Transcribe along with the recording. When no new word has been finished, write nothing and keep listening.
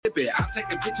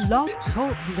taking pictures. Blog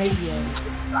Talk Radio.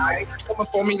 Coming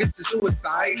for me, it's a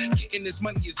suicide. Getting this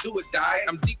money is do or die.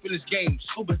 I'm deep in this game,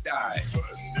 scuba dive.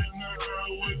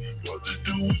 What to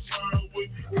do is highway.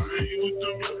 I ain't with the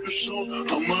rapper song.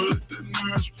 I'ma let the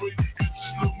night spray. Get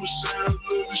this number sound,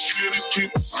 love this shit and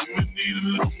kick. I'ma need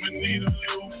a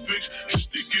little fix just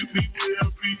to get me where I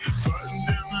be. Riding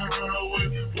down the highway.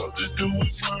 What to do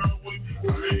is highway.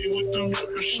 I ain't with the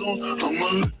rapper song. I'ma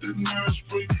let the night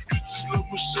spray. Get this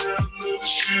number sound, love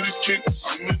this shit and kick.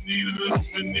 I'ma need a little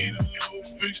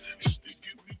fix just to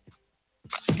get me.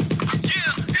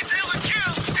 Yeah, it's Illa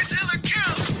Kill. It's Illa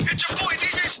Kill. It's your boy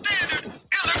DJ Standard.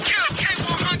 Illa Kill.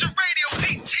 K100 Radio.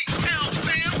 PT Town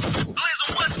fam.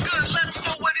 Blazer, what's good? Let them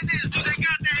know what it is. Do they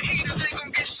got that heat or they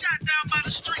gon' get shot down by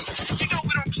the street? You know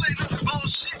we don't play no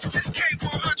bullshit. This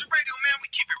K100 Radio, man. We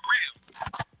keep it real.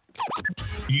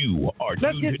 You are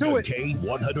tuned to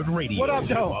K100 Radio. What up,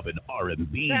 though? Of an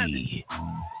R&B.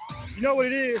 You know what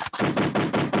it is?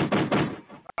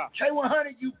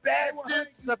 K100, you bad one.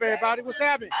 What's up, everybody? What's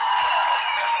happening?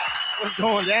 What's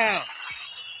going down?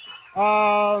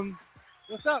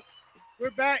 What's up?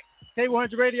 We're back.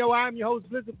 K100 Radio. I'm your host,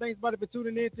 Blizzard. Thanks, everybody, for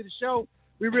tuning in to the show.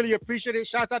 We really appreciate it.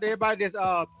 Shout out to everybody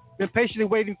that's been patiently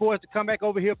waiting for us to come back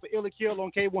over here for Illa Kill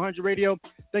on K100 Radio.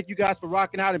 Thank you guys for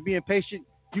rocking out and being patient.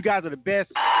 You guys are the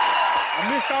best. I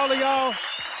missed all of y'all.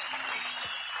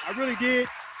 I really did.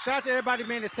 Shout out to everybody,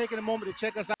 man, that's taking a moment to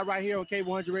check us out right here on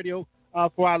K100 Radio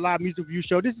for our live music review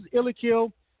show. This is Illa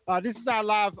Kill. This is our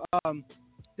live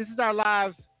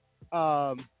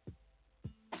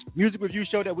music review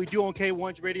show that we do on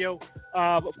K100 Radio.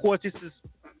 Of course, this is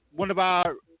one of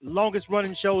our longest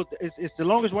running shows. It's the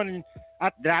longest running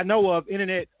that I know of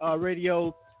internet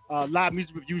radio live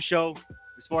music review show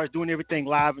as far as doing everything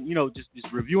live and, just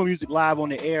reviewing music live on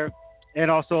the air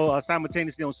and also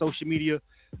simultaneously on social media.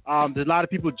 There's a lot of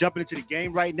people jumping into the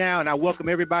game right now, and I welcome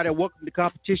everybody. I welcome the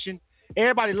competition.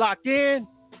 Everybody locked in.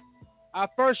 Our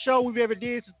first show we've ever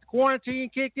did since the quarantine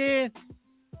kicked in.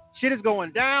 Shit is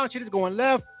going down. Shit is going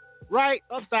left, right,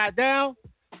 upside down.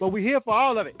 But we're here for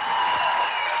all of it.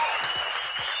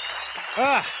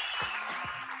 Shout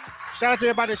out to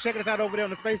everybody that's checking us out over there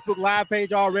on the Facebook Live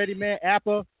page already, man.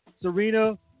 Appa,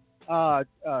 Serena,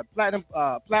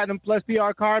 Platinum Plus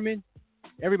PR Carmen.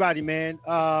 Everybody, man.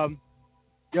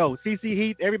 CC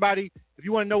Heath, everybody. If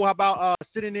you want to know about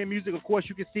sitting in music, of course,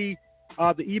 you can see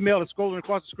the email is scrolling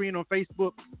across the screen on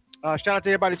Facebook. Shout out to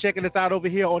everybody checking us out over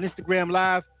here on Instagram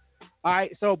Live. All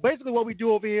right, so basically what we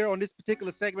do over here on this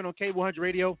particular segment on K100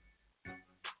 Radio,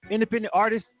 independent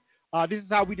artists, this is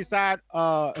how we decide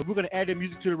if we're going to add their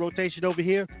music to the rotation over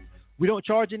here. We don't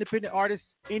charge independent artists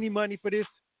any money for this.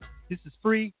 This is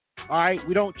free. All right,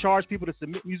 we don't charge people to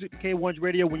submit music to K100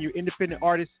 Radio when you're independent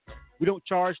artists. We don't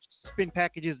charge spin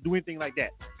packages, do anything like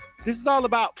that. This is all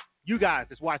about you guys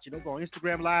that's watching over on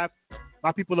Instagram Live,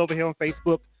 my people over here on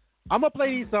Facebook. I'm going to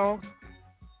play these songs.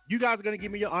 You guys are going to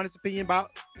give me your honest opinion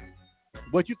about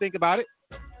what you think about it.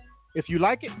 If you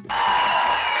like it,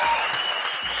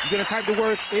 you're going to type the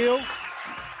word ill.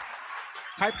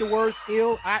 Type the word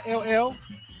ill, I-L-L.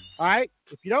 All right?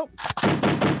 If you don't,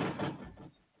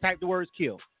 type the words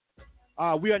kill.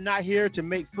 We are not here to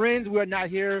make friends. We are not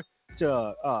here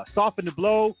to soften the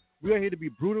blow. We are here to be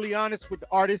brutally honest with the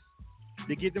artists,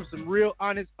 to give them some real,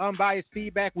 honest, unbiased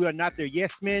feedback. We are not their yes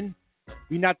men.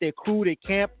 We're not their crew, their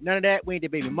camp. None of that. We ain't their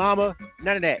baby mama.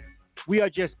 None of that. We are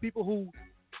just people who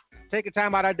take a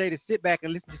time out of our day to sit back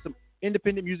and listen to some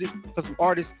independent music for some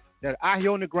artists that are out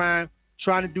here on the grind,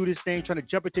 trying to do this thing, trying to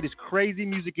jump into this crazy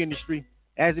music industry,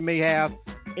 as it may have,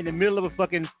 in the middle of a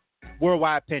fucking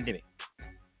worldwide pandemic.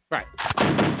 Right.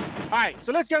 All right,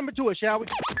 so let's get into it, shall we?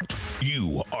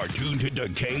 You are tuned to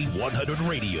K100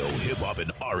 Radio, Hip Hop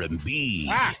and R&B.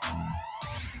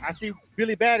 I see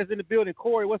Billy Bad is in the building.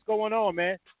 Corey, what's going on,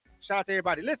 man? Shout out to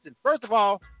everybody. Listen, first of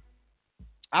all,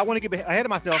 I want to get ahead of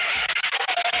myself.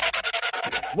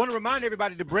 I want to remind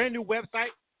everybody the brand new website,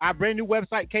 our brand new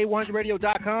website,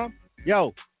 K100radio.com.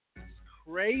 Yo, it's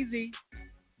crazy.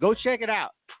 Go check it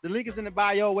out. The link is in the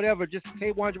bio, whatever. Just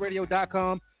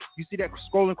K100radio.com. You see that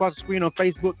scrolling across the screen on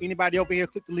Facebook. Anybody over here,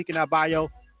 click the link in our bio.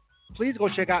 Please go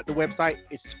check out the website.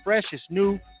 It's fresh. It's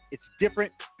new. It's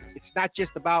different. It's not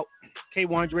just about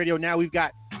K100 Radio. Now we've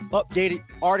got updated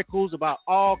articles about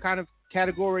all kind of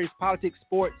categories, politics,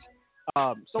 sports,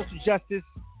 social justice,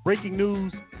 breaking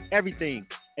news, everything.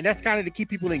 And that's kind of to keep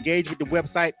people engaged with the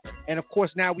website. And, of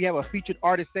course, now we have a featured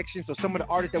artist section. So some of the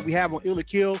artists that we have on Illa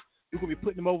Kill, we're going to be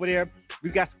putting them over there.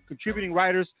 We've got some contributing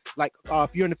writers. Like if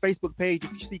you're on the Facebook page,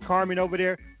 if you see Carmen over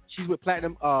there, she's with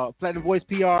Platinum Voice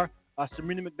PR.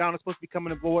 Serena McDonald's supposed to be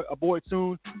coming aboard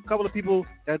soon. A couple of people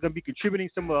that are going to be contributing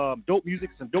some dope music,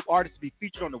 some dope artists to be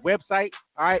featured on the website.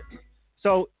 All right.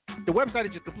 So the website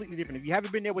is just completely different. If you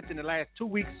haven't been there within the last 2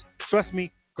 weeks, trust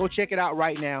me, go check it out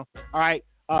right now. All right.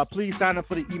 Please sign up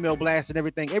for the email blast and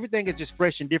everything. Everything is just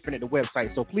fresh and different at the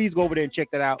website. So please go over there and check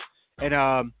that out. And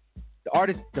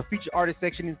the featured artist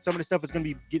section, and some of the stuff is going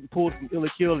to be getting pulled from Illa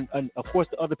Kill and of course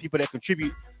the other people that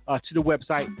contribute to the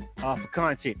website for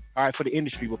content, all right, for the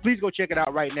industry. But please go check it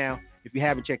out right now if you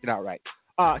haven't checked it out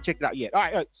yet. All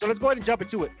right, so let's go ahead and jump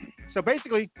into it. So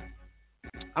basically,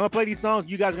 I'm going to play these songs.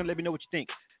 You guys are going to let me know what you think.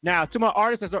 Now, to my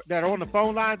artists that are on the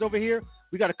phone lines over here,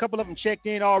 we got a couple of them checked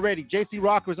in already. JC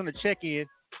Rocker is on the check-in,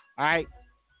 all right?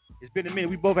 It's been a minute.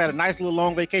 We both had a nice little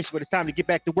long vacation, but it's time to get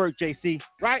back to work, JC,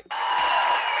 right?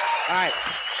 All right.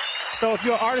 So if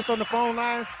you're an artist on the phone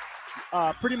lines,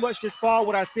 pretty much just follow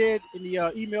what I said in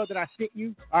the email that I sent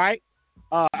you. All right.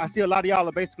 I see a lot of y'all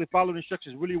are basically following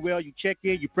instructions really well. You check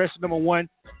in, you press the number 1,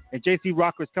 and JC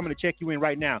Rocker is coming to check you in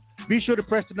right now. Be sure to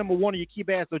press the number 1 on your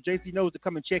keypad so JC knows to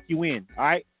come and check you in. All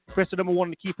right. Press the number 1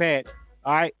 on the keypad.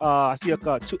 All right. I see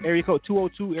area code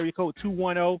 202, area code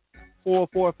 210,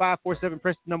 44547.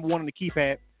 Press the number 1 on the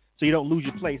keypad so you don't lose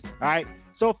your place. All right.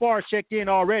 So far, checked in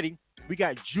already. We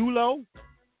got Julo.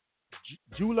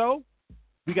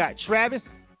 We got Travis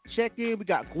checked in. We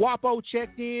got Guapo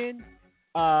checked in.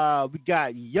 We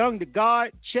got Young the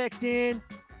God checked in.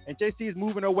 And JC is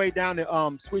moving her way down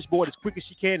the switchboard as quick as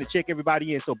she can to check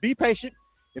everybody in. So be patient.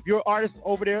 If you're an artist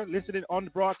over there listening on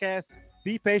the broadcast,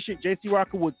 be patient. JC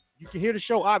Rocker you can hear the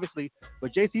show, obviously,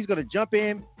 but JC's going to jump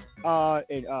in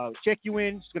and check you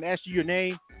in. She's going to ask you your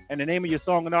name and the name of your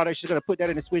song and all that. She's going to put that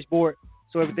in the switchboard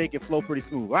so everything can flow pretty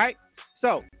smooth, right?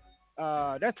 So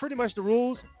that's pretty much the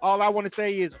rules. All I want to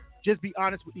say is just be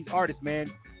honest with these artists,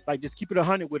 man. Like, just keep it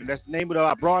 100 with them. That's the name of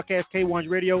our broadcast, K100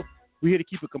 Radio. We're here to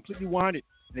keep it completely 100.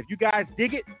 And if you guys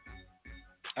dig it,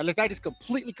 unless I just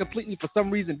completely, for some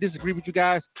reason, disagree with you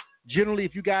guys, generally,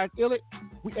 if you guys feel it,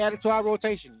 we add it to our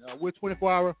rotation. We're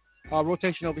 24-hour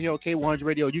rotation over here on K100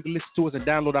 Radio. You can listen to us and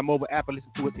download our mobile app and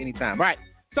listen to us anytime. Right.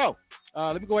 So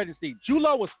let me go ahead and see.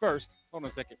 Julo was first. Hold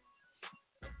on a second.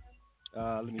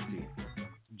 Let me see.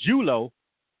 Julo.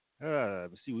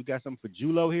 Let's see. We got something for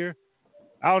Julo here.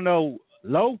 I don't know.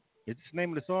 Low? Is this the name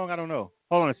of the song? I don't know.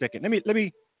 Hold on a second. Let me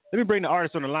bring the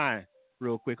artist on the line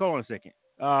real quick. Hold on a second.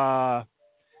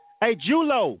 Hey,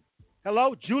 Julo.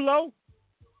 Hello, Julo.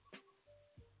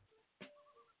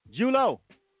 Julo.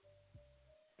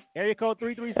 Area code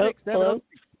 336. Hello.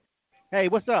 Hey,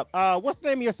 what's up? What's the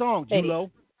name of your song, Julo?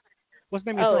 Hey. What's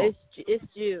the name of your song? It's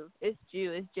Jew. It's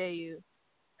J-U.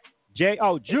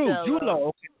 Julo.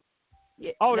 Okay.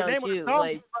 Yeah, the name Jew, of the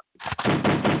song?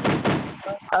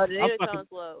 The name of the song is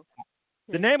Low.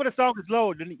 The name of the song is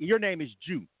Low. Your name is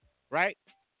Jew, right?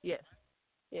 Yes.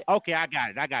 Yeah. Okay, I got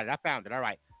it. I found it. All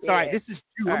right. Yeah. All right, this is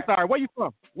Jew. I'm sorry. Where you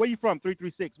from?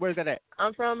 336. Where's that at?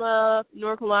 I'm from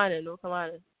North Carolina.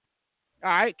 All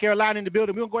right, Carolina in the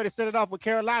building. We're going to go ahead and set it off with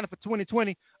Carolina for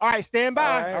 2020. All right, stand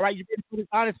by. All right, you ready for this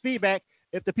honest feedback?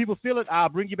 If the people feel it, I'll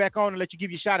bring you back on and let you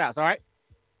give your shout-outs, all right?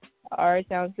 All right,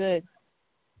 sounds good.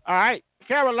 All right,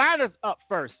 Carolina's up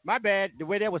first. My bad. The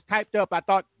way that was typed up, I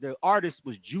thought the artist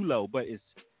was Julo, but it's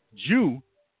Jew,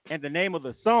 and the name of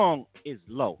the song is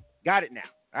Low. Got it now.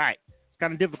 All right. It's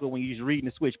kind of difficult when you're just reading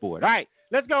the switchboard. All right,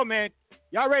 let's go, man.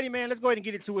 Y'all ready, man? Let's go ahead and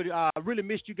get into it. I really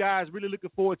missed you guys. Really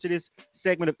looking forward to this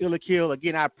segment of Illa Kill.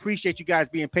 Again, I appreciate you guys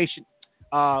being patient.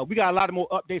 We got a lot of more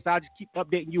updates. I'll just keep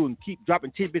updating you and keep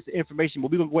dropping tidbits of information,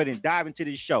 but we're going to go ahead and dive into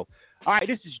this show. All right,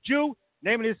 this is Jew.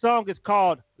 Name of this song is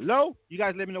called Low. You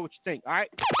guys let me know what you think, all right?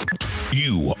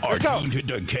 You are tuned to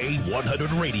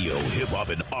K100 Radio, Hip Hop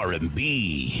and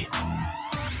R&B.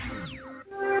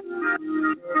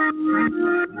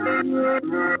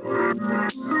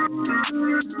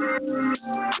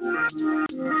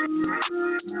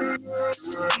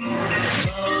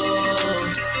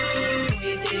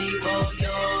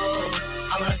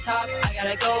 I'm on top, I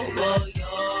gotta go, whoa, yo.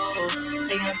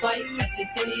 Taking a flight, at the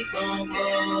city, boom,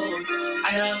 boom. I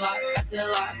got a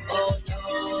lot, oh, yo.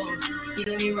 You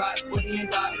let me rock, what do you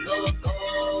got, go.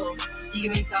 You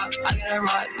give me top, I gotta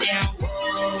rock, down, whoa.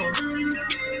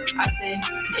 I say,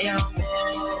 down,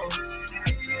 whoa.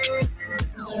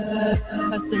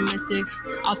 Pessimistic,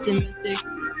 optimistic,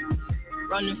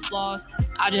 running floss,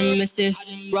 I didn't miss it,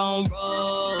 wrong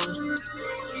road.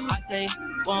 I say,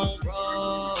 wrong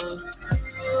road.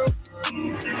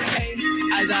 Hey,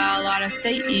 I got a lot of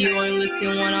state, you ain't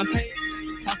listen when I'm paid.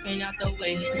 Talking out the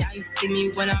way, now you see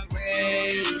me when I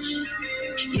rage.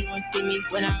 You don't see me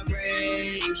when I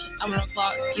rage. I'm on the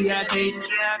clock, you gotta pay.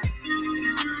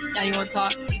 Now you wanna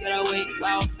talk, you gotta wait,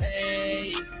 wow,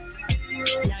 face.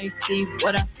 Now you see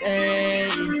what I say.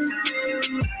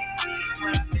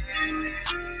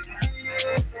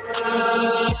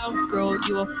 Wow, girl,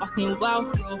 you a fucking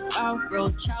wow,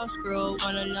 girl, chouse, girl,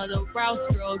 want another rouse,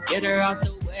 girl, get her out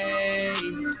the way,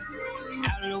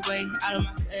 out of the way, out of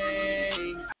my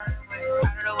face,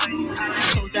 out of the way,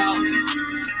 out of the out.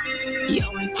 You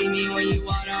only see me when you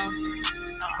walk out.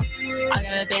 I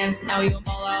gotta dance, now you gon'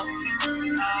 fall out.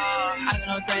 I got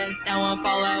no dance, now I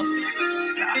fall out.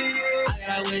 I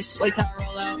gotta wish, wait till I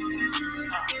roll out.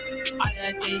 I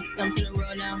gotta say something to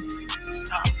roll now.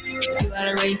 You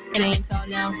gotta race, it ain't tall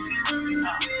now.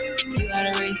 You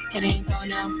gotta race, it ain't tall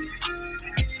now.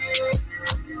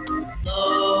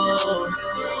 Low,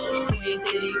 Queen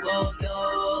City, whoa, yo.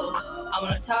 I'm on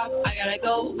the top, I gotta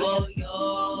go, whoa,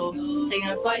 yo. Taking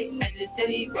a flight at the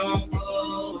city, wrong,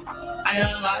 whoa. I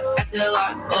got a lot, after a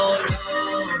lot, oh, no.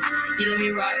 You let me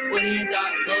rock, what do you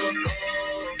got, low, oh.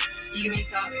 You give me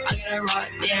top, I gotta rock,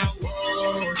 down,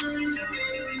 whoa.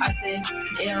 I say,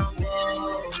 down,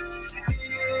 whoa.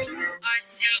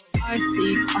 I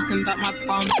see, talking about my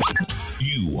problems.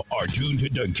 You are tuned to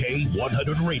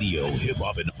K100 Radio, Hip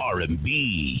Hop and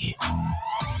R&B.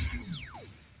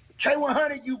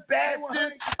 K100, you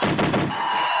bastard. All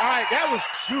right, that was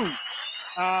Juice.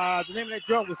 The name of that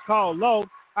joint was called Low. All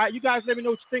right, you guys let me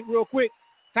know what you think real quick.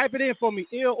 Type it in for me,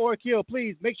 ill or kill.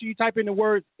 Please make sure you type in the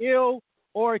words ill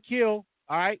or kill.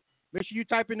 All right, make sure you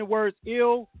type in the words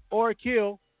ill or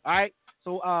kill. All right,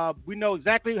 so we know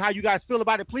exactly how you guys feel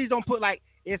about it. Please don't put like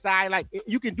SI, like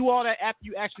you can do all that after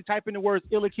you actually type in the words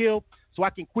ill or kill, so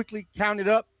I can quickly count it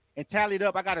up and tally it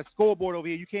up. I got a scoreboard over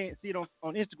here. You can't see it on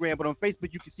Instagram, but on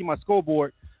Facebook you can see my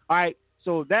scoreboard. All right,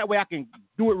 so that way I can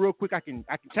do it real quick. I can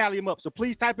tally them up. So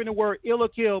please type in the word ill or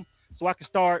kill so I can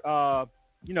start, running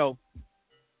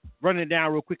it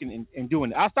down real quick and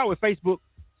doing it. I'll start with Facebook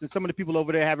since some of the people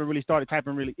over there haven't really started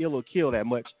typing really ill or kill that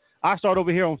much. I'll start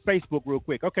over here on Facebook real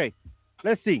quick. Okay,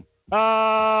 let's see.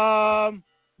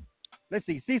 Let's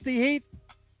see. CC Heath,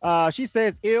 she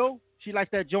says ill. She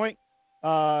likes that joint.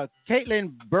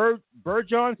 Caitlin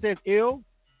Burjon says ill.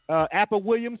 Apple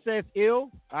Williams says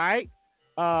ill. All right.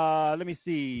 Let me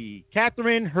see.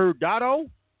 Catherine Hurtado. All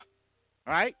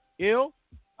right. Ill.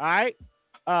 All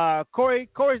right.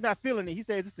 Corey's not feeling it. He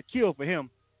says it's a kill for him.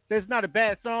 Says it's not a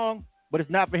bad song, but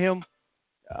it's not for him.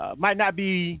 Might not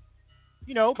be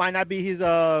his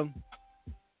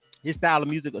style of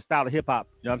music or style of hip hop.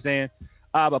 You know what I'm saying?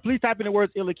 But please type in the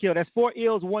words ill or kill. That's 4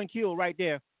 ills, 1 kill right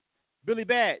there. Billy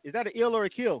Bad, is that an ill or a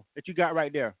kill that you got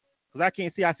right there? Because I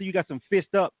can't see. I see you got some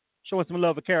fist up, showing some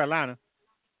love for Carolina.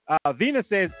 Vina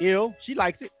says ill. She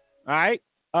likes it. All right.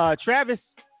 Travis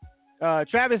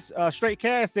Straight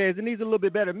Cash says it needs a little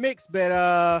bit better mix,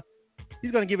 but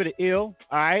he's going to give it an ill.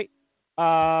 All right.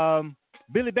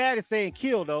 Billy Bad is saying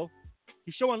kill, though.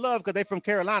 He's showing love because they're from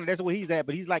Carolina. That's where he's at.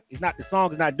 But he's like, the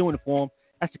song is not doing it for him.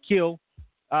 That's a kill.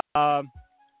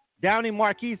 Downey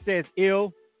Marquis says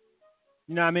ill.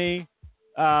 You know what I mean?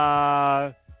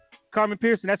 Carmen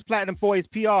Pearson, that's platinum for his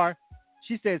PR.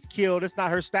 She says kill. That's not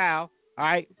her style. All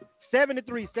right.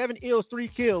 7-3. 7 ills, 3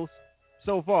 kills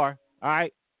so far. All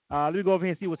right. Let me go over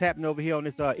here and see what's happening over here on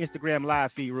this Instagram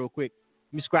live feed real quick.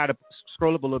 Let me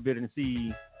scroll up a little bit and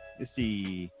see. Let's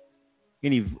see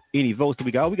any votes that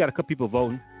we got. Oh, we got a couple people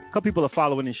voting. A couple people are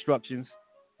following instructions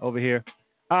over here.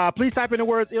 Please type in the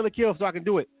words ill or kill so I can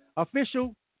do it.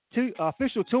 Official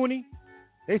Toonie,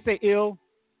 they say ill,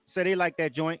 say they like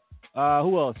that joint.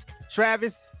 Who else?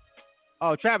 Travis.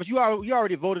 Oh, Travis, you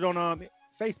already voted on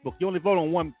Facebook. You only vote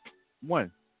on one.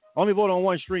 Only vote on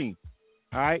one stream.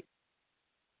 All right.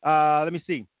 Let me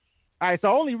see. All right, so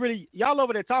only really y'all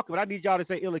over there talking, but I need y'all to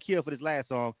say ill or kill for this last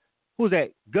song. Who's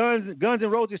that? Guns N'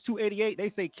 Roses 288.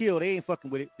 They say kill. They ain't fucking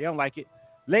with it. They don't like it.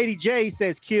 Lady J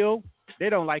says kill. They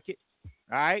don't like it.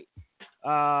 All right.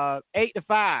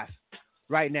 8-5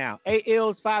 right now. 8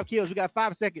 ills, 5 kills. We got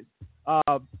 5 seconds.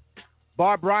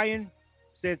 Barb Bryan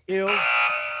says ill.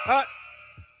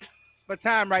 For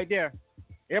time right there.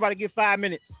 Everybody get 5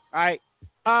 minutes. All right.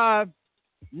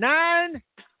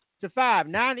 9-5.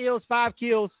 9 ills, 5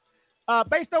 kills.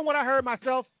 Based on what I heard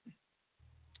myself,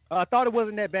 I thought it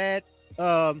wasn't that bad.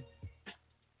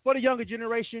 For the younger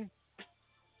generation,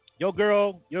 your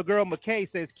girl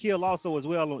McKay says kill also as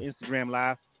well on Instagram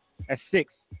Live at 6.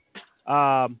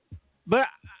 But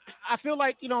I feel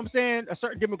like, you know what I'm saying, a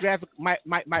certain demographic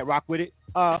might rock with it.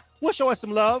 We'll show us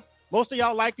some love. Most of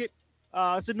y'all like it.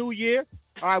 It's a new year.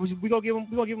 All right, we're gonna give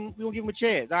him a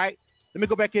chance. All right. Let me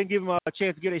go back here and give him a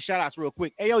chance to get a shout outs real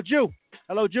quick. Hey yo, Jew.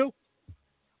 Hello, Jew.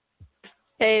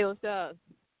 Hey, what's up?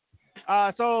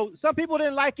 So some people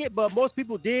didn't like it, but most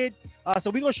people did. So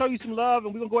we're gonna show you some love,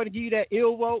 and we're gonna go ahead and give you that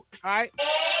ill vote. All right.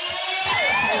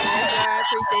 I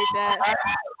appreciate that.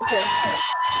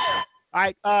 All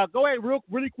right, go ahead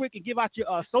really quick and give out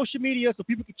your social media so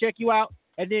people can check you out,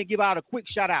 and then give out a quick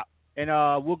shout out, and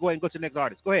we'll go ahead and go to the next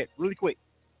artist. Go ahead, really quick.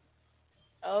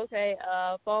 Okay,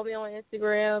 follow me on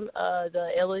Instagram,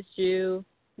 the Ellis Jew,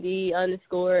 the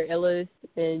 _ Ellis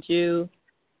and Jew.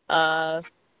 Not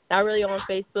really on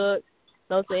Facebook,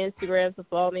 mostly Instagram, so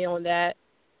follow me on that.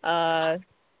 Shout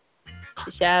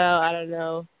out, I don't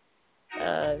know.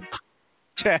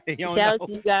 Shout out to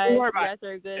you guys. You guys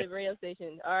are a good radio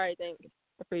station. All right, thanks.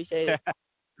 Appreciate it.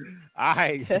 All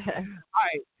right. All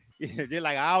right. They're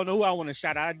like, I don't know who I want to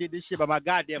shout out. I did this shit by my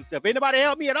goddamn self. Anybody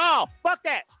help me at all? Fuck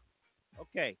that.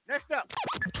 Okay, next up.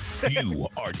 You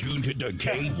are tuned to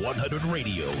K100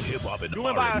 Radio, Hip Hop and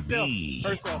R&B.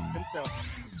 Himself.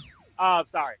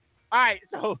 Sorry. All right,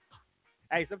 so,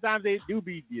 hey, sometimes they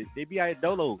be out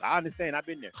dolo. I understand. I've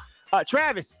been there.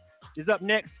 Travis is up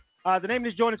next. The name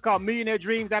of this joint is called Millionaire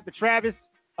Dreams after Travis.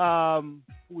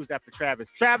 Who was after Travis?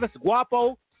 Travis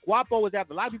Guapo. Guapo was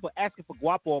after. A lot of people asking for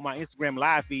Guapo on my Instagram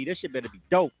live feed. This shit better be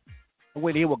dope. I'm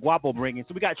waiting to hear what Guapo bringing.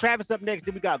 So we got Travis up next.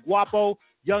 Then we got Guapo,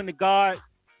 Young the God,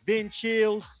 Vin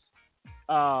Chills,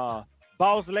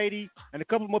 Boss Lady, and a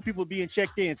couple more people being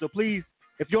checked in. So please,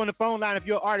 if you're on the phone line, if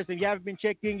you're an artist and you haven't been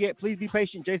checked in yet, please be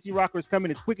patient. JC Rocker is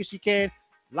coming as quick as she can.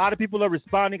 A lot of people are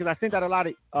responding because I sent out a lot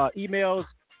of emails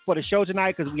for the show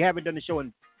tonight because we haven't done the show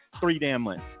in 3 damn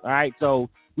months. All right, so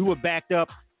we were backed up.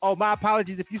 Oh, my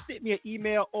apologies. If you sent me an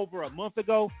email over a month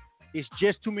ago, it's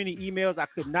just too many emails. I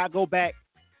could not go back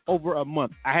over a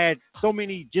month. I had so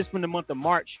many just from the month of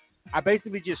March. I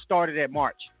basically just started at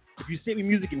March. If you sent me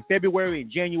music in February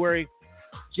and January,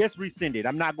 just resend it.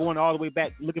 I'm not going all the way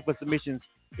back looking for submissions.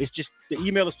 It's just the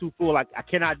email is too full. I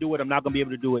cannot do it. I'm not going to be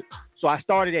able to do it. So I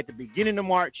started at the beginning of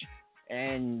March,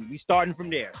 and we starting from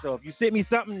there. So if you sent me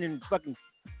something in fucking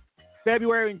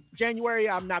February and January,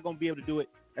 I'm not going to be able to do it.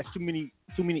 That's too many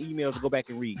emails to go back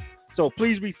and read. So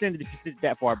please resend it if you sent it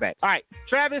that far back. All right,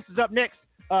 Travis is up next.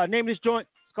 Name of this joint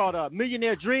is called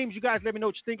Millionaire Dreams. You guys let me know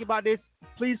what you think about this.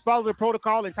 Please follow the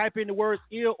protocol and type in the words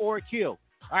ill or kill.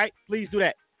 All right, please do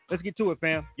that. Let's get to it,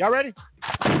 fam. Y'all ready?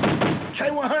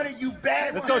 K100, you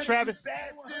bad. Let's go, Travis.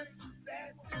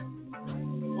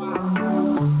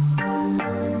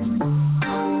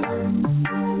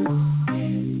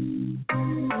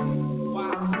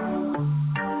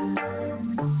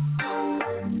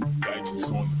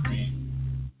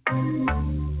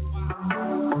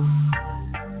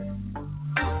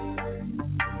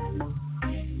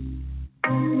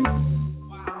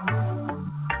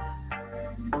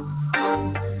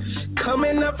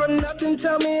 Coming up from nothing,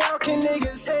 tell me how can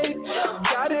niggas hate?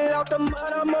 Got it out the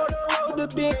mud, I'm on the road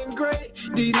to being great.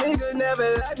 These niggas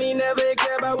never like me, never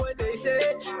care about what they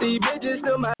say. These bitches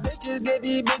still my bitches, get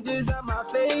these bitches on my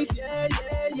face.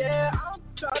 Yeah. I'm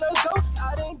tryna go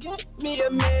out and get me a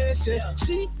mansion.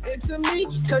 She into me,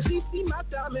 cause she see my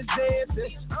diamonds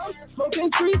dancing. I'm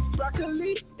smoking creep,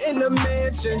 broccoli in the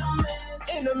mansion.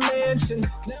 In the mansion,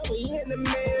 now we in the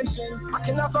mansion. I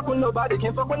cannot fuck with nobody,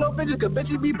 can't fuck with no bitches, cause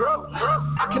bitches be broke.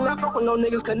 I cannot fuck with no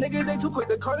niggas, cause niggas they too quick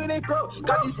to call it they broke.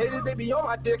 Got these haters, they be on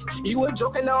my dick. You was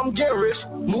joking, now I'm getting rich.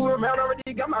 Move around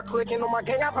already, got my click, and on my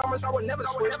gang, I promise I would never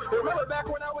switch. Remember back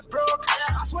when I was broke?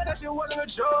 I swear that shit wasn't a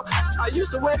joke. I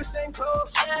used to wear the same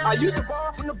clothes. I used to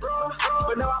borrow from the bro,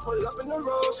 but now I pull up in the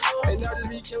road, and I just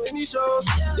be killing these shows.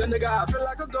 Young nigga, I feel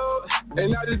like a goat,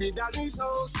 and I just be down these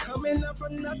hoes. Coming up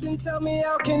from nothing, tell me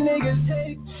how can niggas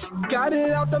hate? Got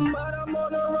it out the mud, I'm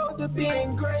on the road to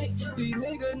being great. These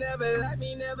niggas never like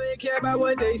me, never care about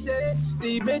what they say.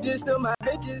 These bitches still my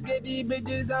bitches, get these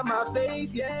bitches on my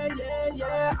face.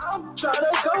 Yeah. I'm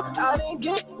tryna go out and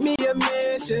get me a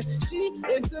mansion. She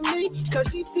into me, cause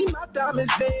she see my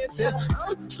diamonds dancing.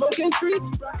 I'm smoking trees,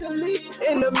 broccoli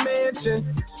in the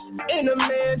mansion. In the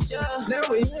mansion, now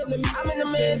we in the mansion. I'm in the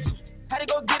mansion, had to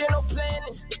go get it, no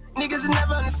planning. Niggas will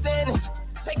never understand it.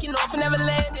 Taking off and never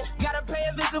landing. Gotta pay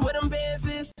a visit with them bands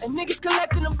is. And niggas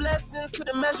collecting them blessings.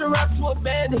 Couldn't measure up to a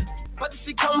bandit. But the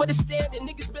shit come with a standard.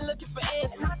 Niggas been looking for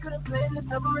ends. And I couldn't plan this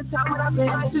ever in time when I been.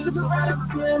 I just been right up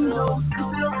again, no. This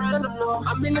ain't a random, no.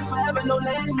 I'm in it forever, no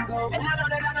letting go. And I know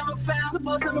that I never found the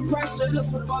boss of a pressure. Look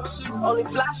for fuck shit. Only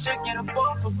fly shit, get a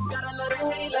ball. Gotta let it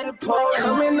hate, let it pour.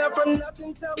 Coming up from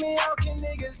nothing, tell me how can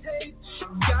niggas hate?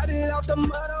 Got it out the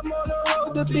mud, I'm on the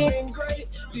road to being great.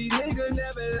 These niggas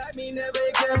never like me, never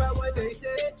care about what they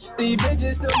say. These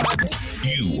bitches still my bitches.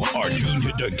 You are tuned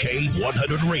to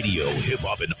K100 Radio, Hip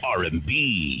Hop and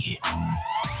R&B.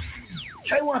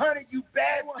 K100, you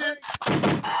bad one.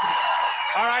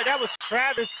 All right, that was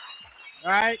Travis.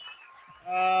 All right.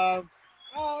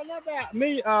 Not bad.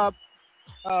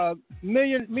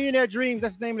 Millionaire Dreams,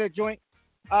 that's the name of that joint.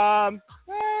 Wasn't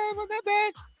that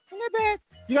bad. Wasn't that bad.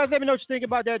 You guys let me know what you think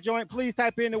about that joint. Please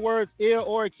type in the words ill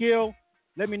or kill.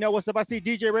 Let me know what's up. I see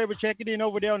DJ Raver checking in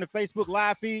over there on the Facebook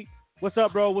live feed. What's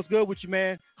up, bro? What's good with you,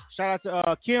 man? Shout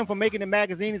out to Kim from Making the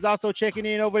Magazine. He's also checking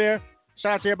in over there.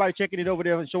 Shout out to everybody checking in over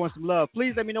there and showing some love.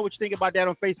 Please let me know what you think about that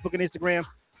on Facebook and Instagram.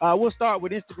 We'll start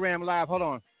with Instagram Live. Hold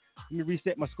on. Let me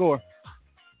reset my score.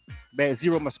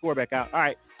 Zero my score back out. All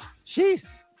right. Jeez.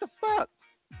 What the fuck?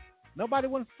 Nobody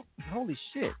wants. Holy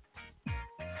shit.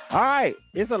 All right.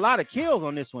 It's a lot of kills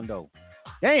on this one, though.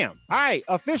 Damn. All right.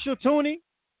 Official Toonie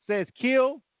says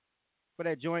kill for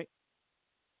that joint.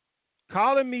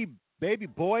 Calling Me Baby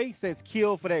Boy says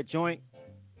kill for that joint.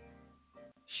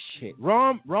 Shit.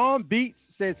 Ron Beats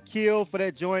says kill for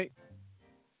that joint.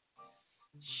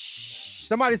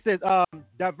 Somebody says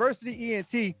Diversity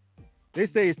ENT. They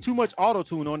say it's too much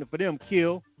auto-tune on it for them.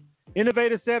 Kill.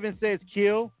 Innovator 7 says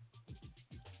kill.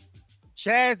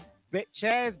 Chaz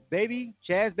Baby.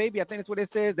 I think that's what it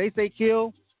says. They say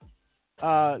kill.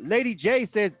 Lady J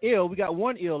says ill. We got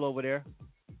one ill over there.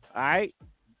 All right.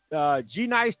 G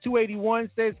Nice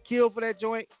 281 says kill for that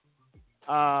joint.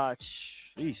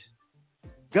 Sheesh.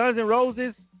 Guns N'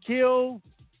 Roses kill.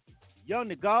 Young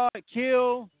the God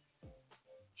kill.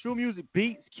 True Music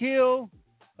Beats kill.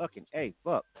 Fucking hey,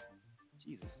 fuck.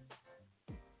 Jesus.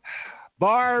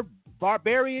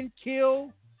 Barbarian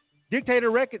kill.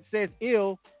 Dictator Records says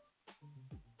ill.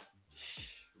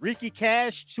 Ricky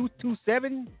Cash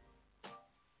 227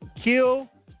 kill.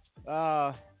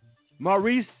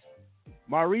 Maurice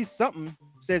something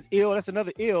says ill. That's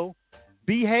another ill.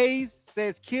 B Hayes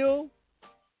says kill.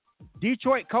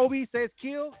 Detroit Kobe says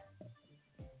kill.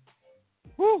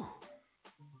 Whew.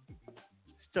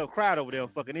 Still crowd over there on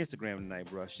fucking Instagram tonight,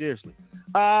 bro. Seriously.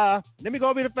 Let me go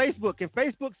over to Facebook. Can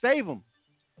Facebook save them?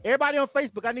 Everybody on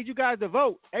Facebook, I need you guys to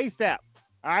vote ASAP.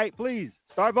 All right, please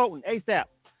start voting ASAP.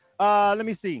 Let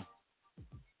me see.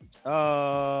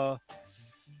 John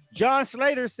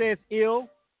Slater says ill.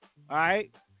 All right.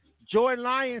 Jordan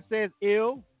Lyon says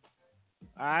ill.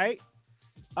 All right.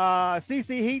 CC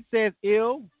Heat says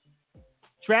ill.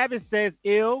 Travis says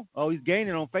ill. Oh, he's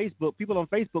gaining on Facebook. People on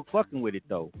Facebook fucking with it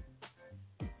though.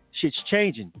 Shit's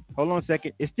changing. Hold on a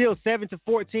second. It's still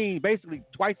 7-14. Basically,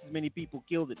 twice as many people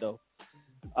killed it though.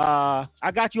 I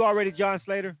got you already, John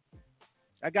Slater.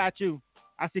 I got you.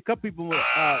 I see a couple people.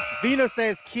 Vina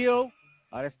says kill.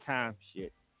 Oh, that's time.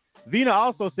 Shit. Vina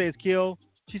also says kill.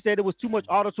 She said it was too much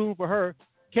auto-tune for her.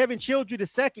 Kevin Childry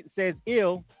II says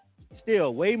ill.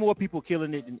 Still, way more people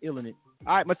killing it than illing it.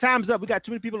 All right, my time's up. We got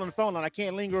too many people on the phone line. I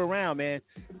can't linger around, man.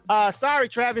 Sorry,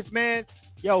 Travis, man.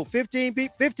 Yo, 15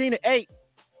 to 8.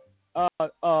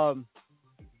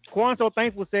 Quanto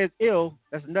Thankful says ill.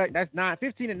 That's 9.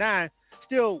 15 to 9.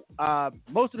 Still,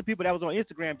 most of the people that was on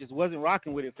Instagram just wasn't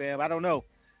rocking with it, fam. I don't know.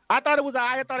 I thought it was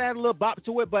I thought it had a little bop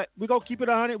to it, but we're going to keep it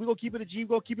 100. We're going to keep it a G. We're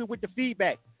going to keep it with the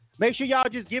feedback. Make sure y'all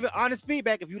just give it honest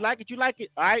feedback. If you like it, you like it.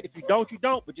 All right? If you don't, you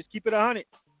don't. But just keep it 100.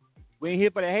 We ain't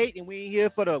here for the hate, and we ain't here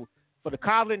for the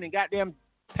coddling and goddamn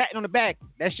patting on the back.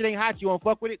 That shit ain't hot. You don't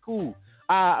fuck with it? Cool.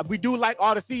 We do like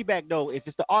all the feedback, though. If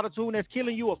it's the auto-tune that's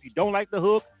killing you, or if you don't like the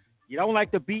hook, you don't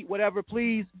like the beat, whatever,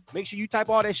 please make sure you type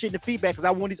all that shit in the feedback, because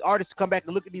I want these artists to come back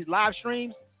and look at these live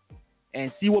streams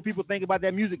and see what people think about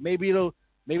that music. Maybe they'll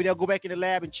go back in the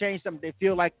lab and change something. They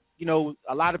feel like, you know,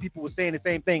 a lot of people were saying the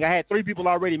same thing. I had 3 people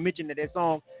already mention that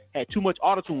song had too much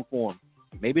auto-tune for them.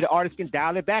 Maybe the artist can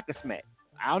dial it back a smack.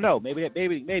 I don't know. Maybe,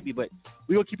 but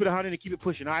we're going to keep it 100 and keep it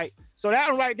pushing, all right? So that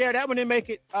one right there, that one didn't make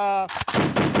it. All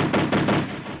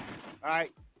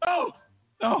right. Oh!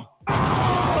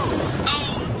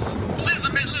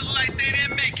 Elizabeth looked like they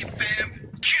didn't make it, fam.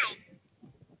 Kill.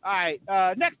 All right.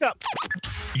 Next up.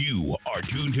 You are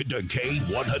tuned to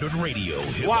K100 Radio,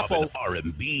 hip hop and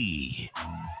R&B.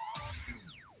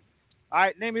 All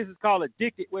right, name of this is called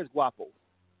Addicted. Where's Guapo?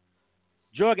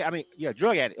 Drug addict.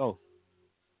 Oh,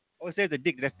 it says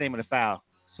Addicted. That's the name of the file.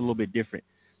 It's a little bit different.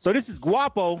 So this is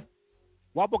Guapo.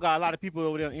 Guapo got a lot of people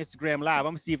over there on Instagram Live.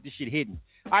 I'm gonna see if this shit hidden.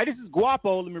 All right, this is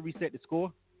Guapo. Let me reset the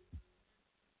score.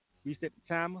 Reset the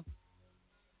timer.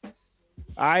 All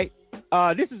right.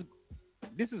 This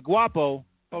is Guapo.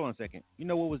 Hold on a second. You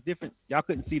know what was different? Y'all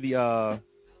couldn't see the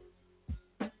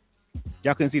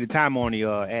time on the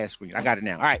ad screen. I got it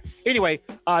now. All right. Anyway,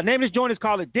 name of this joint is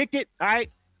called Addicted. All right.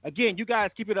 Again, you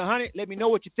guys keep it 100. Let me know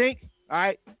what you think. All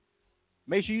right.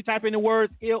 Make sure you type in the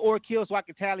words ill or kill so I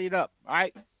can tally it up. All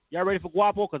right. Y'all ready for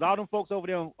Guapo? Because all them folks over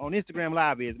there on Instagram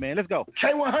Live is, man. Let's go.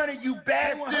 K100, you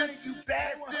bad one.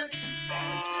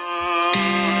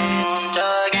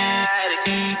 Drug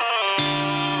addict.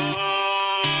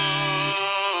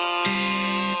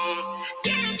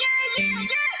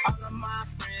 All of my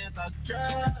friends are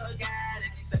drug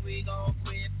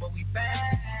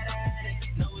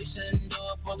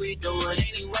we do it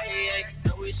anyway.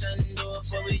 No, we shouldn't do it,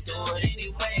 but we do it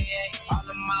anyway. All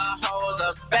of my hoes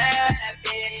are bad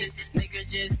bitches. Niggas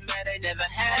just mad they never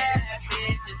had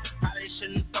bitches. Probably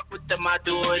shouldn't fuck with them, I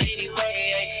do it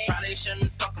anyway. Probably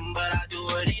shouldn't fuck them, but I do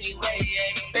it anyway.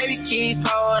 Baby, keep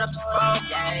hold up the phone,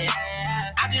 yeah.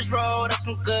 I just rolled up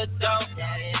some good dope,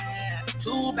 yeah.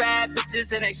 Two bad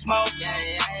bitches and they smoke,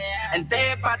 yeah. And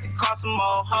they about to call some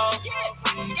more hoes,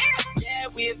 yeah.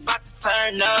 We about to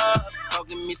turn up. Go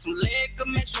give me some liquor,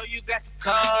 make sure you got the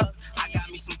cup. I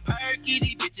got me some perky,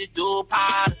 these bitches do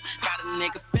powder. Got a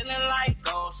nigga feeling like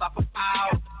ghost off of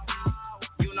power.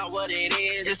 You know what it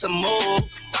is, it's a move.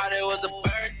 Thought it was a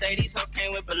birthday, these hoes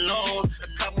came with balloons. A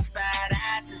couple fat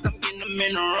asses, I'm getting them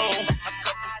in the room. A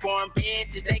couple foreign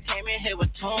bitches, they came in here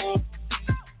with tunes.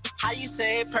 How you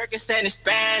say Percocet in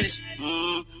Spanish?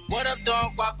 What up,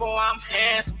 Don Guapo? I'm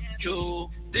handsome, true.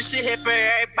 This shit here for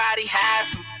everybody, have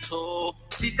some too.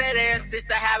 She said their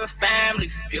sister have a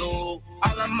family feud.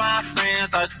 All of my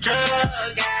friends are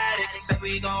drug addicts. Said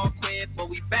we gon' quit, but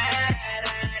we bad at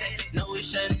it. No, we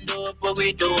shouldn't do it, but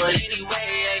we do it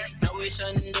anyway. No, we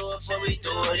shouldn't do it, but we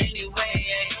do it anyway.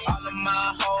 All of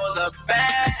my hoes are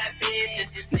bad bitches.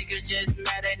 Niggas just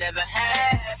mad they never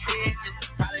had bitches.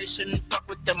 Probably shouldn't fuck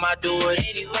with them, I do it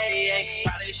anyway.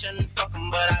 Probably shouldn't fuck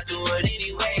them, but I do it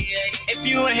anyway. If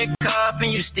you a hiccup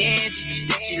and you stingy,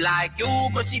 she like you,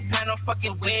 but she plan on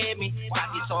fucking with me.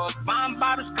 Got these sauce bomb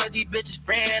bottles, cause these bitches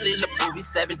friendly. Lil' booty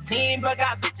 17, but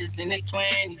got bitches in their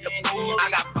 20s. I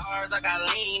got bars, I got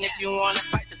lean. If you wanna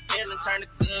fight the feeling, turn a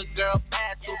good girl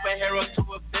bad superhero to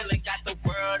a villain. Got the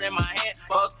world in my hand,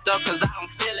 fucked up cause I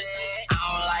don't feel it. I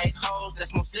don't like hoes that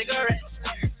smoke cigarettes.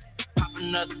 Pop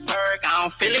another perk, I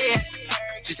don't feel it.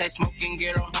 She say smoking,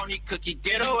 get a honey cookie,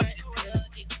 get away.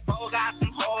 Oh, got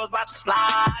some hoes about to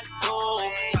slide. Oh,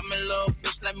 tell me, little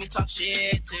bitch, let me talk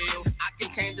shit to you. I can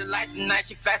change the lights tonight.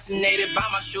 She fascinated by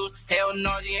my shoes. Hell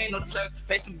no, she ain't no tuck.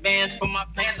 Face some bands for my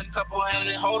pants, a couple hands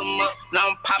and hold them up. Now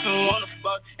I'm popping, wanna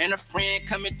fuck, and a friend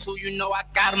coming too. You know I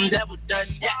got them devil dust.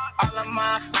 Yeah, all of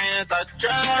my friends are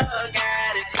drug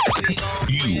addicts.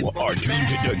 You are tuned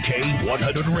to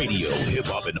K100 Radio, Hip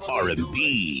Hop and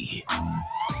R&B.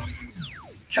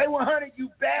 K100, you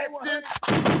bastard.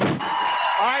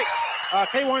 All right,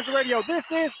 K100 Radio. This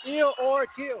is Ill or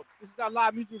Kill. This is our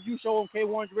live music review show on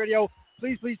K100 Radio.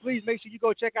 Please make sure you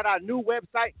go check out our new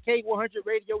website,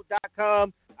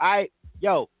 K100radio.com. All right,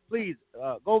 yo, please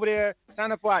go over there,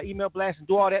 sign up for our email blast and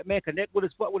do all that, man. Connect with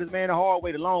us, fuck with us, man, the hard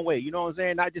way, the long way. You know what I'm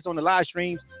saying? Not just on the live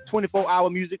streams, 24-hour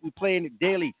music. We playing it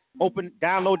daily.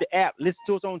 Download the app, listen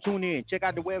to us on TuneIn. Check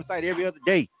out the website every other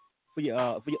day for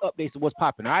your updates of what's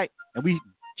popping. All right, and we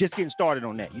just getting started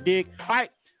on that. You dig? All right.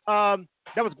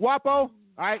 That was Guapo. All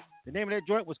right. The name of that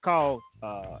joint was called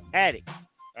Addict. All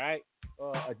right.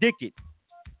 Addicted.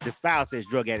 The file says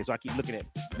drug addict, so I keep looking at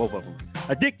both of them.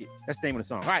 Addicted. That's the name of the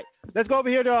song. All right. Let's go over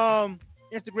here to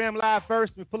Instagram Live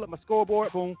first. Let me pull up my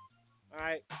scoreboard. Boom. All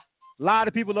right. A lot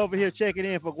of people over here checking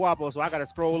in for Guapo, so I got to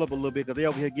scroll up a little bit because they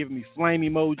over here giving me flame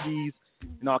emojis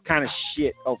and all kind of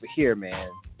shit over here, man.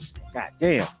 God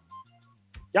damn.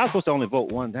 Y'all supposed to only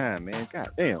vote one time, man. God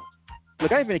damn.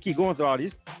 Look, I ain't finna keep going through all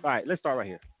these. All right, let's start right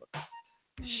here.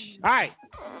 All right.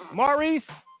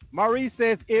 Maurice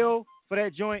says ill for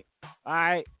that joint. All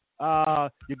right.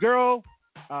 Your girl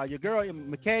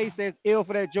McKay says ill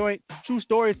for that joint. True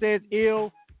Story says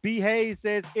ill. B. Hayes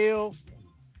says ill.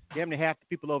 Damn near half the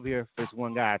people over here for this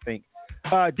one guy, I think.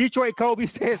 Detroit Kobe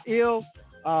says ill.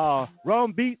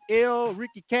 Rome Beats ill.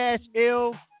 Ricky Cash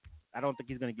ill. I don't think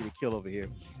he's going to get a kill over here.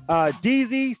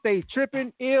 DZ, stay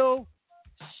tripping, ill.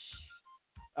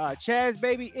 Chaz,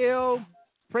 baby, ill.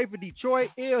 Pray for Detroit,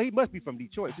 ill. He must be from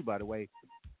Detroit, too, by the way.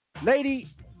 Lady,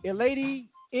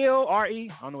 ill, R-E.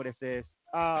 I don't know what that says.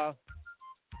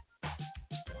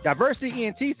 Diversity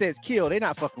ENT says kill. They're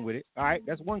not fucking with it. All right,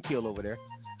 that's one kill over there.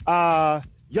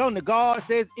 Young Nagar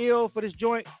says ill for this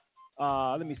joint.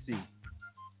 Let me see.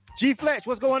 G Fletch,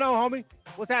 what's going on, homie?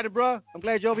 What's happening, bro? I'm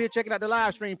glad you're over here checking out the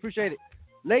live stream. Appreciate it.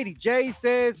 Lady J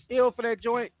says ill for that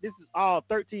joint. This is all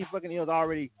 13 fucking ills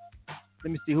already.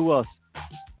 Let me see who else.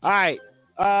 All right.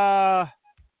 All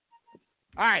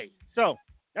right. So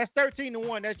that's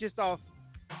 13-1. That's just off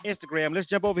Instagram. Let's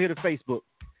jump over here to Facebook.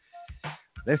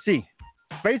 Let's see.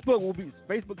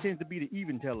 Facebook tends to be the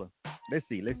even teller. Let's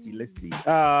see.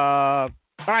 All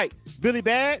right. Billy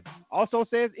Bad also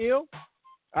says ill.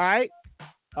 All right.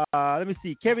 Let me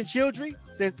see. Kevin Childry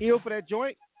says ill for that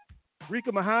joint.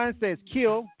 Rika Mahan says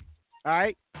kill. All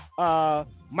right.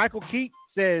 Michael Keat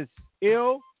says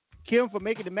ill. Kim for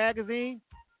making the magazine.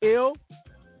 Ill.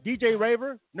 DJ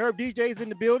Raver. Nerve DJ's in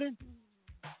the building.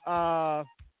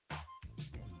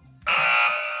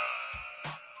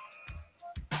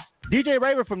 DJ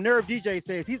Raver from Nerve DJ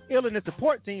says he's ill in the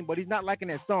support team, but he's not liking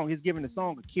that song. He's giving the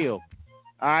song a kill.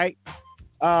 All right.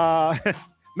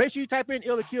 Make sure you type in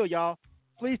ill or kill, y'all.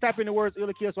 Please type in the words ill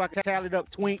or kill so I can tally it up.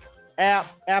 Twink,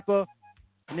 Appa,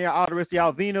 and there all the rest of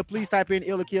y'all. Vina, please type in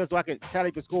ill or kill so I can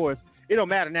tally the scores. It don't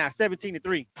matter now.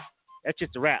 17-3. That's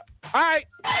just a wrap. All right.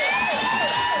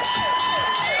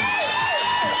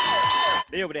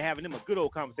 They over there having them a good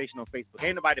old conversation on Facebook.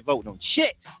 Ain't nobody voting on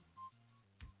shit.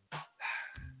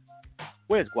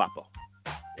 Where's Guapo?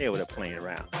 They over there playing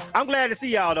around. I'm glad to see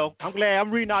y'all, though.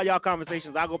 I'm reading all y'all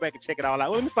conversations. I'll go back and check it all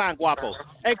out. Let me find Guapo.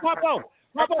 Hey, Guapo.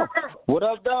 What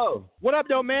up, though? What up,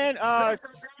 though, man?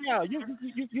 Yeah,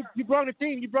 you brought the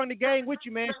team. You brought the gang with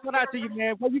you, man. Shout out to you,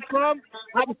 man. Where you from?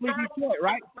 Obviously, Detroit,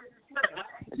 right?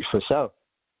 For sure.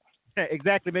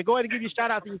 Exactly, man. Go ahead and give you a shout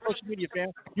out to your social media,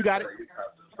 fam. You got it.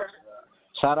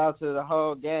 Shout out to the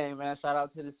whole gang, man. Shout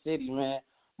out to the city, man.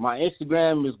 My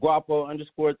Instagram is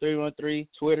Guapo_313.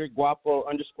 Twitter,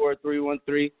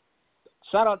 Guapo_313.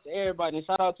 Shout out to everybody. And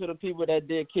shout out to the people that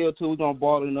did kill too. We're going to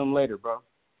ball in them later, bro.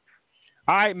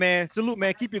 All right, man. Salute,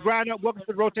 man. Keep your grind up. Welcome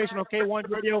to the rotation on K1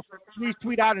 Radio. Please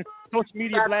tweet out and social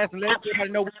media blast and let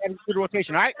everybody know we're having the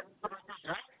rotation, all right?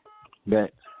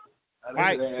 Bet. All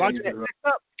right. Watch that. Next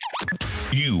up.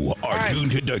 You are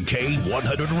tuned to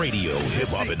K100 Radio, Hip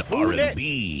Hop and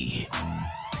R&B.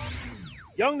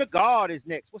 Young the God is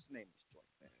next. What's the name of this joint,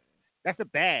 man? That's a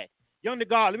bag. Young the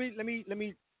God. Let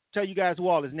me tell you guys who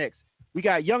all is next. We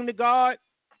got Young the God.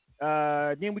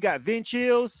 Then we got Vin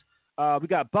Chills. We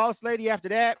got Boss Lady after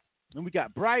that. And we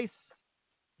got Bryce.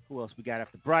 Who else we got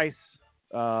after Bryce?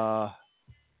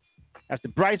 After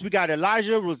Bryce, we got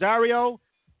Elijah Rosario.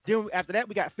 Then after that,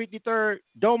 we got 53rd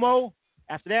Domo.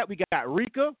 After that, we got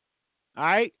Rika. All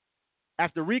right.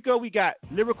 After Rika, we got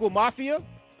Lyrical Mafia.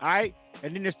 All right.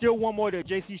 And then there's still one more that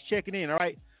JC's checking in. All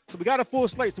right. So we got a full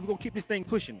slate. So we're going to keep this thing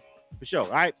pushing for sure.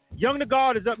 All right. Young the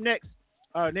God is up next.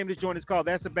 Name of this joint is called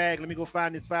That's a Bag. Let me go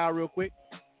find this file real quick.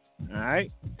 All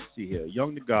right. Let's see here.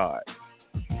 Young the God.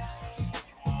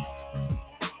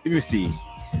 Let me see.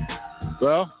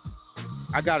 Well,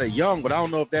 I got a Young, but I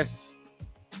don't know if that's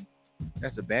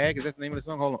a bag. Is that the name of the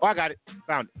song? Hold on. Oh, I got it.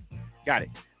 Found it. Got it.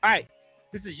 All right.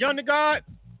 This is Young the God.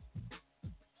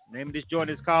 Name of this joint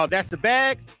is called That's the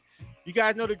Bag. You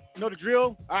guys know the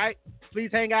drill. All right.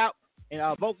 Please hang out and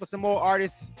vote for some more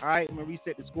artists. All right. I'm going to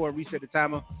reset the score and reset the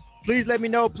timer. Please let me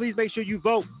know. Please make sure you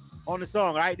vote on the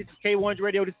song. All right. This is K1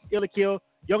 Radio. This is Ill or Kill.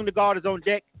 Young the God is on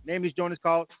deck. Name of this joint is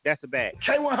called That's the Bag.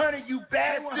 K100, you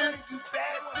bastard.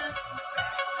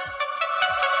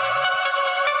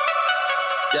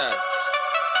 Yeah.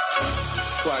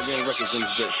 Squad Gang Records in this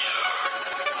bitch.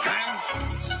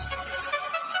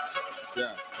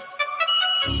 Yeah.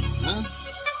 Huh?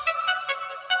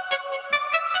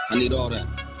 I need all that.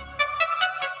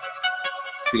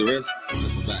 See the wrist? That's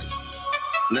a bag.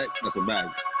 Neck? That's a bag.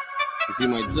 You see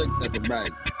my chick? That's a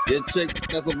bag. Your chick?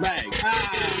 That's a bag. Ah!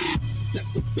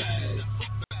 That's a bag.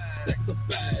 That's a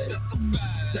bag.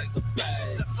 That's a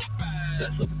bag.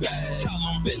 That's a bag.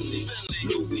 Bentley,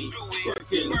 Louis,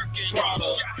 Birkin, Prada.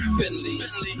 Bentley,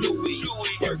 Louis,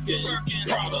 Birkin,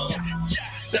 Prada.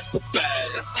 That's a bag.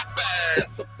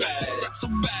 That's a bag. That's a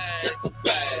bag. That's a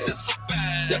bag.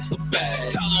 That's a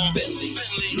bag. Bentley,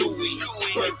 Louis,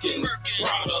 Birkin,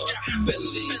 Prada.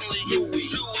 Bentley, Louis,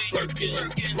 Birkin,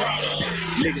 Prada.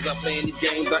 Niggas are playing these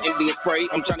games, I ain't being afraid.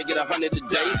 I'm trying to get 100 a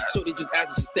day. So they just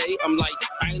asked us to stay. I'm like,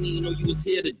 I ain't even know you was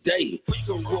here today.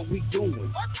 So what we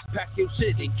doing? Pack your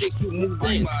shit in case you move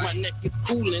in. My neck is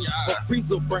cooling, a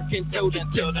freezer burn can't tell the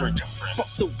difference. Fuck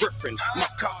the ripping, my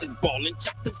car is balling,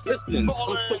 check the pistons.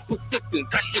 I'm so persistent,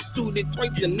 I can shoot it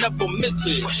twice and never miss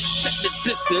it. Check the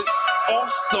distance.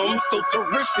 Awesome, so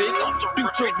terrific,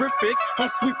 futurific. I'm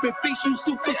sweeping feet, you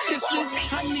superstitious.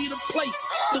 I need a plate,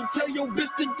 so tell your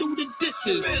bitch to do the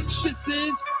dishes.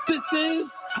 This is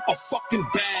a fucking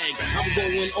bag. I'm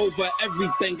going over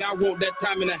everything. I want that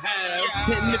time and a half.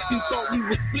 And if you thought we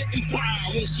were splitting pie,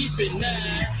 we'll keep it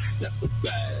now. That's a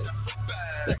bag.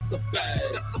 That's a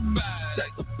bag. That's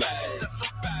a bag.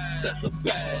 That's a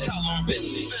bag.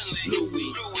 Bentley,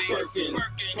 Louis, Birkin,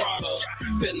 Prada.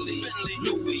 Bentley,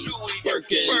 Louis,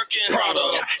 Birkin, Prada.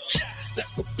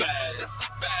 That's a bag.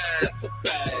 That's a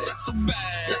bag.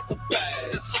 That's a bag.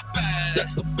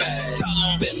 That's a bag.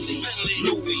 Bentley,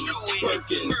 Louis,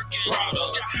 Birkin, Prada.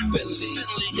 Bentley,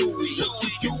 Louis.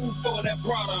 You for that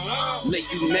Prada, huh? Lay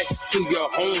you next to your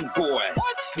homeboy.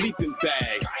 Sleeping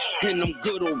bag. And I'm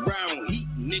good around heat.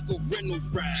 nigga rental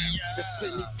ride. There's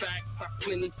plenty facts, I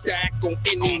plenty stack on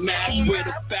any match with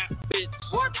a fat bitch.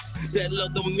 That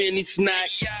love the mini snack.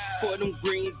 For them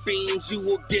green beans, you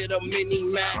will get a mini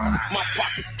mac. My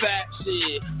pocket's fat,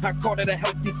 shit. I call it a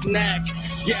healthy snack.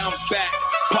 Yeah, I'm back,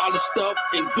 polished up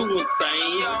and doing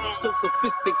things. So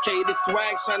sophisticated,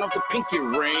 swag shine off the pinky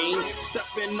ring.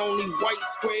 Stepping on these white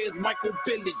squares, Michael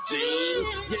Billy Jean.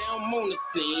 Yeah, I'm on the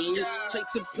scene,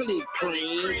 chasing plenty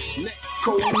cream. Next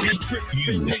cold,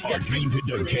 You are tuned to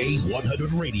the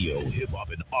K100 Radio, Hip Hop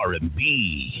and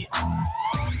R&B.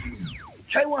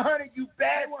 K100, you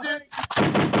bad one.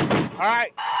 All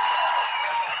right.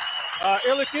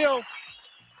 Ill or Kill. All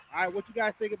right, what you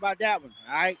guys think about that one?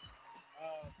 All right.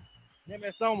 Name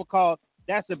that song was called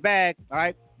 "That's a Bag." All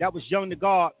right, that was Young the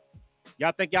God.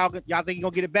 Y'all think you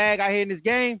gonna get a bag out here in this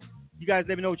game? You guys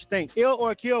let me know what you think. Ill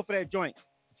or Kill for that joint.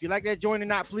 If you like that joint or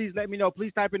not, please let me know.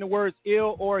 Please type in the words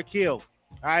 "ill" or "kill."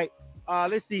 All right.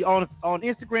 Let's see on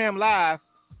Instagram Live.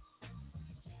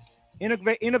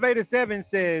 Innovator7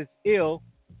 says ill,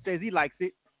 says he likes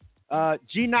it.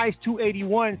 G Nice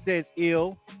 281 says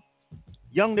ill.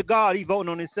 Young the God, he voting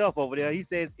on himself over there. He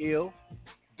says ill.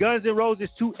 Guns N' Roses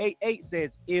 288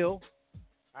 says ill.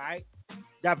 All right.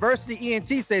 Diversity ENT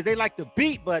says they like the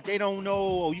beat, but they don't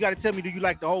know. You got to tell me, do you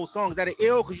like the whole song? Is that an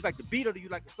ill because you like the beat, or do you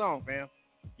like the song, fam?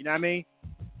 You know what I mean?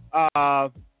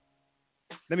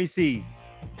 Let me see.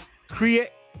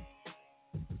 Creation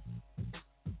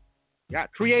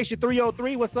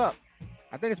 303, what's up?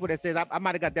 I think that's what it says. I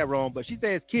might have got that wrong, but she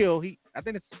says kill. I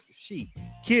think it's she.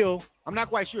 Kill. I'm not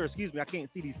quite sure. Excuse me. I can't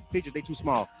see these pictures. They're too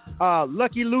small.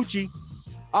 Lucky Lucci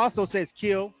also says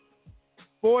kill.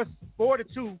 4-2.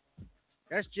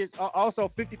 That's just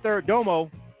also 53rd Domo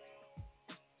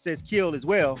says kill as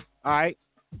well. All right.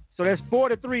 So that's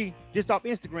 4-3 just off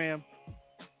Instagram.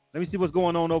 Let me see what's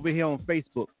going on over here on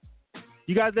Facebook.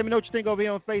 You guys let me know what you think over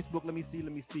here on Facebook. Let me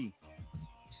see.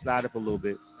 Slide up a little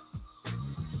bit.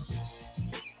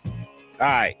 All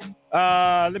right.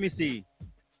 Let me see.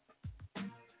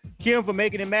 Kim from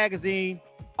Making It Magazine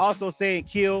also saying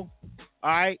kill. All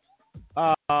right.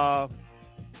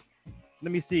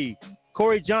 Let me see.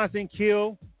 Corey Johnson,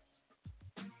 kill.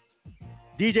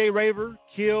 DJ Raver,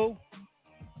 kill.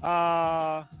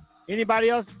 Anybody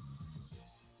else?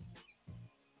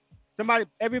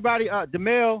 Everybody.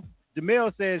 Demel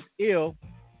says ill.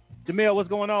 Demel, what's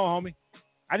going on, homie?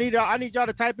 I need y'all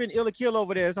to type in ill or kill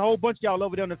over there. There's a whole bunch of y'all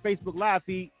over there on the Facebook live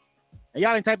feed, and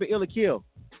y'all didn't type in ill or kill.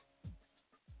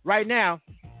 Right now,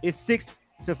 it's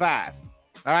 6-5.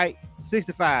 All right,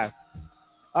 6-5.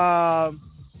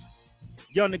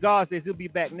 Young the God says he'll be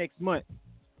back next month.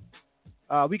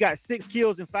 We got 6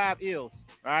 kills and 5 ills.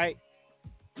 All right.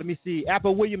 Let me see.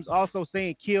 Apple Williams also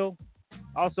saying kill,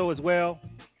 also as well.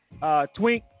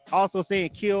 Twink also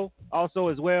saying kill, also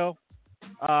as well.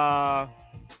 Let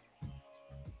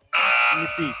me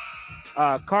see.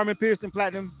 Carmen Pearson,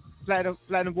 Platinum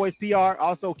Voice PR,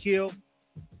 also kill.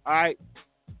 All right.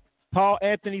 Paul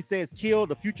Anthony says kill.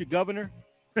 The future governor.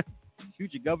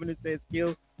 Future governor says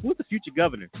kill. Who's the future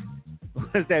governor?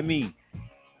 What does that mean?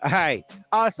 All right.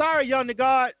 Sorry, Young the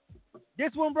God.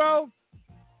 This one, bro.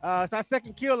 It's our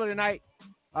second kill of the night.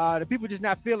 The people just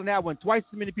not feeling that one. Twice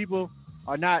as many people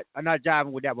are not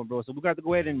jiving with that one, bro. So we're going to have to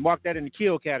go ahead and mark that in the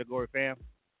kill category, fam.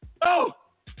 Oh!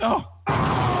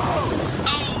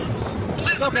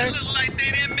 Okay. Look like they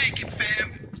didn't make it,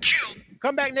 fam. Kill.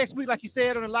 Come back next week, like you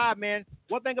said on the live, man.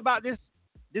 One thing about this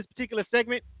particular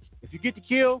segment, if you get the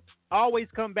kill, always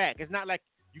come back. It's not like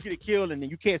you get a kill and then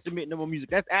you can't submit no more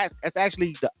music. That's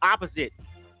actually the opposite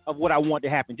of what I want to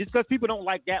happen. Just because people don't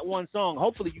like that one song,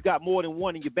 hopefully you got more than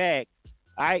one in your bag.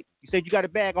 All right? You said you got a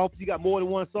bag. I hope you got more than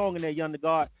one song in there, Young the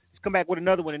God. Just come back with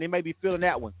another one, and they may be feeling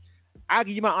that one. I'll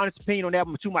give you my honest opinion on that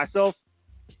one to myself.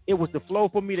 It was the flow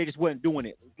for me. They just wasn't doing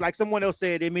it. Like someone else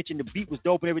said, they mentioned the beat was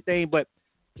dope and everything, but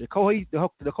the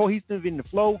cohesive in the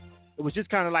flow, it was just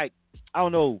kind of like, I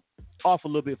don't know, off a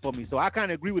little bit for me. So I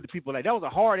kind of agree with the people. Like, that was a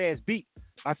hard-ass beat.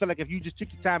 I feel like if you just took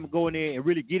your time to go in there and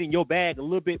really get in your bag a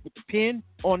little bit with the pen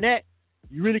on that,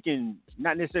 you really can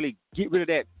not necessarily get rid of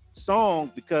that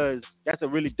song because that's a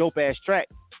really dope-ass track.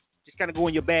 Just kind of go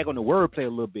in your bag on the wordplay a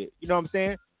little bit. You know what I'm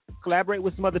saying? Collaborate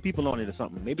with some other people on it or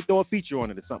something. Maybe throw a feature on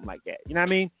it or something like that. You know what I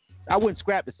mean? I wouldn't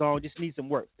scrap the song. Just need some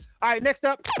work. All right, next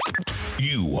up.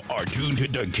 You are tuned to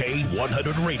the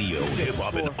K100 Radio, Hip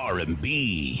Hop and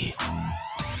R&B.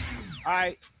 All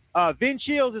right. Vin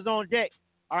Chills is on deck.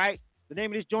 All right. The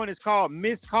name of this joint is called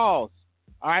Missed Calls.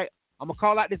 All right. I'm going to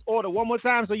call out this order one more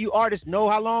time so you artists know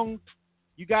how long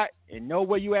you got and know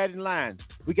where you at in line.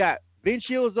 We got Vin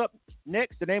Chills up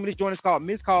next. The name of this joint is called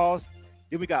Missed Calls.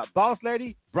 Then we got Boss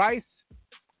Lady, Bryce,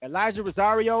 Elijah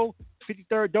Rosario,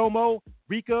 53rd Domo,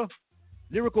 Rika,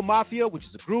 Lyrical Mafia, which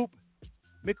is a group,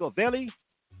 Micavelli.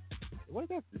 What is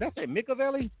that? Did that say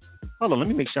Micavelli? Hold on, let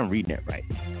me make sure I'm reading that right.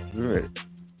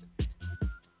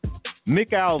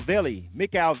 Micavelli.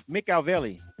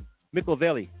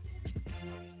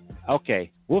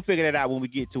 Okay, we'll figure that out when we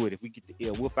get to it. If we get to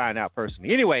it, we'll find out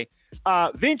personally. Anyway,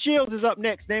 Vin Chills is up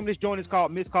next. Name of this joint is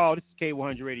called Miss Call. This is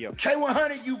K100 Radio.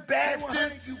 K100, you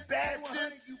bastard. You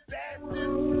bastard. You bastard.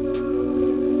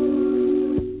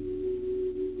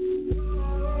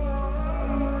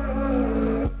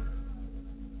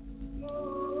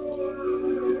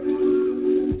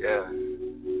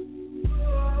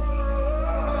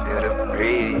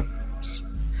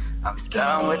 I'm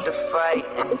done with the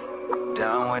fighting,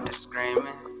 done with the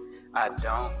screaming. I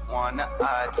don't wanna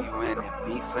argue and it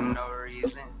be for no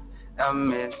reason. A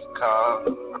missed call,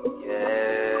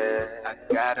 yeah. I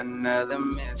got another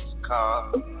missed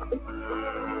call.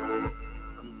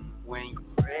 When you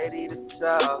ready to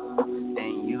talk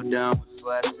and you done with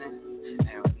fussing,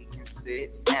 and we can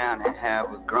sit down and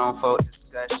have a grown folk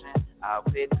discussion, I'll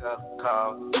pick up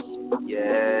calls,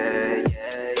 yeah.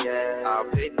 I'll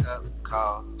pick up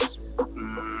calls.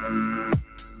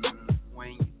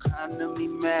 When you come to me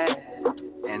mad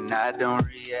and I don't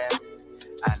react,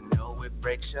 I know it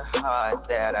breaks your heart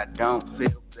that I don't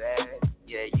feel bad.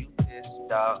 Yeah, you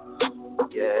pissed off.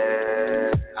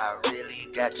 Yeah, I really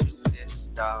got you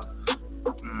pissed off.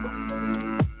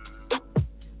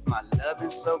 My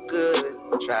loving's so good,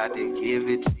 tried to give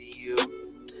it to you.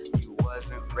 You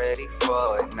wasn't ready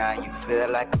for it, now you feel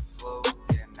like a fool.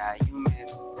 Yeah, now you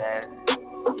miss that.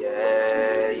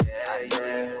 Yeah, I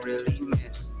really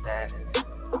miss that.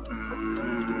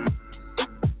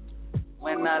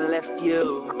 When I left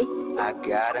you, I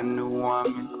got a new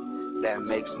woman that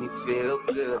makes me feel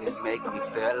good and make me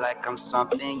feel like I'm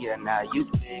something. Yeah, now you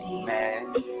big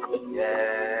man.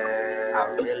 Yeah, I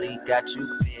really got you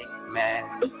big man.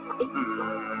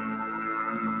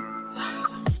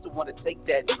 Used to want to take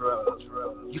that drug.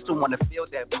 Used to want to feel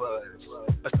that buzz.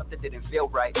 But something didn't feel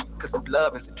right. Cause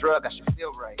love is a drug, I should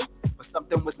feel right. But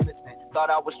something was missing. Thought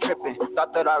I was tripping.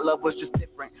 Thought that our love was just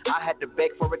different. I had to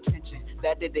beg for attention.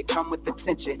 That didn't come with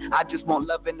attention. I just want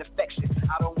love and affection.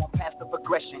 I don't want passive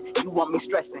aggression. You want me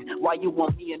stressing. Why you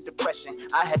want me in depression?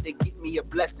 I had to get me a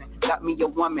blessing. Got me a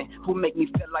woman who make me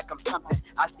feel like I'm something.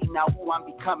 I see now who I'm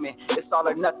becoming. It's all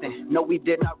or nothing. No, we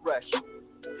did not rush.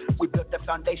 We built the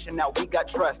foundation, now we got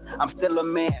trust. I'm still a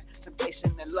man,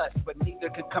 temptation and lust, but neither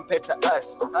can compare to us.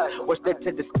 What's there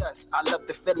to discuss? I love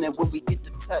the feeling when we get to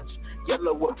touch.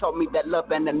 Yellow Wolf told me that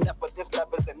love ain't enough, but this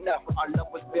love is enough. Our love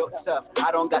was built tough.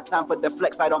 I don't got time for the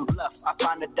flex, I don't bluff. I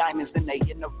find the diamonds and they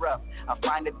in the rough. I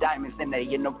find the diamonds and they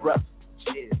in the rough.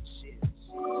 Cheers.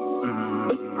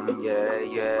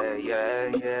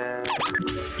 Yeah.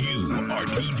 You are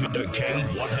tuned to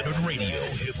K100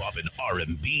 Radio, Hip Hop and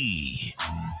R&B.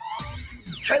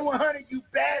 K100, you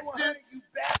bastard.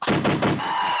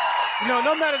 You know,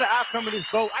 no matter the outcome of this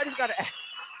vote, I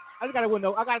gotta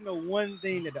know one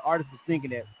thing that the artist is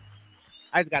thinking that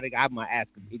I'm gonna ask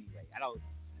him anyway.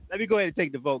 Let me go ahead and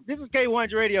take the vote. This is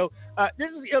K100 Radio. This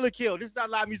is Ill or Kill. This is our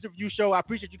live music review show. I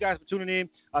appreciate you guys for tuning in.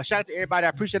 Shout out to everybody. I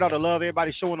appreciate all the love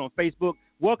everybody showing on Facebook.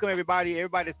 Welcome everybody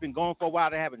that's been gone for a while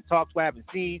that I haven't talked to, I haven't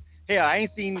seen. Hell, I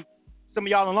ain't seen some of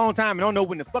y'all in a long time and don't know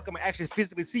when the fuck I'm gonna actually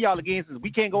physically see y'all again since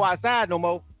we can't go outside no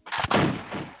more.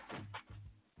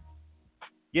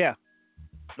 Yeah.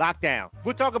 Lockdown.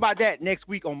 We'll talk about that next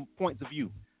week on Points of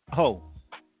View. Oh,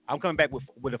 I'm coming back with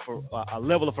a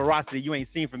level of ferocity you ain't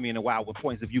seen from me in a while with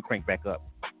Points of View crank back up.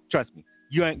 Trust me.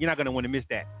 You're not going to want to miss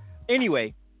that.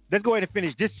 Anyway, let's go ahead and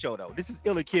finish this show, though. This is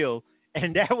Ill or Kill,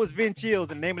 and that was Vin Chills,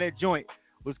 and the name of that joint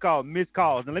was called Missed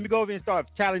Calls. And let me go over and start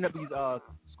tallying up these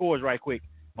scores right quick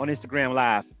on Instagram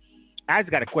Live. I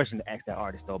just got a question to ask that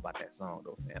artist, though, about that song,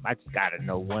 though, man. I just got to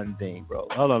know one thing, bro.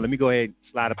 Hold on. Let me go ahead and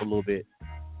slide up a little bit.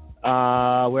 Where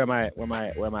I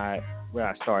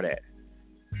start at?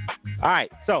 All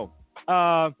right, so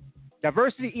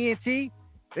Diversity ENT,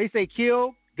 they say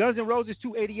kill. Guns N' Roses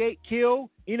 288, kill.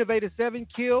 Innovator 7,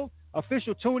 kill.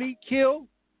 Official Toonie, kill.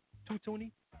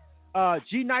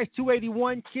 G Nice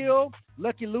 281, kill.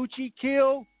 Lucky Lucci,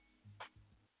 kill.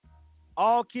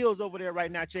 All kills over there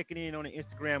right now, checking in on the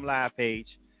Instagram Live page.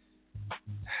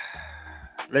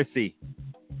 Let's see.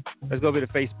 Let's go over to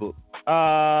Facebook.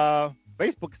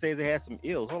 Facebook says it has some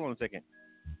ills. Hold on a second.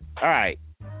 All right.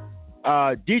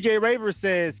 DJ Raver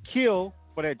says kill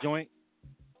for that joint.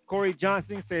 Corey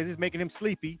Johnson says it's making him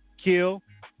sleepy. Kill.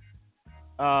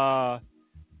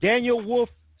 Daniel Wolf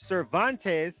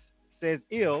Cervantes says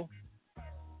ill.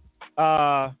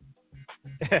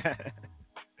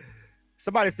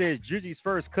 Somebody says Drizzy's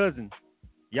first cousin.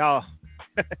 Y'all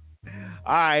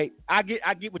All right, I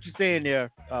get what you're saying there,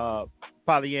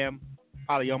 Polyama.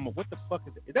 What the fuck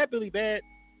is it? Is that Billy Bad?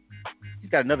 He's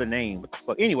got another name. What the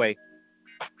fuck? Anyway,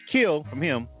 Kill from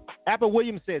him. Apple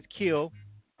Williams says Kill.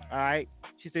 All right,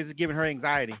 she says it's giving her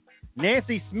anxiety.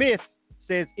 Nancy Smith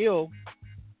says Ill.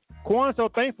 Quan So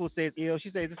Thankful says Ill.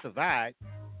 She says it's a vibe.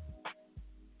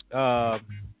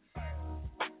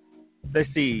 Let's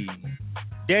see.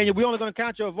 Daniel, we're only going to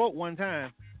count your vote one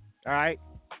time. All right.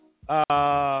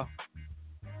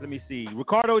 Let me see.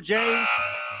 Ricardo James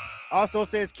also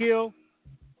says Kill.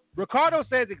 Ricardo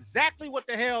says exactly what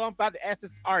the hell I'm about to ask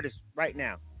this artist right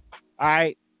now. All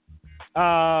right.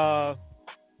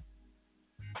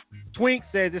 Twink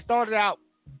says it started out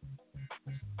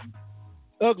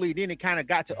ugly, then it kind of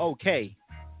got to okay.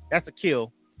 That's a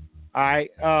Kill. All right.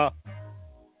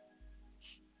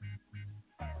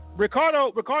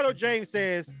 Ricardo James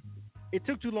says it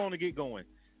took too long to get going.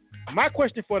 My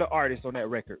question for the artist on that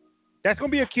record, that's gonna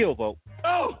be a Kill vote.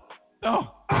 Oh, but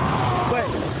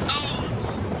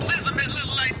Elizabeth look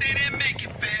like they didn't make it,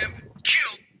 fam.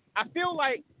 Kill. I feel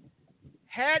like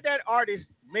had that artist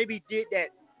maybe did that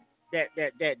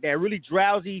really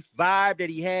drowsy vibe that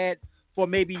he had for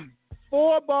maybe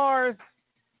 4 bars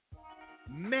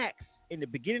max in the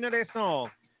beginning of that song,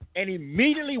 and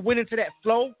immediately went into that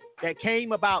flow that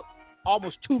came about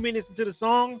almost 2 minutes into the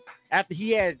song after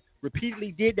he had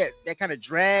repeatedly did that kind of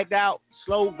dragged out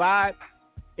slow vibe.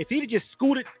 If he'd just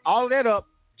scooted all of that up,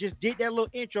 just did that little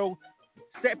intro,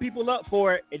 set people up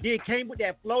for it, and then came with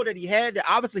that flow that he had that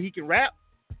obviously he can rap,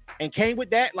 and came with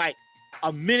that like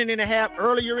a minute and a half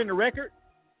earlier in the record,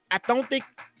 I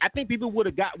think people would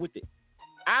have got with it.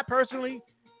 I personally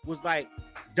was like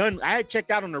done. I had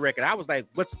checked out on the record. I was like,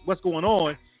 what's going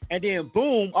on? And then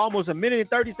boom, almost a minute and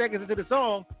 30 seconds into the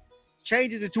song,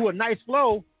 changes into a nice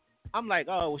flow. I'm like,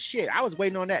 oh shit, I was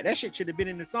waiting on that. That shit should have been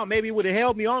in the song. Maybe it would have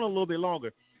held me on a little bit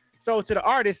longer. So to the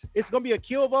artist, it's gonna be a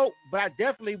Kill vote, but I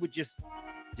definitely would just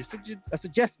a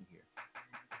suggestion here.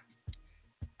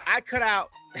 I cut out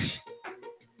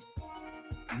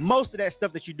most of that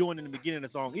stuff that you're doing in the beginning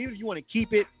of the song. Even if you want to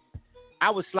keep it, I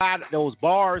would slide those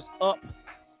bars up,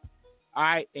 all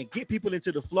right, and get people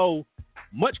into the flow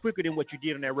much quicker than what you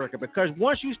did on that record. Because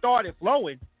once you started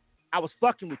flowing, I was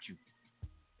fucking with you.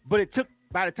 But it took,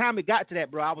 by the time it got to that,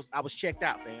 bro, I was checked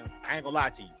out, fam. I ain't gonna lie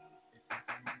to you.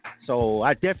 So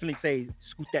I definitely say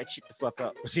scoot that shit the fuck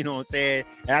up. You know what I'm saying?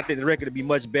 And I think the record would be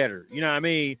much better. You know what I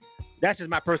mean? That's just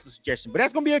my personal suggestion. But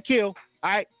that's gonna be a Kill, all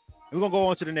right? We're gonna go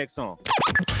on to the next song.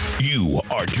 You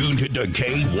are tuned to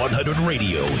K100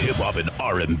 Radio, Hip Hop and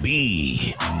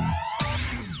R&B.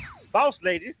 Boss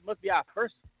Lady, this must be our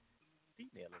first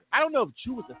female. I don't know if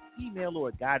Drew was a female or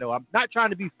a guy, though. I'm not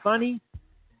trying to be funny,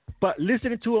 but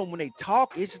listening to them when they talk,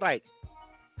 it's like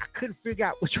I couldn't figure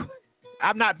out which one.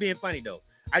 I'm not being funny, though.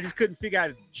 I just couldn't figure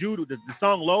out if Jude, the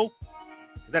song Low,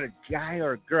 is that a guy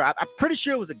or a girl? I'm pretty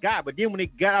sure it was a guy, but then when they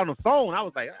got on the phone, I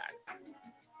was like,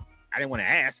 I didn't want to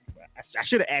ask. I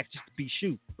should have asked just to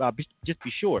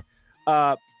be sure.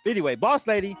 Anyway, Boss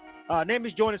Lady, name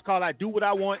is Jordan. It's called I Do What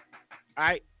I Want. All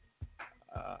right.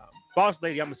 Boss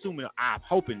Lady, I'm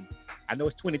hoping, I know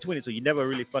it's 2020, so you never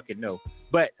really fucking know,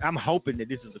 but I'm hoping that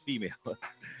this is a female.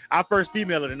 Our first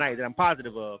female of the night that I'm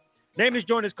positive of. Name is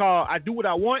Jordan. It's called I Do What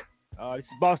I Want. This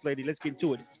is Boss Lady. Let's get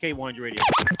into it. This is K100 Radio.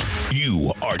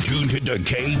 You are tuned to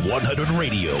K100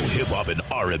 Radio, Hip Hop and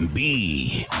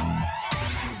R&B.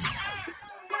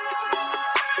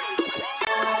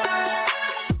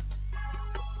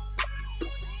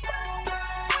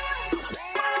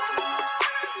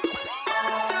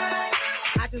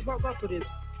 Just woke up for this,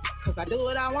 cause I do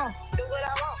what I want,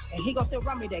 and he gon' still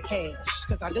run me that cash,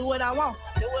 cause I do what I want,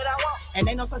 and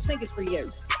ain't no such thing as free air,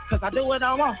 cause I do what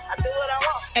I want,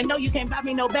 and no, you can't buy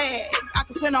me no bag, I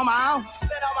can spend on my own,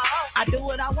 I do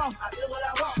what I want, I do what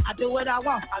I want, I do what I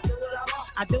want,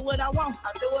 I do what I want,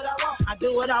 I do what I want, I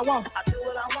do what I want, I do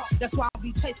what I want, that's why I don't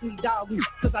be chasing these dogs,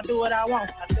 cause I do what I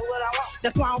want, I do what I want,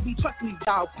 that's why I don't be trusting these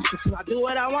dogs, cause I do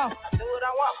what I want, I do what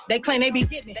I want, they claim they be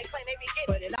getting it,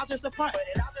 but it all just a front,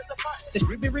 this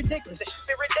shit be ridiculous,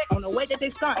 on the way that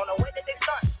they stunt,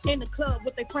 in the club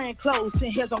with their friend clothes,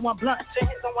 10 heads on one blunt,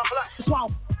 that's why I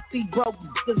don't see broke,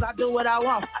 cause I do what I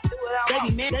want, they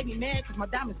be mad cause my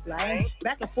diamonds blame,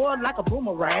 back and forth like a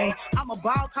boomerang, I'm a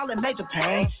ball, call it Major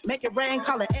Pain, make it rain,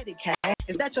 call it Eddie Kane,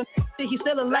 is that your he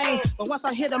still a lane, but once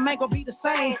I hit him, ain't gon' be the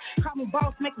same, call me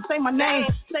boss, make him say my name,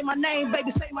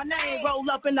 baby, say my name, roll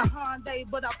up in the Hyundai,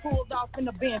 but I pulled off in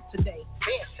the Benz today,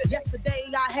 yesterday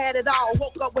I had it all,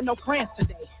 woke up with no friends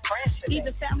today,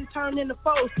 even family turned into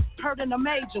foes, hurt in a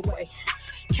major way,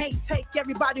 can't take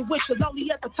everybody with you,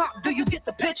 lonely at the top, do you get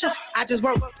the picture, I just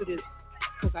woke up for this,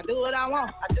 cause I do what I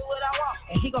want. I do what I want.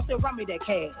 And he gon' still run me that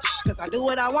cash, cause I do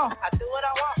what I want. I do what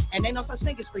I want. And ain't no such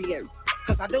thing as free air,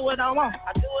 cause I do what I want.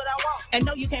 I do what I want. And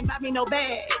no, you can't buy me no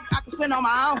bag. I can spend on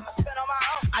my own. I spend on my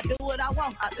own. I do what I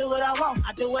want. I do what I want.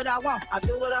 I do what I want. I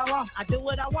do what I want. I do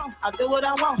what I want. I do what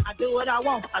I want. I do what I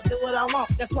want. I do what I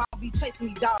want. That's why I don't be chasing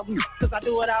these dogs, cause I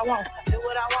do what I want. I do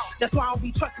what I want. That's why I don't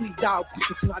be trusting these dogs,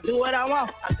 cause I do what I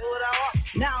want. I do what I want.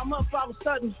 Now I'm up all of a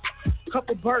sudden.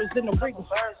 Couple birds in the wriggle.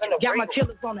 Got my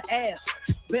killers on the ass.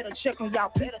 Better check on y'all.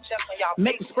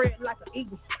 Make it spread like an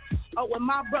eagle. Oh, when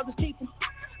my brothers keep them,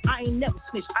 I ain't never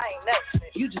snitched.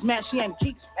 You just mad she ain't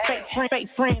keep. Fake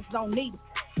friends don't need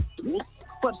them.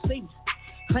 For the season,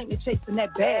 claim they chasing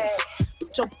that bag.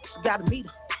 Your gotta meet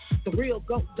her. The real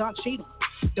goat don't cheat him.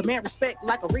 The man respect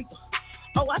like a reaper.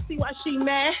 Oh, I see why she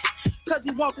mad. Cause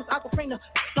he wants his Aquafina.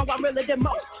 No, I really did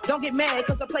most. Don't get mad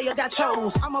cause the player got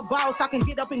chose. I'm a boss, I can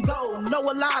get up and go.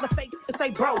 Know a lot of fake to say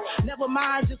bro. Never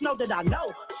mind, just know that I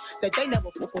know that they never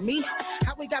fuck with me.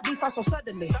 How we got beef out so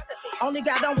suddenly? Only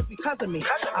got on was because of me.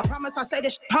 I promise I say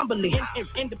this humbly.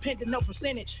 Independent, no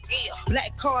percentage.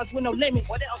 Black cars with no limit.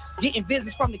 What else? Getting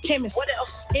visits from the chemist. What else?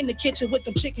 In the kitchen with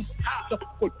them chickens.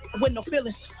 With no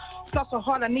feelings. Felt so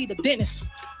hard I need a dentist.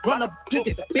 Run up, do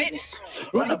the business.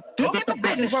 Run up, do the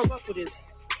business. Work up for this.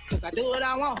 Cause I do what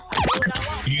I want.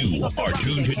 You are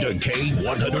tuned to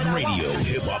K100 Radio,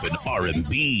 Hip Hop and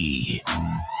R&B.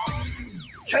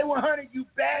 K100, you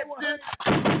bad one.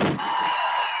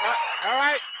 All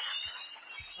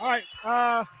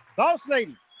right. Boss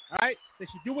lady. All right. Says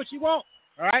she do what she want.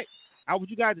 All right. I want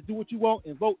you guys to do what you want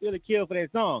and vote Ill or Kill for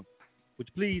that song. Would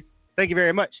you please? Thank you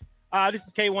very much. This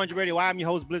is K100 Radio. I'm your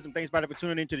host, Blizzard. Thanks, everybody, for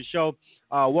tuning into the show.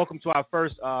 Welcome to our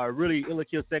first really Ill or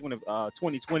Kill segment of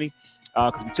 2020.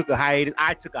 Because we took a hiatus.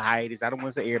 I took a hiatus. I don't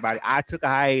want to say everybody. I took a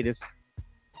hiatus.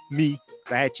 Me.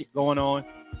 I had shit going on.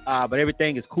 But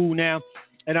everything is cool now.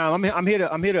 And I'm here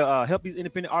to help these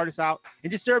independent artists out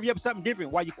and just serve you up something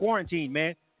different while you quarantine,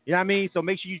 man. You know what I mean? So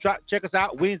make sure you check us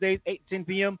out Wednesdays, 8 to 10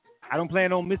 p.m. I don't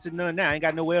plan on missing none now. I ain't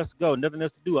got nowhere else to go. Nothing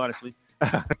else to do, honestly.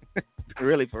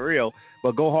 Really, for real.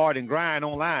 But go hard and grind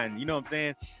online. You know what I'm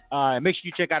saying? And make sure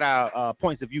you check out our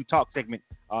Points of View talk segment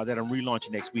that I'm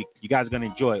relaunching next week. You guys are going to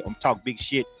enjoy it. I'm talk big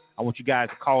shit. I want you guys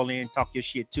to call in, talk your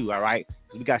shit too, all right?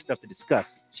 Because we got stuff to discuss.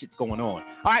 Shit's going on.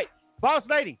 All right, Boss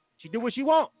Lady, she do what she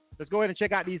want. Let's go ahead and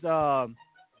check out this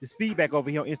feedback over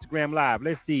here on Instagram Live.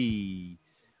 Let's see.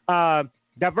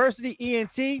 Diversity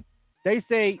ENT, they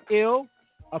say ill.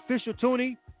 Official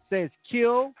Toonie says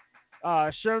kill.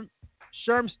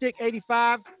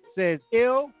 Shermstick85 says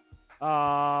ill.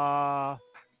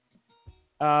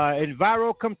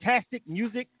 Envirocomtastic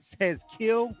Music says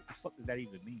kill. What the fuck does that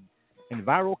even mean?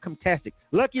 Envirocomtastic.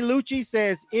 Lucky Lucci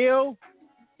says ill.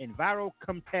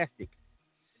 Envirocomtastic.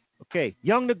 Okay.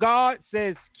 Young the God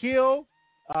says kill.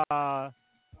 All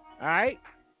right.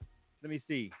 Let me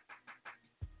see.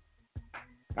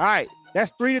 All right. That's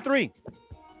 3-3.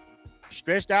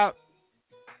 Stretched out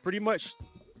pretty much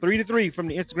 3-3 from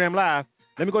the Instagram Live.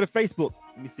 Let me go to Facebook.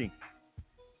 Let me see.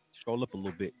 Scroll up a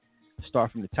little bit.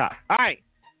 Start from the top. All right.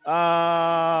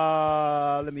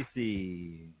 Let me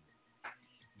see.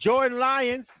 Jordan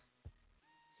Lyons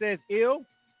says ill.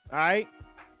 All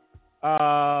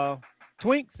right.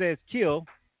 Twink says kill.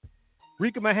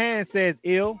 Rika Mahan says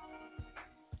ill.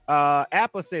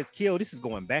 Appa says kill. This is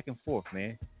going back and forth,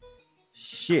 man.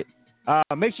 Shit.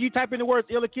 Make sure you type in the words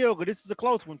ill or kill, because this is a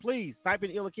close one. Please type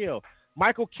in ill or kill.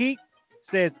 Michael Keek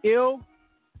says ill.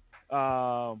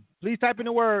 Please type in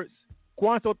the words.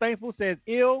 Quan So Thankful says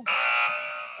ill.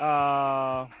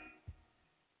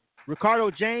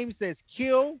 Ricardo James says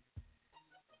kill.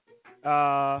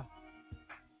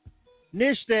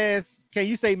 Nish says, can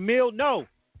you say mill? No.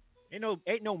 Ain't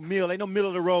no mill. Ain't no middle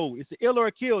of the road. It's an ill or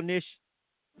a kill, Nish.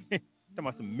 Talking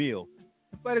about some mill.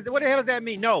 What the hell does that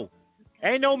mean? No.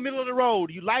 Ain't no middle of the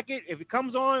road. You like it? If it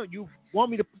comes on, you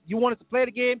want us to play it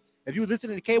again? If you listen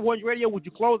to the K1 Radio, would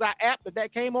you close our app if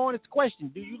that came on? It's a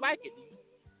question. Do you like it?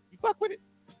 You fuck with it?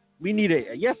 We need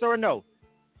a yes or a no.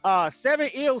 7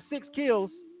 ill, 6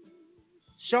 kills.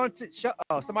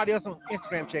 Somebody else on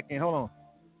Instagram check in. Hold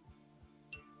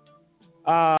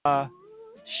on.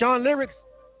 Sean Lyrics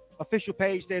official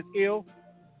page says ill.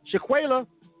 Shaquela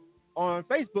on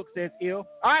Facebook says ill.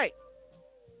 All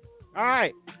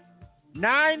right.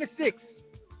 9-6.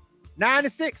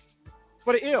 9-6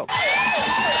 for the ill.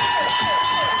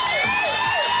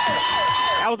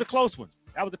 That was a close one.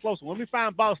 Let me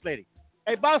find Boss Lady.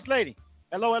 Hey, Boss Lady.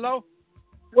 Hello.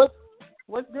 What's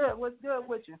good? What's good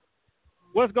with you?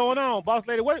 What's going on, Boss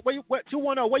Lady? What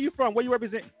 210? Where you from? Where you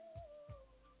represent?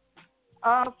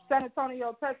 San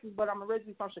Antonio, Texas, but I'm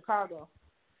originally from Chicago.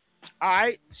 All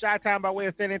right, Chi-Town by way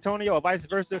of San Antonio or vice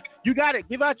versa. You got it.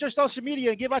 Give out your social media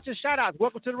and give out your shout-outs.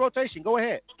 Welcome to the rotation. Go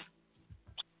ahead.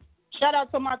 Shout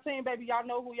out to my team, baby. Y'all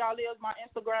know who y'all is. My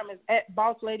Instagram is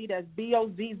 @BossLady. That's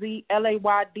BOZZLAYDEE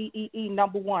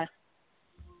 #1.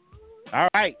 All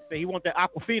right. So he wants that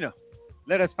Aquafina.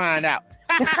 Let us find out.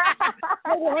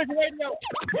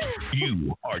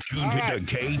 You are tuned to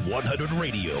K100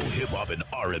 Radio, Hip Hop and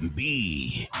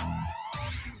R&B.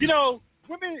 You know,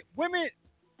 women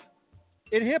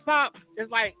in hip hop is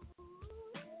like,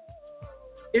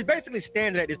 it's basically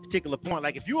standard at this particular point.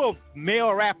 Like if you're a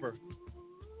male rapper,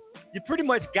 you pretty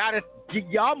much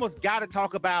you almost gotta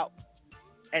talk about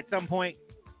at some point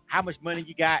how much money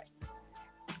you got.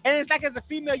 And it's like as a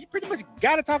female, you pretty much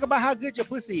gotta talk about how good your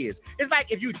pussy is. It's like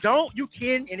if you don't, you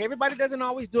can, and everybody doesn't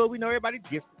always do it. We know everybody's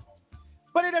different.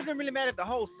 But it doesn't really matter if the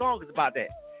whole song is about that.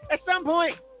 At some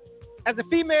point, as a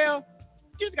female,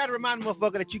 you just gotta remind the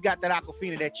motherfucker that you got that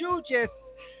Aquafina, that you just,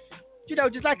 you know,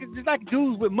 just like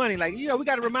dudes with money. Like, you know, we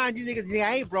gotta remind you niggas,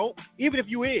 I ain't broke, even if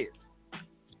you is.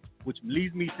 Which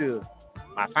leads me to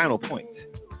my final point.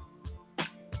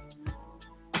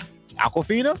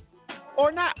 Aquafina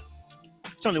or not?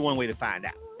 It's only one way to find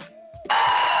out.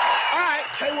 All right,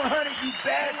 K100, you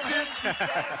bastard.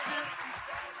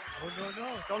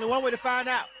 No. It's only one way to find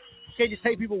out. You can't just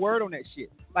take people's word on that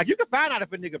shit. Like, you can find out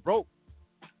if a nigga broke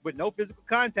with no physical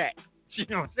contact. You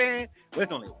know what I'm saying? Well,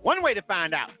 there's only one way to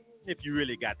find out if you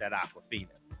really got that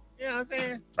Aquafina. You know what I'm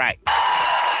saying? Right.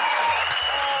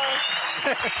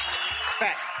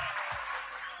 Fact.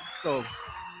 So,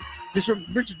 just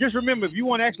remember, if you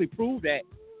want to actually prove that,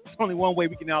 there's only one way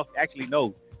we can actually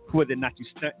know whether or not you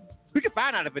stunt. We can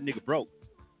find out if a nigga broke.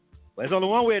 But there's only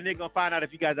one way a nigga gonna find out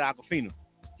if you guys are Aquafina.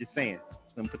 Just saying.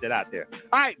 Let me put that out there.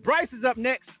 All right, Bryce is up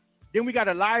next. Then we got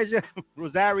Elijah,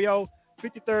 Rosario,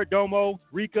 53rd Domo,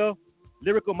 Rika,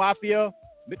 Lyrical Mafia,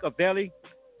 Micavelli.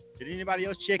 Did anybody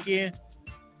else check in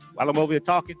while I'm over here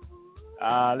talking?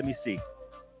 Let me see.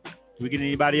 Did we get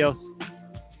anybody else?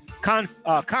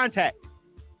 Contact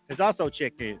has also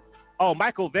checked in. Oh,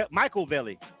 Michael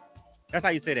Velli. That's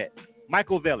how you say that.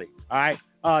 Michael Velli. All right.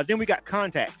 Then we got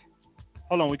Contact.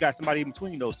 Hold on. We got somebody in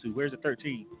between those two. Where's the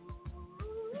 13?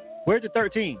 Where's the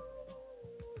 13?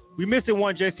 We missing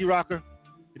one, JC Rocker.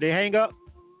 Did they hang up?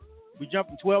 We jumped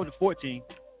from 12 to 14.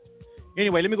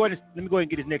 Anyway, let me go ahead and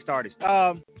get his next artist.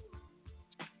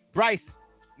 Bryce.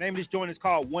 Name of this joint is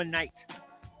called One Night.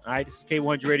 All right, this is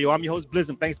K100 Radio. I'm your host,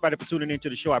 Blizzum. Thanks, everybody, for tuning into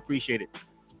the show. I appreciate it.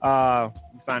 Let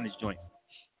me find this joint.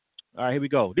 All right, here we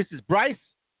go. This is Bryce.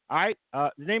 All right,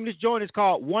 the name of this joint is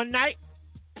called One Night.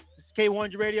 This is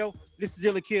K100 Radio. This is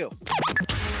Illa Kill.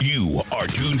 You are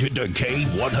tuned to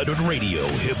K100 Radio,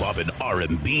 Hip Hop and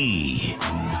R&B.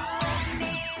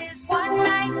 One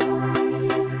night,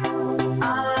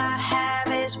 all I have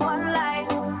is one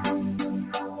life.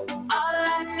 All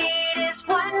I need is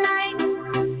one night.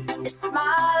 It's my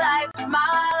life,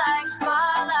 my life,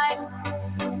 my life.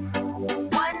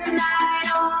 One night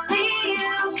only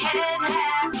you can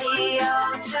have me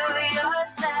all to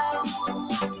yourself.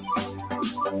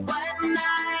 One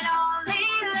night only,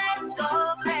 let's go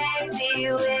crazy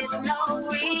with no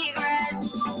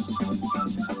regrets.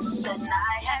 The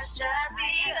night has just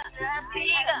begun.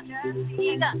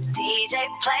 DJ,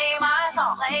 play my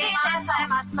song, play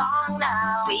my song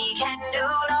now. We can do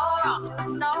no wrong,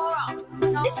 no wrong.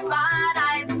 It's my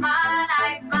night, my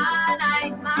night, my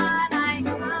night, my night.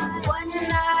 One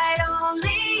night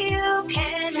only you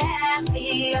can have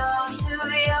me all to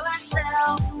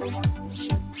yourself.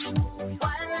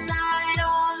 One night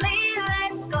only,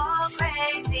 let's go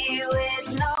crazy with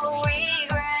no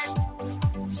regrets.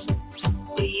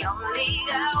 We only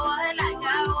got one night,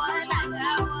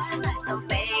 so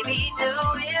baby do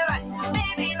it right,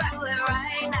 baby do it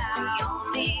right now.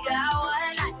 We only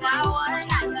got one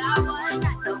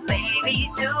night, so baby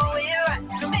do it right,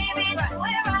 baby do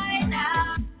it right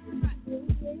now.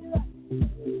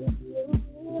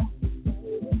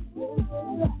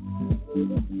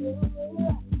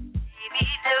 Baby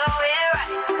do it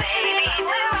right, baby do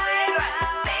it right,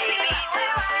 baby do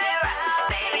it right,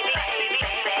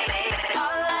 baby.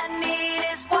 All I need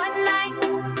is one night.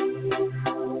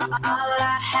 All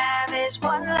I have is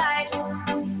one life.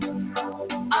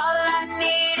 All I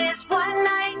need is one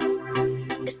night.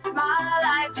 It's my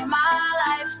life, my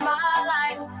life, my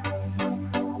life.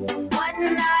 One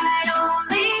night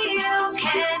only you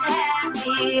can have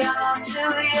me all to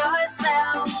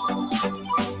yourself.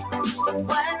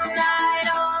 One night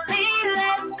only,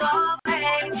 let's go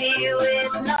crazy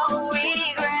with no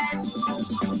regrets.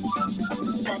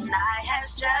 The night has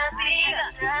just begun.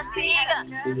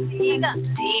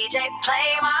 DJ, play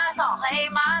my song, play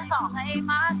my song, play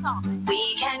my song. We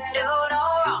can do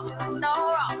wrong, no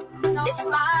wrong. It's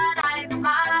my night, my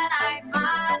night,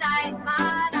 my night,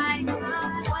 my night.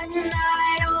 One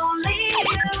night only you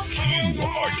can You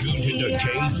are have tuned into me.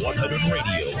 K100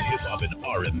 Radio, Hip Hop and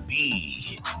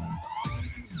R&B.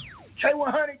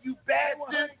 K100, you bad.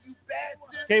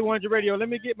 K100 Radio. Let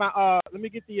me get the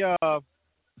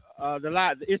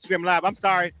live, the Instagram live. I'm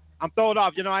sorry, I'm thrown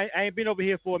off. You know, I ain't been over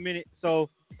here for a minute, so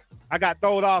I got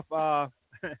thrown off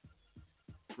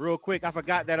real quick. I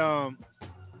forgot that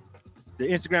the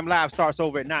Instagram live starts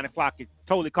over at 9 o'clock. It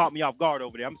totally caught me off guard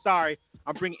over there. I'm sorry.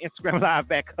 I'm bringing Instagram live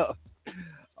back up.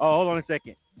 Oh, hold on a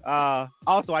second.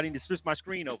 Also, I need to switch my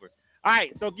screen over. All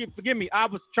right, so forgive me. I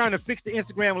was trying to fix the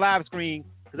Instagram live screen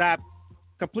because I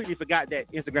completely forgot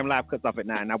that Instagram live cuts off at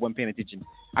 9. I wasn't paying attention.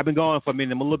 I've been going for a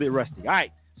minute. I'm a little bit rusty. All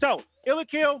right, so Ill or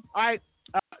Kill. All right,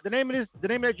 the name of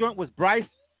that joint was Bryce.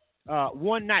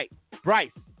 One Night.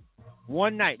 Bryce.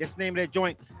 One Night. That's the name of that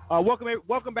joint.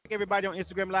 Welcome back, everybody, on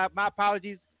Instagram Live. My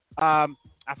apologies.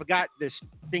 I forgot this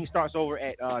thing starts over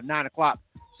at 9 o'clock.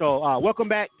 So welcome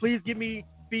back. Please give me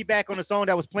feedback on the song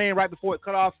that was playing right before it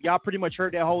cut off. Y'all pretty much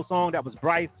heard that whole song. That was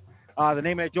Bryce. The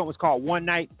name of that joint was called One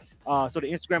Night. So the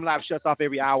Instagram Live shuts off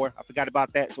every hour. I forgot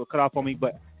about that, so it cut off on me.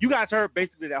 But you guys heard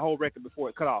basically that whole record before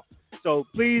it cut off. So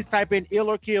please type in Ill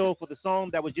or Kill for the song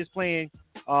that was just playing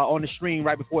on the stream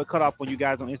right before it cut off on you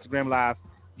guys on Instagram Live.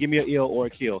 Give me an Ill or a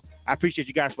Kill. I appreciate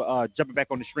you guys for jumping back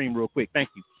on the stream real quick. Thank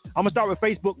you. I'm going to start with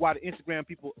Facebook while the Instagram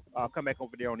people come back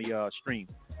over there on the stream.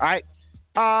 All right.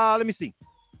 Let me see.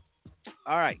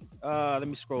 All right. Let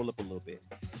me scroll up a little bit.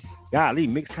 Golly,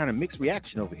 mixed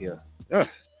reaction over here. Ugh.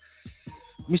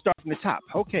 Let me start from the top.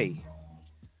 Okay.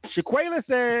 Shaquela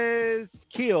says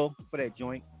kill for that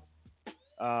joint.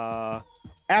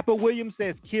 Apple Williams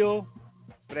says kill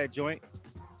for that joint.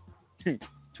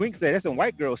 Twink said that's some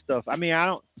white girl stuff. I mean, I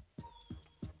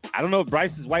don't know if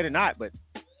Bryce is white or not, but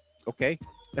okay.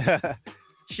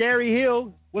 Sherry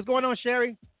Hill, what's going on,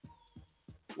 Sherry?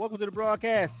 Welcome to the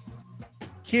broadcast.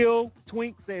 Kill.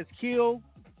 Twink says kill.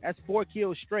 That's 4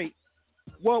 kills straight.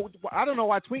 Well, I don't know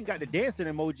why Twink got the dancing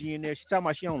emoji in there. She's talking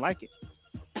about she don't like it.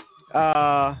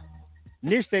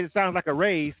 Nish said it sounds like a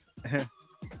rave.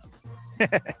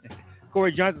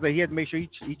 Corey Johnson said he had to make sure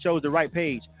he chose the right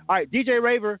page. All right, DJ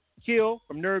Raver, kill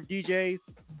from Nerve DJs.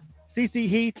 CC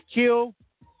Heath, kill.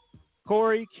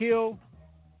 Corey, kill.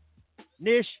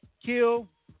 Nish, kill.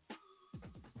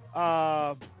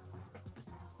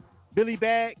 Billy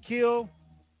Bad, kill.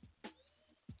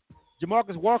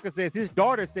 Jamarcus Walker says his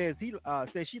daughter says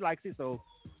she likes it, so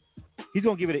he's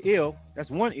gonna give it an ill. That's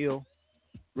 1 ill.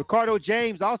 Ricardo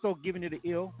James also giving it an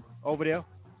ill over there.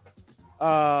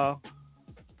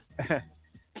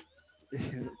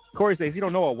 Corey says he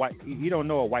don't know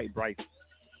a white Bryce.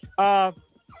 On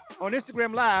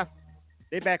Instagram Live,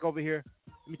 they back over here.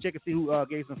 Let me check and see who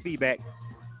gave some feedback.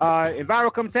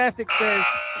 Envirocomtastic says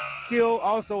kill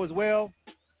also as well.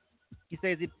 He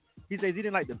says he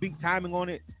didn't like the beat timing on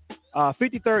it.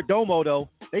 53rd Domo though,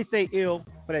 they say ill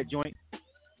for that joint.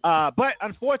 But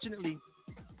unfortunately,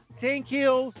 10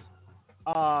 kills,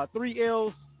 3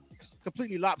 ills,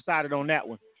 completely lopsided on that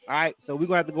one. All right, so we're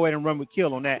gonna have to go ahead and run with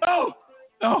kill on that. Oh.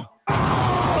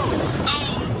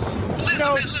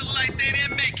 Little like they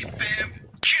didn't make it, fam.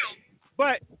 Kill.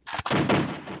 But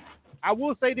I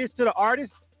will say this to the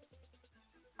artist.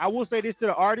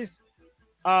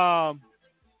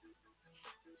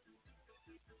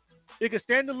 It could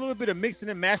stand a little bit of mixing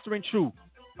and mastering. True.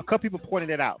 A couple people pointed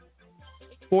that out.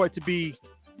 For it to be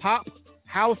pop,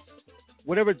 house,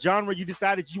 whatever genre you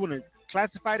decided you want to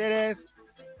classify that as,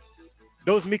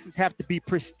 those mixes have to be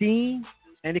pristine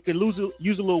and it can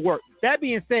use a little work. That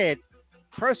being said,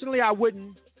 personally, I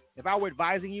wouldn't, if I were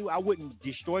advising you, I wouldn't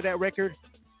destroy that record.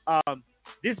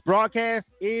 This broadcast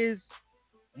is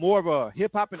more of a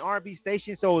hip-hop and R&B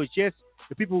station, so it's just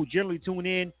the people who generally tune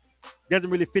in doesn't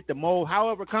really fit the mold.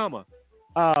 However,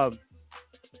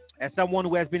 as someone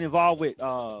who has been involved with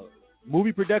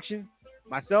movie production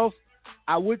myself,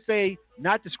 I would say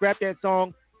not to scrap that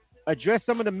song. Address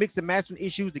some of the mix and mastering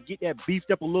issues to get that beefed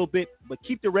up a little bit, but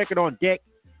keep the record on deck.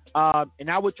 And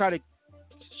I would try to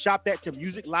shop that to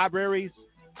music libraries,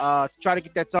 try to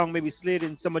get that song maybe slid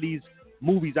in some of these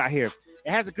movies out here.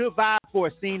 It has a good vibe for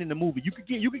a scene in the movie. You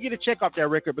could get a check off that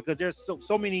record because there's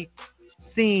so many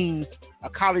scenes, a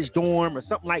college dorm or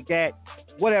something like that,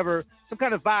 whatever, some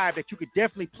kind of vibe that you could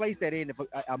definitely place that in. If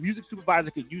a music supervisor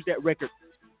could use that record,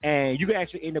 and you could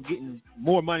actually end up getting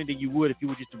more money than you would if you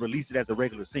were just to release it as a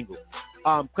regular single,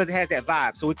 because it has that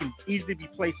vibe. So it can easily be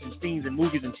placed in scenes in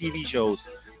movies and TV shows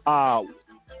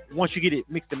once you get it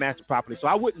mixed and mastered properly. So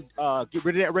I wouldn't get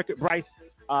rid of that record, Bryce,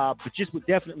 but just would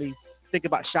definitely think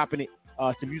about shopping it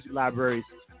to music libraries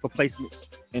for placements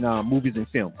in movies and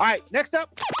film. All right, next up.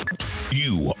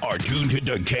 You are tuned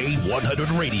to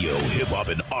K100 Radio, Hip Hop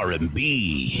and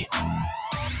R&B.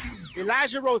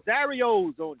 Elijah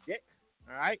Rosario's on deck.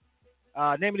 All right.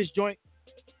 Name of this joint,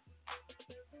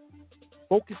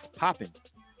 Focus Poppin'.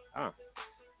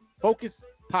 Focus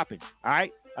Poppin'. All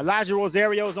right. Elijah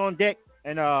Rosario's on deck.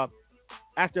 And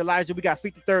after Elijah, we got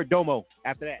 53rd Domo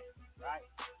after that. All right.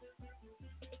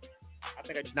 I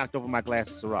think I just knocked over my glass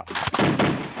of Ciroc.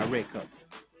 My red cup.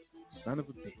 Son of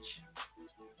a bitch.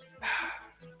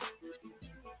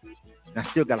 I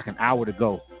still got like an hour to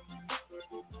go.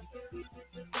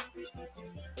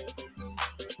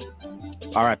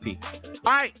 R.I.P.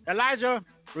 All right, Elijah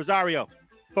Rosario.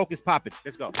 Focus Poppin'.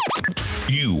 Let's go.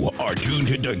 You are tuned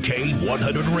to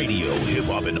K100 Radio, Hip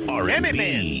Hop and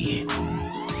R&B.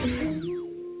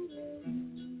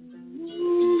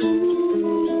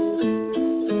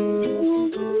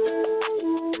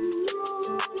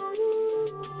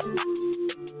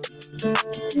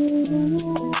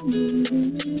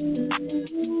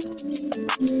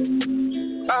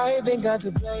 I've been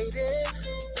contemplating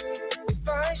if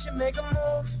I should make a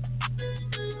move.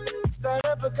 Start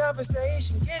up a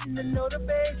conversation, getting to know the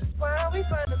basics while we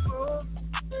find the groove.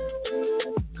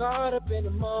 Caught up in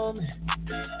the moment,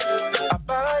 our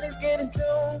bodies getting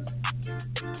tuned.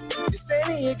 Just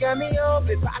saying you got me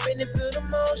open, popping and feel the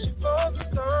motion,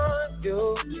 focus on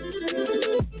you.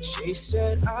 She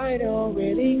said I don't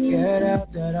really get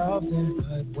out that often,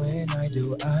 but when I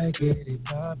do, I get it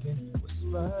popping.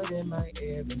 Whispered in my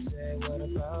ear and said, what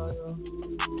about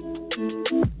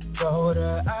you? Told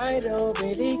her I don't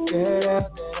really get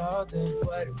out that often,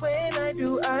 but when I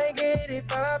do, I get it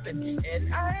popping.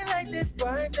 And I like this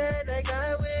vibe that I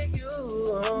got with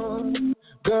you.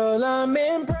 Girl, I'm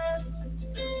impressed.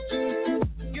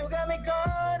 You got me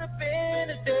caught up in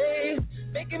the day,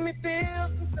 making me feel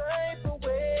some type of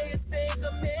way. You think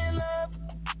I'm in love?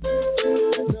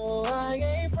 No, I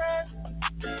ain't pressed,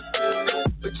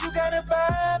 but you got a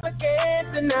vibe I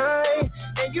can't deny,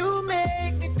 and you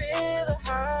make me feel the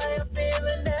high. I'm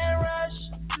feeling that rush.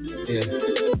 Yeah.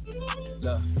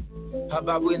 Look, how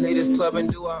about we leave this club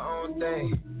and do our own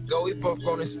thing? Go, we both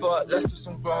grown as fuck, let's do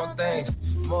some grown things.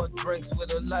 More drinks with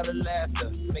a lot of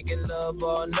laughter, making love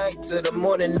all night till the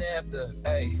morning after.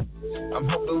 Hey, I'm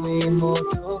hoping we ain't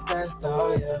move too fast,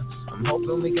 oh yeah. I'm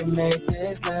hoping we can make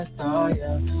this last, oh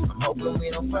yeah. I'm hoping we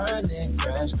don't burn and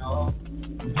crash, no.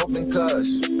 I'm hoping cause,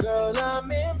 girl, I'm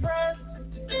impressed.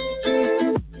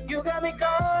 You got me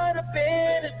caught up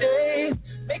in the day,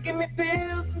 making me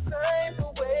feel some type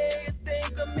of way. You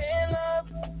think I'm in love?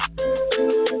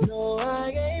 No, I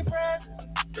ain't pressed,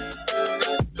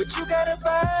 but you got a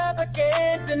vibe I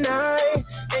can't deny,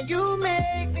 and you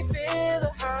make me feel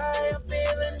the high. I'm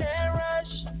feeling that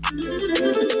rush.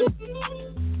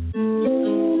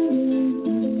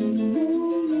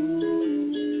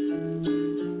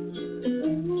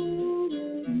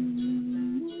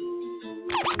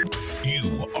 You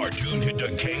are tuned to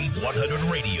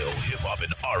K100 Radio, Hip Hop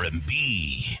and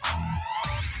R&B.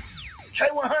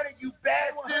 K100, you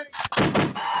bastard.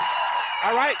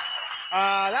 All right.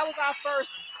 That was our first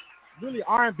really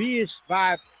R&B-ish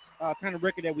vibe kind of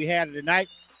record that we had tonight.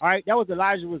 All right, that was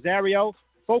Elijah Rosario.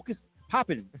 Focus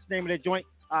Poppin'. That's the name of that joint.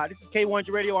 This is K100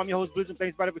 Radio. I'm your host, Blizzard.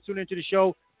 Thanks, everybody, for tuning into the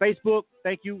show. Facebook,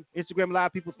 thank you. Instagram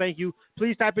Live people, thank you.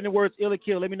 Please type in the words Ill or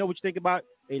Kill. Let me know what you think about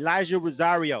Elijah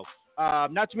Rosario.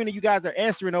 Not too many of you guys are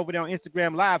answering over there on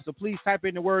Instagram Live, so please type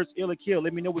in the words Ill or Kill.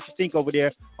 Let me know what you think over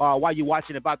there while you're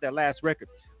watching about that last record.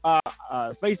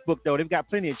 Facebook, though, they've got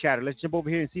plenty of chatter. Let's jump over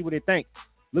here and see what they think.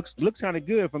 Looks kind of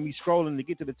good from me scrolling to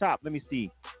get to the top. Let me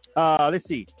see. Let's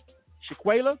see.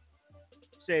 Shaquela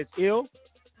says ill.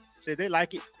 Says they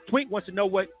like it. Twink wants to know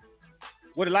what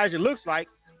Elijah looks like.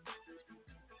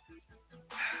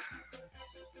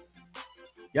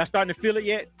 Y'all starting to feel it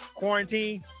yet?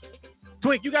 Quarantine?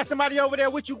 Twink, you got somebody over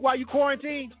there with you while you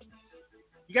quarantine?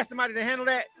 You got somebody to handle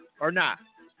that or not?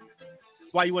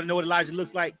 That's why you want to know what Elijah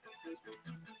looks like?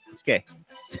 Okay.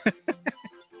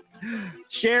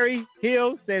 Sherry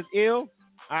Hill says ill.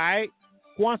 All right.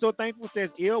 Juan So Thankful says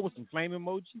ill with some flame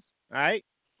emojis. All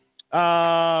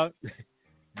right.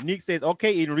 Nick says,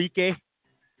 okay, Enrique.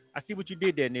 I see what you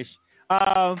did there, Nish.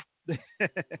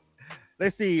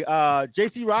 Let's see.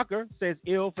 JC Rocker says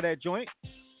ill for that joint.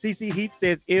 CC Heath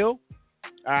says ill.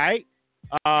 All right.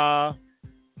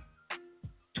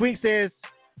 Twink says,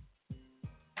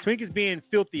 Twink is being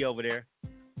filthy over there.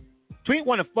 Twink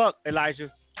want to fuck,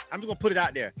 Elijah. I'm just going to put it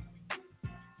out there.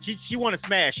 She want to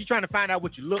smash. She trying to find out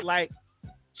what you look like.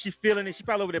 She's feeling it. She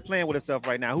probably over there playing with herself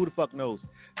right now. Who the fuck knows?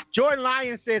 Jordan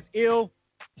Lyon says ill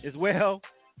as well.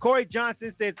 Corey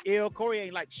Johnson says ill. Corey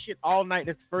ain't like shit all night.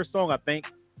 That's the first song, I think.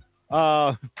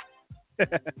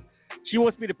 She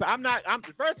wants me to.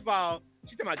 First of all,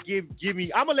 she's talking about give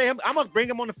me. I'm gonna bring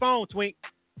him on the phone, Twink.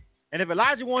 And if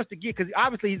Elijah wants to get, because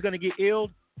obviously he's gonna get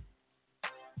ill.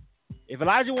 If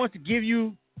Elijah wants to give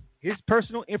you his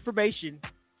personal information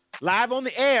live on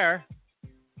the air,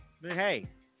 then hey,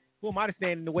 who am I to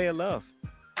stand in the way of love?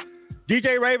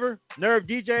 DJ Raver, Nerve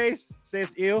DJs says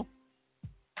ill.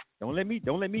 Don't let me.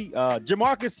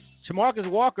 Jamarcus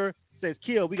Walker says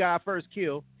kill. We got our first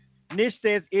kill. Nish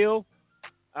says ill.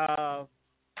 Envirocomtastic.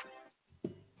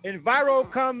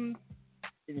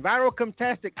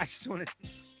 I just want to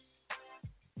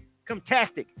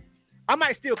Comtastic. I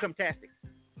might steal Comtastic.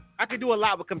 I could do a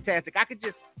lot with Comtastic. I could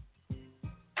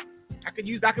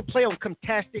play on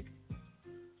Comtastic.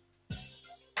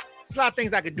 There's a lot of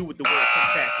things I could do with the word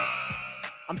Comtastic.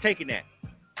 I'm taking that.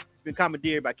 It's been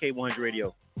commandeered by K100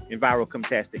 Radio.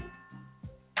 Envirocomtastic.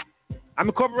 I'm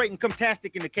incorporating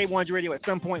Comtastic into K100 Radio at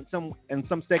some point, in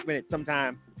some segment, at some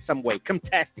time, some way.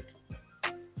 Comtastic.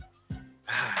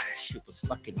 Shit was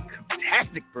fucking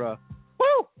Comtastic, bro.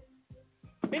 Woo!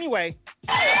 Anyway.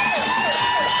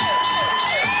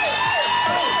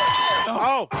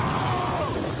 Oh. The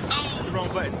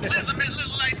wrong button. Elizabeth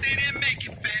look like they didn't make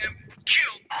it, fam.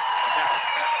 Cute.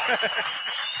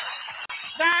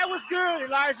 Nah, it was good,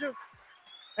 Elijah.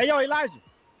 Hey, yo, Elijah.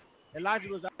 Elijah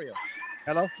Rosario.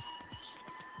 Hello?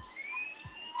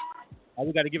 Oh,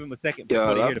 we got to give him a second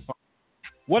before they hear the phone.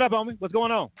 What up, homie? What's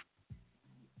going on?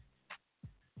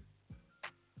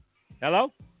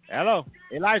 Hello? Hello?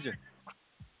 Elijah.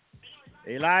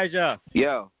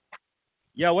 Yo.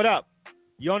 Yo, what up?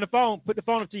 You on the phone? Put the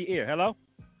phone up to your ear. Hello?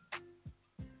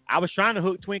 I was trying to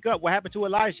hook Twink up. What happened to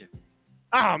Elijah?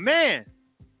 Oh, man.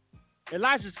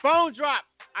 Elijah's phone dropped.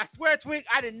 I swear, Twink,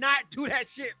 I did not do that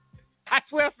shit. I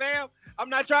swear, fam, I'm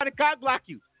not trying to cock block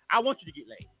you. I want you to get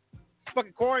laid.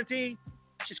 Fucking quarantine.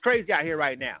 It's just crazy out here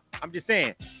right now. I'm just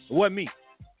saying. It wasn't me.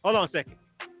 Hold on a second.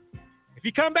 If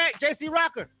you come back, JC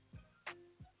Rocker,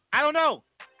 I don't know.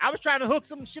 I was trying to hook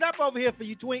some shit up over here for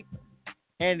you, Twink,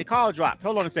 and the call dropped.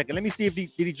 Hold on a second. Let me see if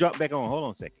he dropped back on. Hold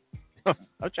on a second.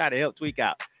 I'm trying to help Twink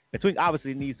out. The Twink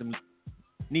obviously needs some.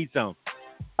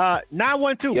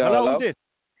 912. Yo, hello, who's this?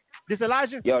 This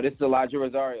Elijah? Yo, this is Elijah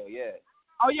Rosario, yeah.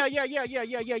 Oh, yeah. I'm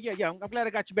glad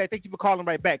I got you back. Thank you for calling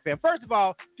right back, fam. First of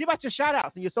all, give out your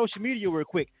shout-outs and your social media real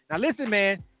quick. Now, listen,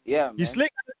 man. Yeah, you man.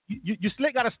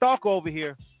 Slick got a stalker over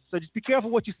here, so just be careful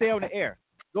what you say on the air.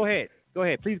 Go ahead.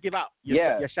 Please give out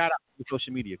your shout-out to your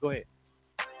social media. Go ahead.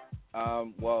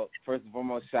 Well, first and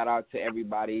foremost, shout-out to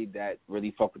everybody that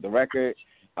really fucked with the record.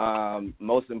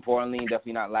 Most importantly,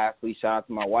 definitely not lastly, shout-out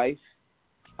to my wife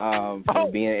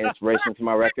for being an inspiration to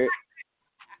my record.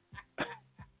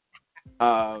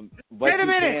 But wait a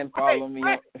minute. You can follow me.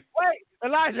 Wait,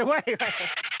 Elijah, wait.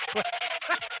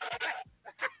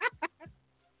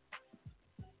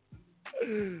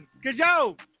 Cause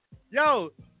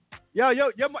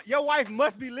your wife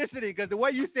must be listening. Cause the way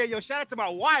you said, shout out to my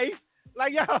wife,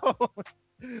 like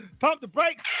pump the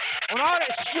brakes on all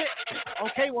that shit on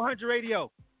K100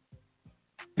 Radio.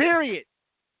 Period.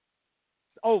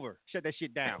 It's over. Shut that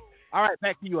shit down. All right,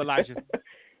 back to you, Elijah.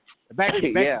 Back to Go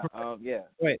ahead.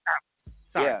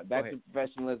 Sorry, yeah, back to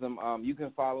professionalism. You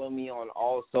can follow me on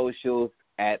all socials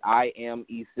at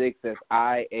IamE6. That's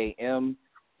IAMESIX.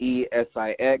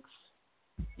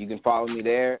 You can follow me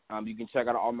there. You can check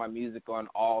out all my music on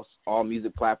all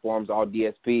music platforms, all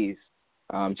DSPs.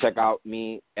 Check out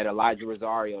me at Elijah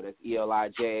Rosario. That's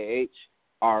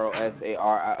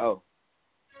ELIJAHROSARIO.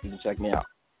 You can check me out.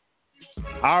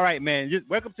 All right, man.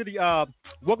 Welcome to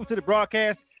the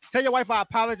broadcast. Tell your wife I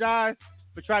apologize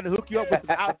for trying to hook you up with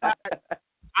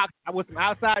some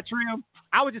outside trim.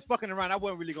 I was just fucking around. I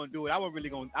wasn't really gonna do it. Nah.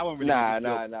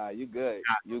 You good.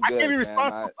 I can't be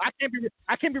responsible. I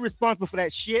can't be responsible for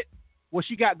that shit. What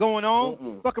she got going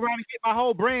on? Fuck around and get my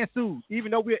whole brand sued.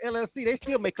 Even though we're LLC, they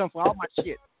still may come for all my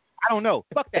shit. I don't know.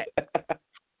 Fuck that.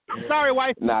 I'm sorry,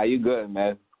 wife. Nah, you good,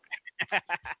 man.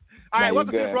 All right,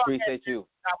 welcome to the broadcast. Appreciate you.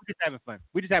 Nah, we're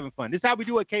just having fun. This is how we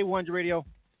do it, K100 Radio. It's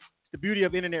the beauty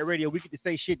of internet radio. We get to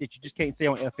say shit that you just can't say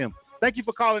on FM. Thank you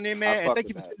for calling in, man, and thank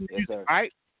you for sending the music. All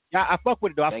right? Yeah, I fuck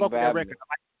with it, though. I fuck with that record.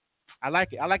 I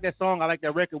like it. I like that song. I like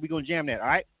that record. We're going to jam that, all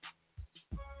right?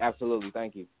 Absolutely.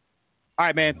 Thank you. All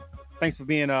right, man. Thanks for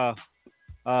being a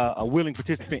willing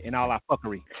participant in all our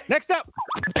fuckery. Next up.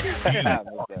 To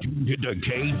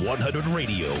K100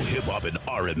 Radio, Hip Hop and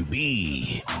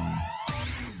R&B.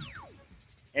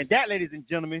 And that, ladies and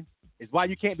gentlemen, is why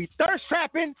you can't be thirst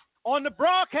trapping on the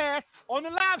broadcast, on the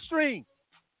live stream.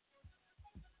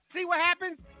 See what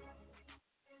happens?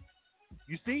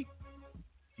 You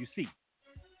You see.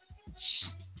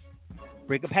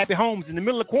 Break up happy homes in the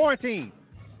middle of quarantine.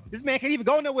 This man can't even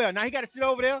go nowhere. Now he got to sit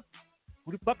over there.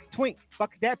 Who the fuck is Twink?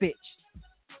 Fuck that bitch.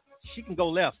 She can go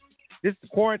left. This is the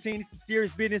quarantine. This is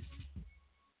serious business.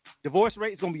 Divorce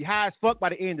rate is going to be high as fuck by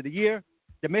the end of the year.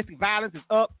 Domestic violence is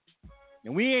up.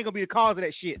 And we ain't going to be the cause of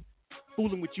that shit.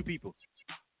 Fooling with you people.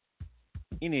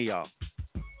 Any of y'all.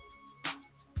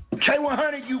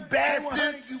 K100, you bastard.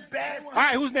 All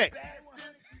right, who's next?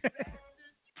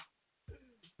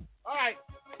 All right,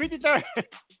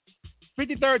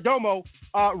 53rd Domo.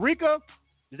 Rika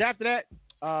is after that.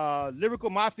 Lyrical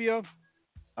Mafia.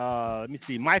 Let me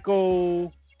see.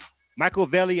 Michael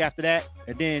Velli after that,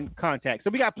 and then Contact. So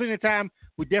we got plenty of time.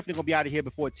 We're definitely gonna be out of here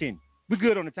before 10. We're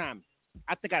good on the time.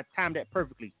 I think I timed that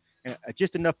perfectly, and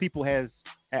just enough people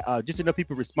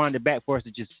responded back for us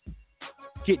to just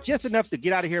get just enough to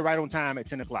get out of here right on time at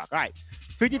 10 o'clock. All right,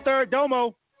 53rd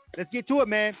Domo. Let's get to it,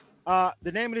 man.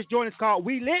 The name of this joint is called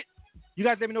We Lit. You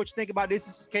guys let me know what you think about this.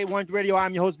 This is K100 Radio.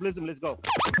 I'm your host, Blizzard. Let's go.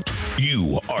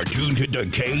 You are tuned to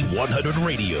K100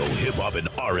 Radio, hip hop and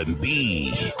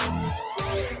R&B.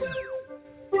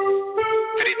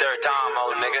 53rd time,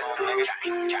 old nigga.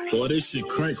 Boy, this shit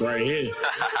crank right here.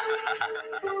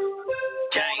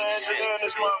 Gang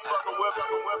shit.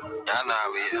 Y'all know how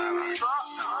we is, man.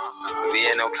 We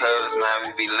in them clubs, man.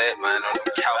 We be lit, man. On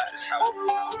the couches.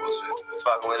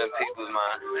 Fucking with them people,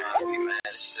 man. They be mad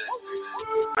as shit.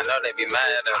 I know they be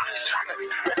mad, though.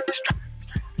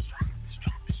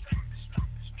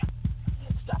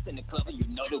 Stop in the club and you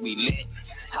know that we lit.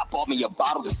 I bought me a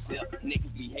bottle to sip.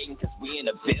 Niggas be hating cause we in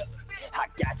a VIP. I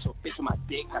got your bitch on my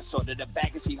dick. I showed her the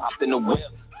bag and she hopped in the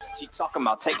whip. She talking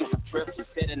about taking some trips. She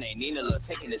said it ain't Nina Lil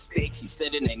taking a stick. She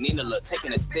said it ain't Nina Lil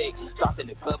taking a stick. Stopped in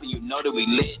the club and you know that we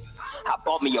lit. I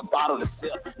bought me a bottle to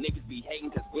sip. Niggas be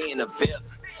hating cause we in a VIP.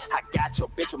 I got your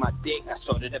bitch on my dick. I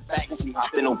showed her the bag and she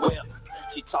hopped in the whip.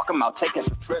 She talking about taking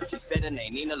some trips. She said it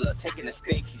ain't Nina Lil taking a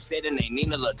stick. She said it ain't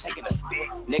Nina Lil taking a stick.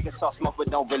 Niggas saw smoke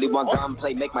but don't really want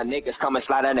gunplay. Make my niggas come and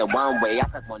slide out in one way. I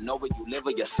just wanna know where you live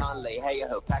or your son lay. Hey,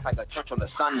 her pack like a church on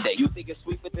a Sunday. You think it's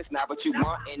sweet but this not what you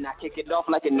want. And I kick it off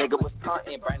like a nigga was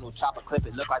punting. Brand new chopper clip,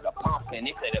 it look like a pumpkin.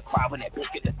 It clear the crowd when that bitch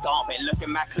get the stomping. Look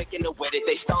at my click in the way that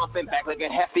they stomping. Back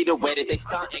looking hefty the way that they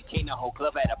stunting. King the whole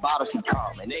club at a bottle she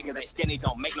calling. Niggas ain't skinny,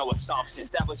 don't make no assumptions.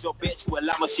 That was your bitch, well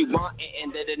I'm what she want.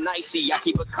 And end of the night, see I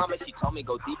keep it coming. She told me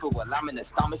go deeper while I'm in the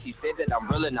stomach. She said that I'm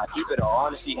real and I keep it all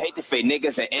honest. She hate the fake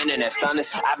niggas and internet stunners.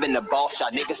 I've been the boss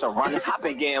shot, niggas are running. I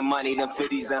been getting money, them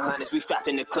 50s and 100s. We strapped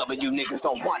in the club and you niggas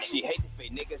don't want it. She hate the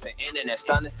fake niggas and internet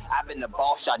stunners. I've been the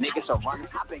boss shot, niggas are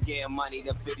running. I been getting money,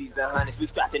 them 50s and 100s. We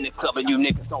strapped in the club and you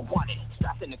niggas don't want it.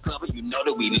 Strapped in the club and you know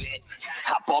that we lit.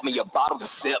 I bought me a bottle to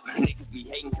sip. Niggas be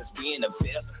hating cause we in a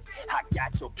VIP. I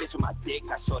got your bitch on my dick.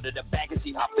 I showed her the bag and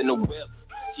she hopped in the whip.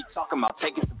 She talking about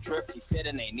taking some trips. She said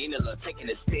it ain't Nina Lil taking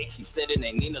a stick. She said it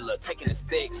ain't Nina Lil taking a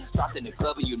stick. Dropped in the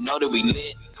club and you know that we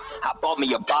lit. I bought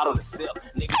me a bottle to sip.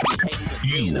 Niggas be hating cause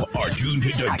we in a You are tuned to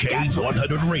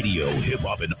K100 Radio, hip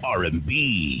hop and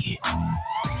R&B.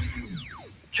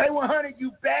 K100,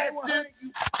 you bastard.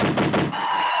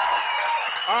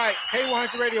 All right,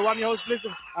 K100 Radio. I'm your host,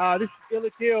 Blizzard. This is Illa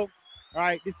Kill. All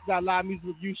right, this is our live music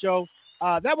review show.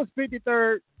 That was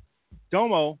 53rd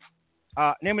Domo.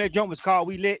 Name of that joint was called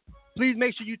We Lit. Please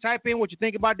make sure you type in what you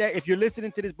think about that. If you're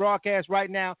listening to this broadcast right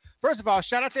now, first of all,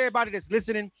 shout out to everybody that's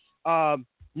listening.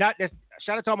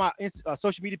 Shout out to all my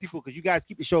social media people because you guys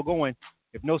keep the show going.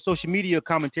 If no social media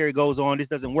commentary goes on, this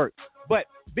doesn't work. But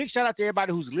big shout out to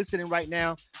everybody who's listening right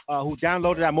now, who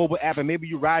downloaded our mobile app, and maybe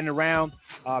you're riding around.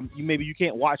 Maybe you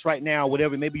can't watch right now,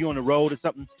 whatever. Maybe you're on the road or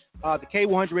something. The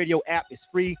K100 Radio app is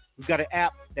free. We've got an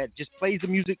app that just plays the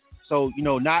music. So, you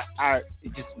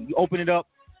open it up,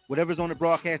 whatever's on the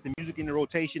broadcast, the music in the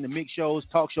rotation, the mix shows,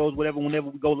 talk shows, whatever, whenever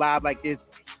we go live like this.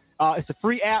 It's a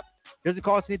free app. Doesn't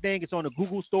cost anything. It's on the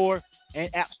Google Store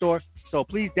and App Store. So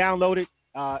please download it.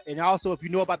 And also, if you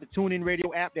know about the TuneIn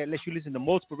Radio app that lets you listen to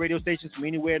multiple radio stations from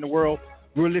anywhere in the world,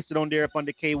 we're listed on there up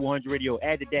under K100 Radio.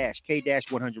 Add the dash,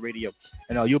 K-100 Radio.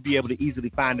 And you'll be able to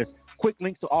easily find us. Quick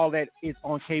links to all that is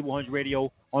on K100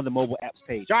 Radio on the mobile apps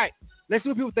page. All right, let's see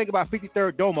what people think about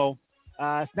 53rd Domo.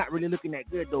 It's not really looking that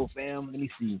good, though, fam. Let me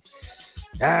see.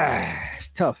 It's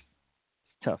tough.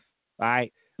 It's tough. All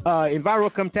right.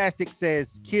 EnviroComtastic says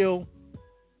kill.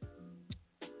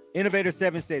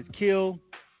 Innovator7 says kill.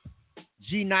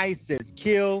 G-Nice says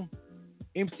kill.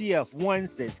 MCF1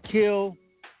 says kill.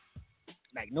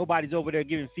 Like, nobody's over there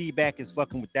giving feedback is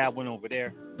fucking with that one over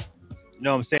there. You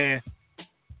know what I'm saying?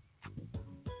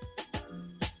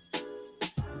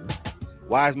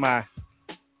 Why did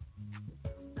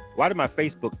my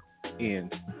Facebook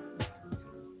end?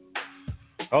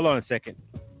 Hold on a second.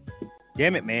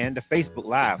 Damn it, man. The Facebook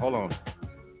Live. Hold on.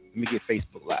 Let me get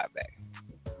Facebook Live back.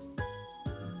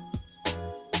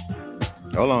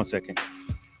 Hold on a second.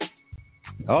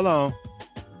 Hold on.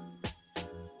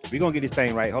 We're going to get this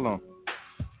thing right. Hold on.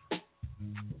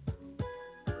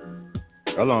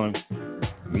 Hold on.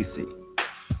 Let me see.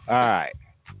 All right.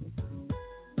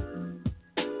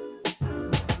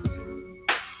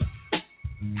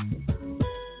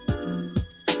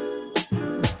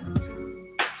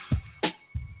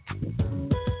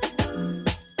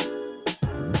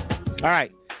 All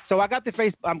right. So I got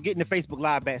the I'm getting the Facebook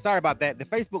Live back. Sorry about that. The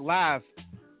Facebook Live,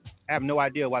 I have no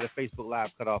idea why the Facebook Live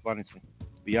cut off, honestly, to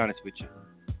be honest with you.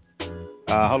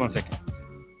 Hold on a second.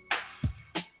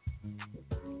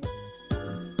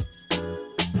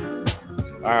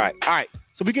 All right.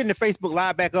 So we're getting the Facebook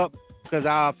Live back up because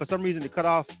for some reason it cut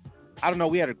off. I don't know.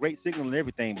 We had a great signal and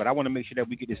everything, but I want to make sure that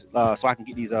we get this so I can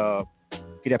get these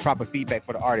get that proper feedback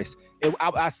for the artists.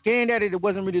 I scanned at it. It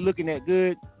wasn't really looking that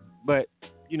good, but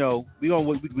you know we got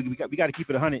to keep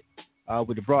it 100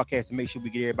 with the broadcast and make sure we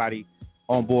get everybody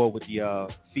on board with the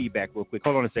feedback real quick.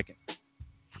 Hold on a second.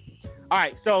 All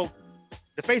right. So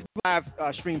the Facebook Live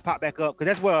stream popped back up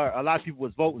because that's where a lot of people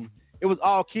was voting. It was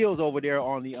all kills over there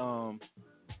on the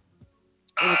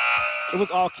it was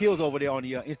all kills over there on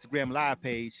the Instagram Live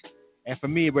page, and for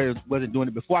me, it wasn't doing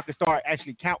it. Before I could start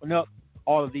actually counting up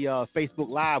all of the Facebook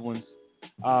Live ones,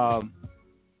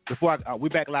 we're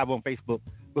back live on Facebook.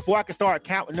 Before I could start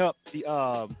counting up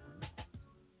the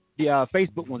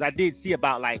Facebook ones, I did see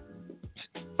about like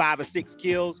 5 or 6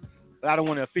 kills, but I don't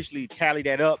want to officially tally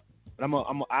that up. But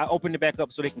I opened it back up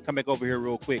so they can come back over here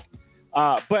real quick.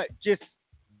 But just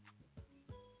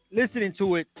listening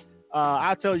to it,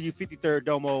 I'll tell you, 53rd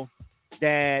Domo,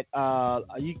 that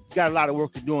you got a lot of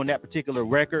work to do on that particular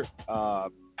record.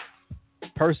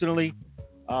 Personally,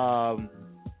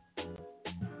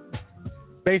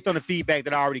 based on the feedback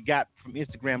that I already got from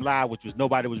Instagram Live, which was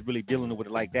nobody was really dealing with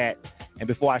it like that. And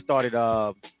before I started,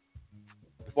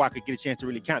 before I could get a chance to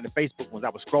really count the Facebook ones, I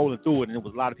was scrolling through it, and there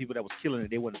was a lot of people that was killing it.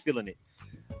 They wasn't feeling it.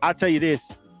 I'll tell you this.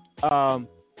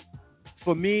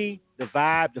 For me, the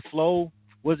vibe, the flow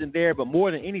wasn't there, but more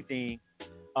than anything,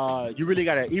 you really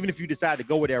got to, even if you decide to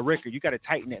go with that record, you got to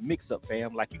tighten that mix up,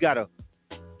 fam. Like,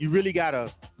 you really got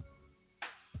to,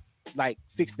 like,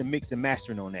 fix the mix and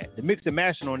mastering on that. The mix and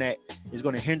mastering on that is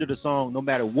going to hinder the song no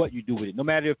matter what you do with it. No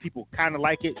matter if people kind of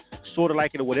like it, sort of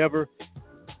like it, or whatever.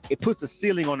 It puts a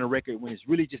ceiling on the record when it's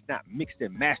really just not mixed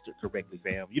and mastered correctly,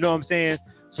 fam. You know what I'm saying?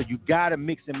 So you got to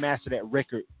mix and master that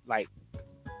record, like,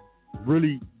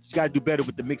 really. You got to do better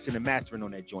with the mixing and mastering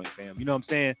on that joint, fam. You know what I'm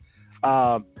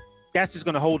saying? That's just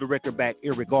going to hold the record back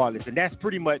irregardless. And that's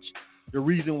pretty much the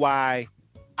reason why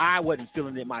I wasn't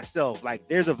feeling it myself. Like,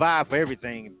 there's a vibe for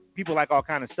everything. People like all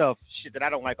kind of stuff, shit that I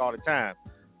don't like all the time.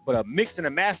 But a mix and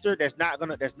a master that's not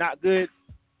good,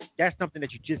 that's something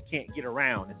that you just can't get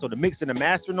around. And so the mix and the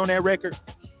mastering on that record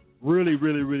really,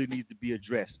 really, really needs to be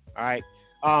addressed. All right.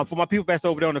 For my people that's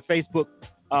over there on the Facebook,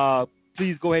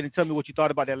 please go ahead and tell me what you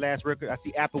thought about that last record. I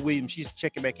see Apple Williams. She's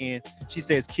checking back in. She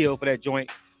says kill for that joint.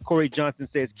 Corey Johnson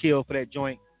says kill for that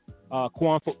joint.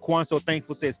 Quan So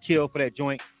Thankful says kill for that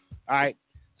joint. All right.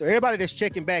 So everybody that's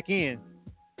checking back in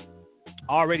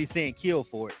already saying kill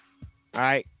for it. All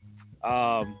right.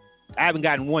 I haven't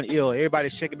gotten one ill.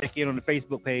 Everybody's checking back in on the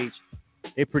Facebook page.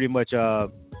 They pretty much now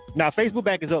Facebook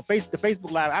back is up. The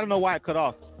Facebook Live. I don't know why it cut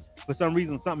off. For some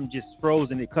reason, something just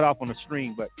froze and it cut off on the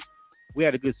stream, but we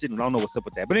had a good signal. I don't know what's up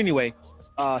with that. But anyway,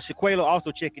 Shaquela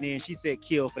also checking in. She said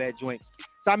kill for that joint.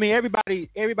 So, I mean, everybody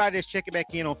that's checking back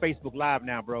in on Facebook Live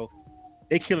now, bro,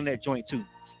 they killing that joint too.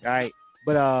 All right.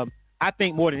 But I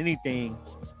think more than anything,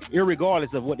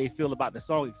 irregardless of what they feel about the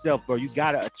song itself, bro, you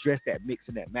got to address that mix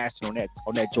and that mastering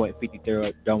on that joint,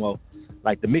 53rd Domo.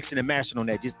 Like, the mixing and mastering on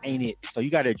that just ain't it. So you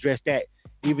got to address that,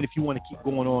 even if you want to keep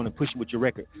going on and pushing with your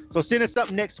record. So send us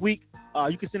something next week.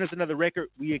 You can send us another record.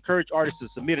 We encourage artists to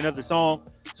submit another song.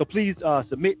 So please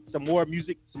submit some more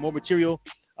music, some more material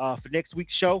for next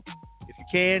week's show, if you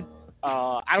can.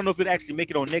 I don't know if it'll actually make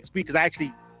it on next week because I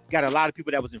actually got a lot of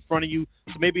people that was in front of you.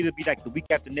 So maybe it'll be like the week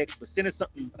after next. But send us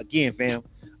something again, fam.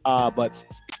 But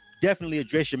definitely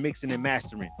address your mixing and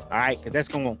mastering. All right, because that's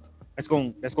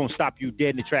gonna stop you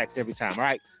dead in the tracks every time. All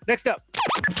right. Next up.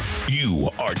 You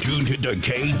are tuned to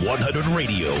K100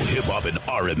 Radio, Hip Hop and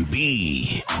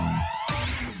R&B.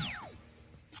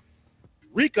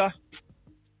 Rika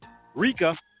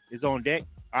is on deck.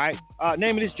 All right.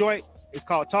 Name of this joint is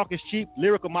called Talk Is Cheap.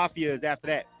 Lyrical Mafia is after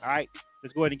that. All right.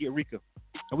 Let's go ahead and get Rika.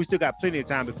 And we still got plenty of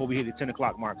time before we hit the 10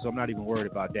 o'clock mark, so I'm not even worried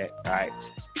about that. All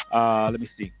right. Let me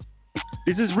see.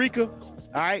 This is Rika.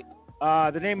 All right.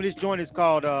 The name of this joint is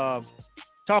called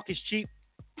Talk Is Cheap.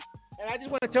 And I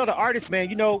just want to tell the artists, man,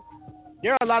 you know,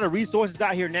 there are a lot of resources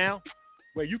out here now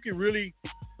where you can really,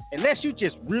 unless you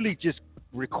just really just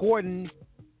recording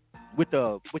with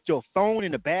your phone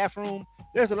in the bathroom,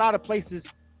 there's a lot of places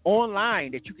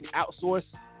online that you can outsource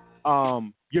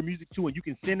your music to, and you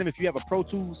can send them. If you have a Pro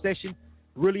Tools session,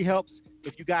 really helps.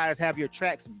 If you guys have your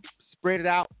tracks spread it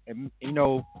out, and you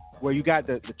know where you got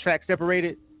the track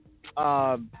separated,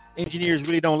 engineers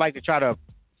really don't like to try to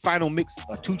final mix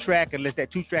a 2-track unless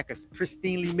that 2-track is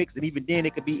pristinely mixed, and even then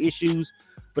it could be issues.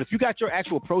 But if you got your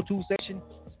actual Pro Tools session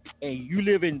and you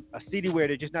live in a city where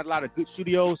there's just not a lot of good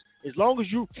studios, as long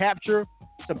as you capture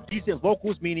some decent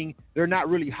vocals, meaning they're not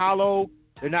really hollow,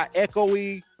 they're not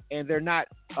echoey, and they're not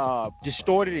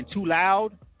distorted and too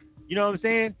loud, you know what I'm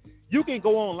saying? You can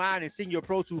go online and send your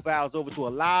Pro Tools files over to a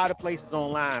lot of places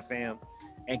online, fam,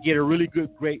 and get a really good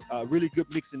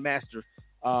mix and master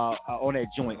on that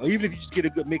joint. Or even if you just get a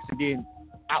good mix and then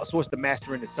outsource the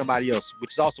mastering to somebody else, which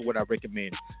is also what I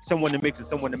recommend. Someone to mix and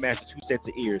someone to master, 2 sets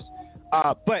of ears.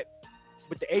 But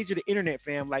with the age of the internet,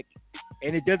 fam,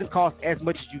 and it doesn't cost as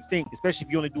much as you think, especially if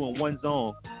you're only doing one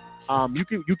song. You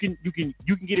can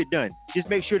get it done. Just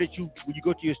make sure that when you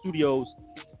go to your studios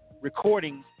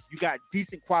recording, you got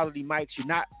decent quality mics.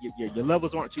 Your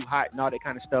levels aren't too hot and all that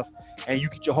kind of stuff, and you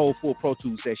get your whole full Pro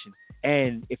Tools session.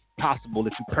 And if possible,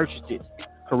 if you purchased it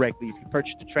correctly, if you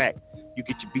purchased the track, you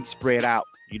get your beats spread out.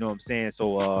 You know what I'm saying?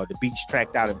 So the beats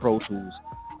tracked out in Pro Tools.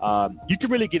 You can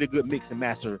really get a good mix and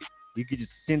master. You can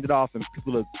just send it off and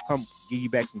people will come give you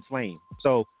back some flame.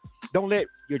 So don't let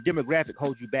your demographic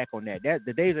hold you back on that.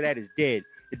 The days of that is dead.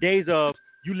 The days of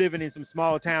you living in some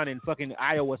small town in fucking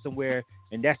Iowa somewhere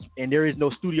and there is no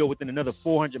studio within another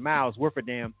 400 miles worth of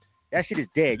damn, that shit is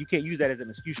dead. You can't use that as an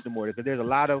excuse no more because there's a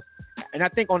lot of, and I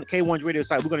think on the K1's radio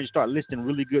site, we're going to start listing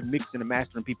really good mixing and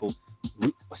mastering people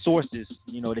sources,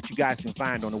 you know, that you guys can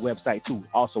find on the website too,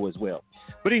 also as well.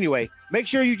 But anyway, make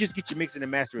sure you just get your mixing and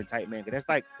mastering tight, man, because that's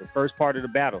like the first part of the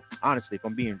battle, honestly, if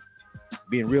I'm being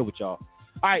real with y'all.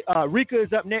 All right, Rika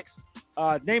is up next.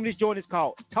 Name of this joint is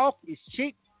called Talk is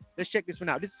Cheap. Let's check this one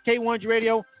out. This is K1's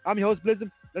Radio. I'm your host, Blizzard.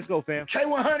 Let's go, fam.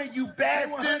 K100, you bad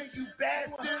one. I'm gonna take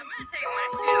my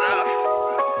shoes off.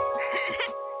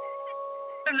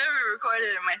 I've never recorded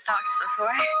in my socks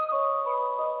before. Yeah.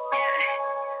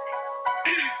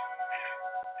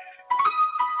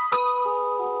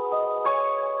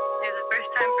 There's a first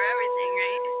time for everything,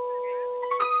 right?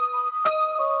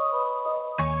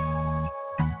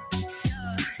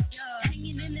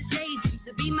 Hanging in the shade used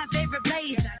to be my favorite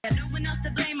place. I got no one else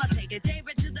to blame. I'll take a day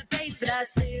right to the face, but I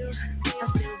still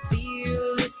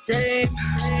feel the same.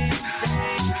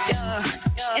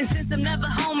 And since I'm never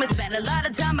home, I spend a lot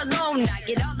of time alone. I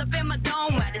get all up in my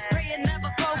dome. I just pray and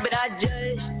never fall, but I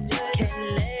just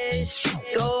can't let you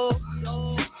go.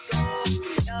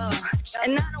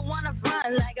 And I don't wanna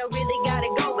run like I really gotta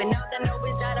go. And all I know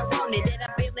is that I want it, and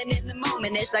I'm feeling in the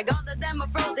moment. It's like all of them are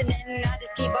frozen, and I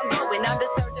just keep on going. I'm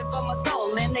just searching for my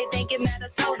soul, and they thinking that I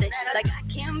sold it. Like I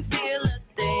can't feel a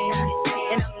thing,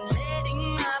 and I'm letting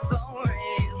my phone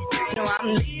ring. No,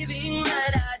 I'm living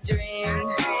what I dream,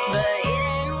 but it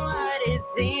ain't what it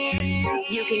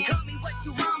seems. You can call me what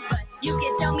you want, but you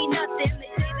can tell me nothing. They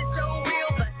say they're so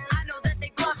real, but I know that they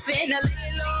bluffing. I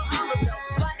lay low, humble, so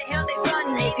why the hell they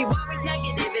run? If you always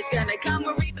negative, it's gonna come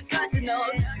a repercussion. No,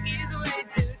 talk is way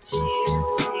too cheap.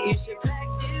 You should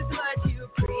practice what you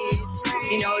preach.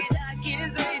 You know, talk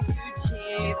is way too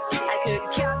cheap. I could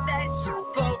count that shit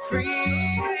for free.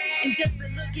 And just by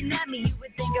looking at me, you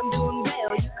would think I'm doing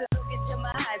well. You could look into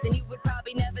my eyes and you would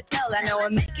probably never tell. I know I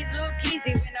make it look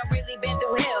easy when I really been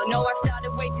through hell. No, I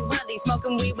started way too early,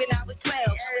 smoking weed when I was 12.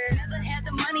 I never had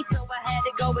the money, so I had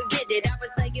to go and get it. I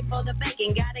was begging for the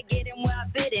bacon, gotta get in where I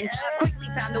fit in. I quickly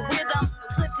found the rhythm,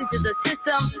 slipped into the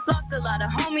system. Lost a lot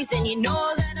of homies, and you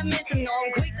know that I miss them. No,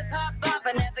 I'm quick to pop off,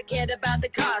 I never cared about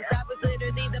the cost. I was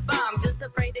literally the bomb, just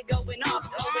afraid of going off.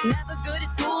 Never good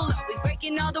at school, always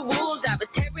breaking all the rules. I was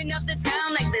tearing up the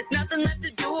town like there's nothing left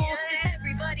to do.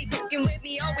 Everybody fucking with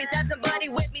me, always had somebody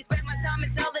with me. Spend my time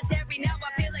in solitary, now I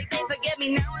feel like they forget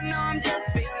me. Now I know I'm just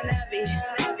feeling heavy.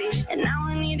 And now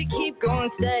I need to keep going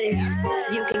steady.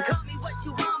 You can call me what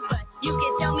you want, but you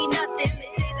can tell me nothing.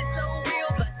 They say they're so real,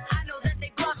 but I know that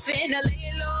they bluffing. I lay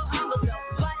it low, humble, so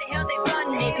why the hell they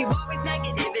run? If you always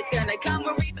negative, it's gonna come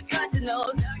a repercussion.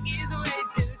 No, talk is way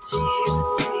too cheap.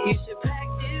 You should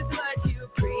practice what you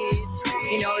preach.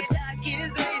 You know, talk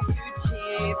is way too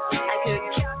cheap. I could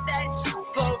count that shit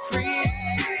for free.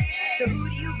 So who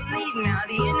do you believe now?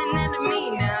 The internet or me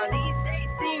now? These days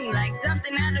seem like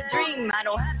something out of dream. I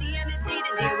don't have the energy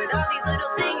to deal with all these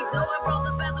little things, so I roll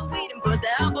the feather weed and put the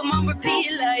album on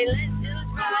repeat. Like, let's just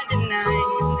ride tonight.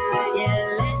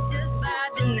 Yeah, let's just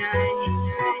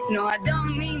No, I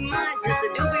don't need much, just a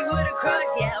doobie with a crush.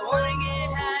 Yeah, I wanna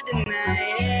get high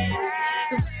tonight. Yeah.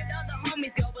 So where'd all the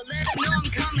homies go? But let them know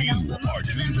I'm coming. You are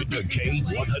tuned to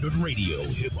K100 Radio,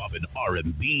 Hip Hop and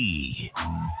R&B.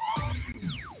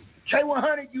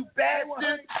 K100, you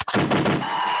bastard.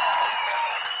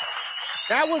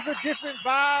 That was a different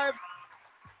vibe.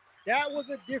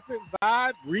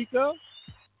 Rika.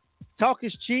 Talk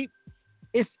is cheap.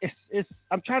 It's.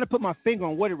 I'm trying to put my finger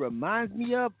on what it reminds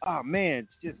me of. Oh man,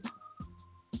 it's just.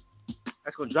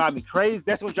 That's gonna drive me crazy.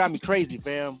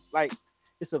 Fam. Like,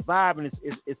 it's a vibe, and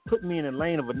it's putting me in a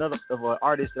lane of an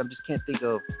artist that I just can't think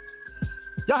of.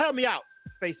 Y'all help me out,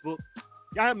 Facebook.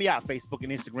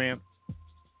 And Instagram.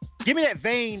 Give me that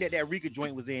vein that Rika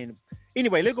joint was in.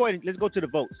 Anyway, let's go to the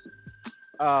votes.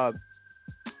 The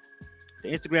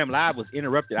Instagram live was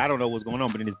interrupted. I don't know what's going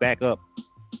on, but then it's back up.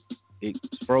 It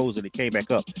froze and it came back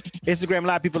up. Instagram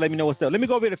live people, let me know what's up. Let me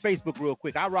go over to Facebook real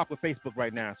quick. I rock with Facebook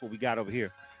right now. That's what we got over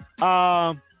here.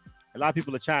 A lot of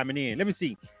people are chiming in. Let me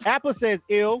see. Apple says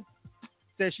ill.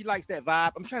 Says she likes that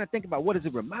vibe. I'm trying to think about what does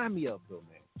it remind me of, though,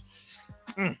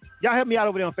 man. Y'all help me out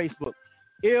over there on Facebook.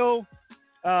 Ill.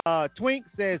 Twink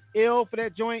says ill for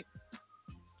that joint.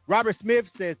 Robert Smith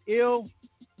says ill.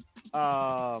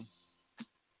 Let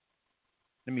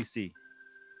me see.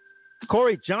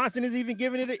 Corey Johnson is even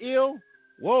giving it an ill.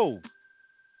 Whoa.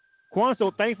 Quan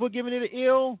So Thankful giving it an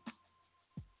ill.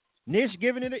 Nish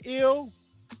giving it an ill.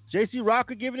 JC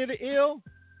Rocker giving it an ill.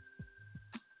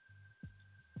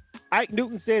 Ike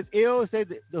Newton says ill. Says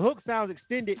the hook sounds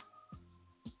extended.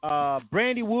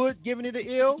 Brandy Wood giving it an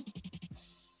ill.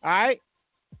 All right.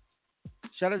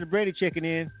 Shout out to Brandy checking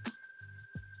in.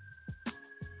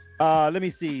 Let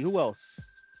me see. Who else?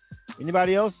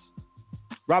 Anybody else?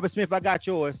 Robert Smith, I got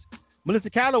yours.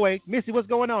 Melissa Calloway, Missy, what's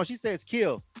going on? She says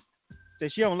kill.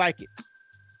 Says she don't like it.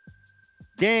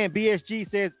 Dan BSG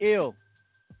says ill.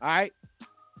 All right.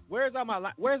 Where's my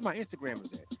Instagram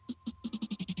is at?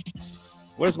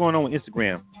 What's going on with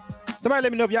Instagram? Somebody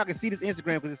let me know if y'all can see this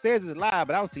Instagram because it says it's live,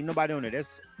 but I don't see nobody on there. That's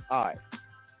all right.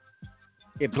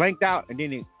 It blanked out and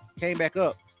then it came back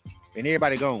up and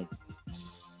everybody gone.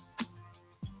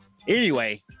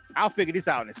 Anyway, I'll figure this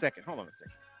out in a second. Hold on a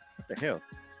second. What the hell?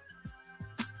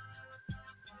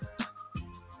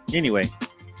 Anyway.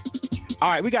 All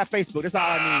right, we got Facebook. That's all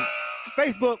I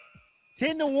need. Facebook,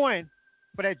 10-1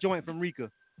 for that joint from Rika.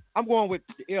 I'm going with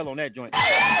the L on that joint.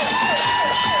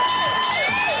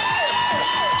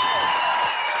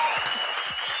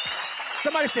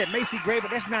 Somebody said Macy Gray,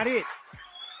 but that's not it.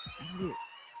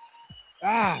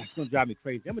 It's going to drive me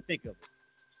crazy. I'm going to think of it.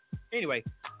 Anyway,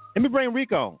 let me bring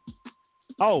Rika on.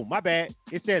 Oh, my bad.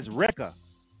 It says Rekka.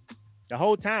 The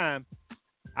whole time,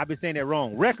 I've been saying that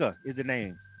wrong. Rekka is the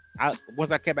name.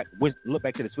 Once I came back, look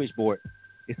back to the switchboard,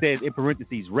 it says in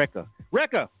parentheses, Rekka.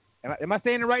 Rekka! Am I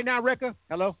saying it right now, Rekka?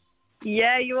 Hello?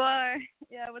 Yeah, you are.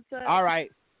 Yeah, what's up? All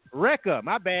right. Rekka,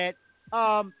 my bad.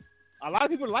 A lot of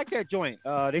people like that joint.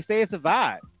 They say it's a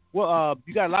vibe. Well,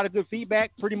 you got a lot of good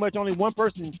feedback. Pretty much only one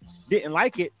person didn't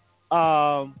like it.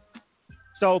 So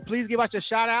please give out your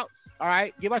shout-outs. All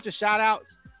right? Give out your shout-outs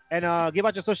and give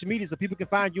out your social media so people can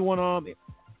find you on,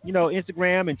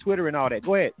 Instagram and Twitter and all that.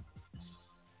 Go ahead.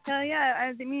 Hell yeah.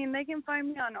 I mean, they can find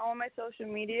me on all my social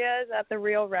medias at The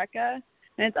Real Rekka.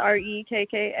 And it's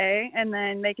REKKA. And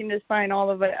then they can just find all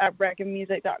of it at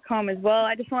rekkamusic.com as well.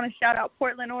 I just want to shout out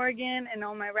Portland, Oregon, and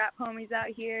all my rap homies out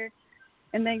here.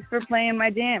 And thanks for playing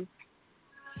my jam.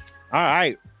 All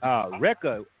right.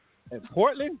 Rekka in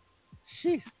Portland?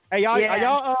 Jeez. Hey, y'all,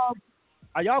 yeah.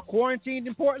 Are y'all quarantined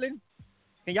in Portland?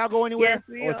 Can y'all go anywhere? Yes,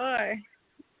 we are.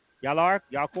 Y'all are?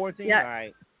 Y'all quarantined? Yeah. All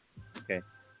right. Okay.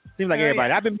 Seems like everybody.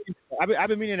 Yeah. I've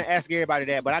been meaning to ask everybody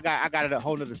that, but I got a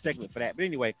whole other segment for that. But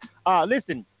anyway,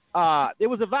 listen, it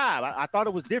was a vibe. I thought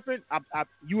it was different.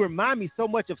 You remind me so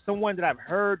much of someone that I've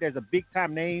heard there's a big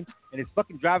time name, and it's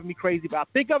fucking driving me crazy. But I'll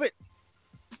think of it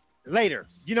later.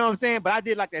 You know what I'm saying? But I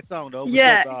did like that song though.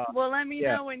 Yeah. Because, well, let me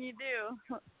know when you do.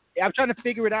 I'm trying to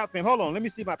figure it out, fam. Hold on. Let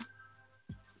me see my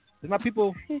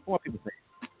people. What people say?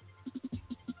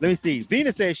 Let me see.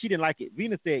 Vina said she didn't like it.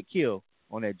 Vina said kill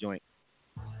on that joint.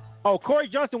 Oh, Corey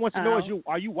Johnson wants to know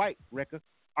are you white, Rekka?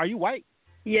 Are you white?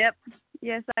 Yep.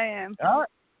 Yes, I am. All right.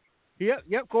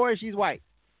 Yep, Corey, she's white.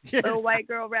 Little white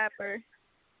girl rapper.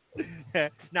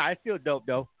 Nah, it's still dope,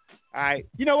 though. All right.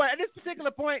 You know what? At this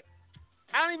particular point,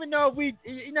 I don't even know if we,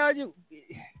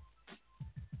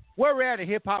 where we're at in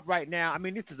hip-hop right now, I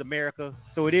mean, this is America,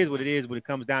 so it is what it is when it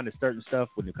comes down to certain stuff,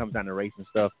 when it comes down to race and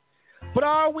stuff. But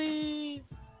are we...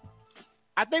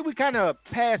 I think we kind of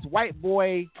passed white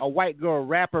boy or white girl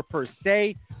rapper per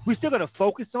se. We're still going to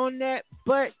focus on that,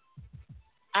 but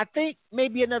I think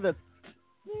maybe another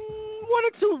one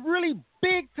or two really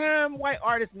big time white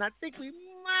artists, and I think we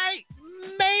might,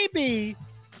 maybe,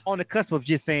 on the cusp of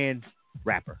just saying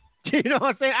rapper. You know what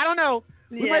I'm saying? I don't know.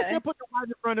 We might still put the white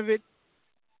in front of it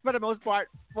for the most part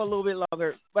for a little bit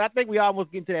longer, but I think we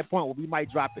almost getting to that point where we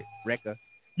might drop it, Rekka.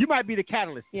 You might be the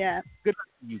catalyst. Yeah. Good luck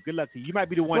to you. Good luck to you. You might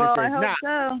be the one well, that says,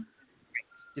 I hope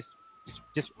so.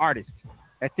 Just artists.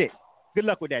 That's it. Good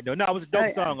luck with that, though. No, it was a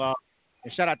dope song.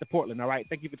 And shout out to Portland, all right?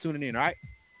 Thank you for tuning in, all right?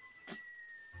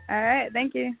 All right.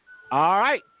 Thank you. All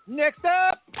right. Next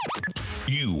up.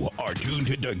 You are tuned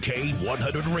to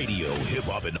K100 Radio, Hip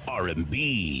Hop and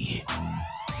R&B. All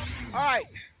right.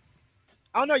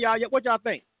 I don't know, y'all. What y'all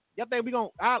think? Y'all think we gonna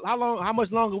how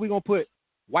much longer we gonna put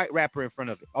white rapper in front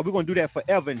of it? Are we gonna do that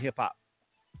forever in hip hop?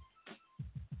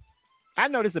 I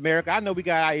know this is America. I know we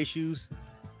got our issues,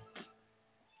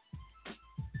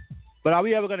 but are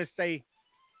we ever gonna say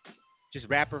just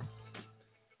rapper?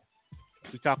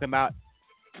 We talking about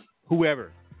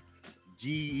whoever,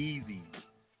 G-Eazy,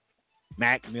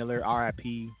 Mac Miller,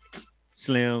 R.I.P.,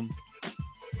 Slim.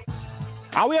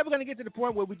 Are we ever gonna get to the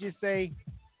point where we just say?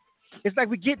 It's like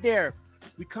we get there,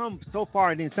 we come so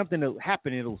far, and then something will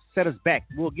happen. It'll set us back.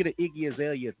 We'll get an Iggy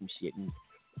Azalea or some shit, and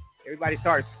everybody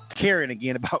starts caring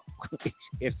again about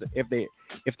if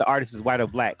the artist is white or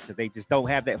black, because they just don't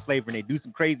have that flavor, and they do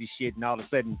some crazy shit, and all of a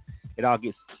sudden it all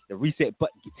gets the reset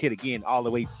button gets hit again, all the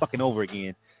way fucking over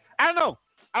again. I don't know.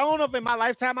 I don't know if in my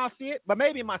lifetime I'll see it, but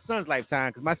maybe in my son's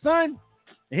lifetime, because my son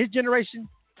and his generation,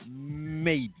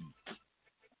 maybe.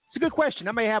 It's a good question.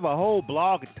 I may have a whole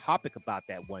blog and topic about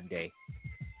that one day.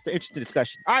 It's an interesting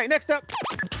discussion. All right, next up.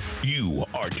 You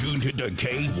are tuned to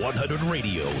K100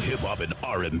 Radio, Hip Hop and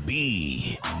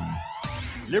R&B.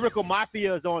 Lyrical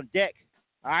Mafia is on deck.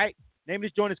 All right. Name of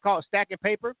this joint is called Stacking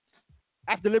Paper.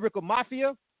 After Lyrical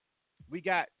Mafia, we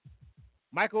got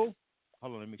Michael.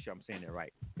 Hold on, let me make sure I'm saying that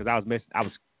right, because I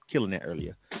was killing that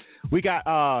earlier. We got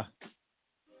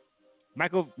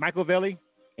Michael Velli,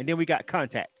 and then we got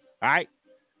Contact. All right.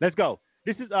 Let's go.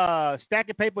 This is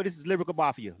Stacking Paper. This is Lyrical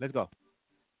Mafia. Let's go.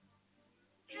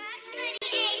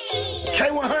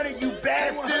 K100, you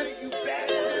bastard.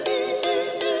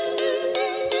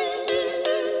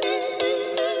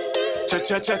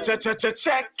 Check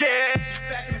it.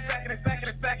 Stacking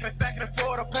it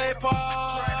for the paper.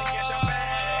 Trying to get the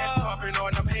bag, pumping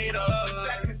on the meter.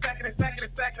 Stacking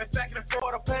it for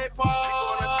the paper. We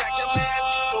gonna stack your man,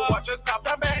 so watch us stop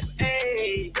the mess.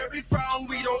 Hey, where we from?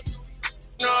 We don't.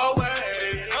 No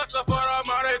way. Hustle for the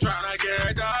money, tryna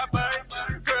get that pay.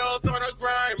 Girls on the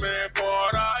grind, man,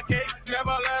 for the cake.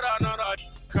 Never let another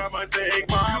come and take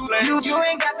my place. You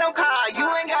ain't got no car, you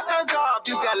ain't got no job,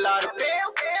 you got a lot of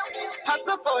bills.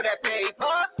 Hustle for that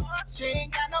paper. She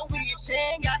ain't got no weed, she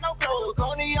ain't got no clothes,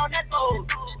 only on that boat.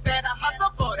 Better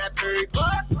hustle for that paper.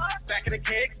 Stacking the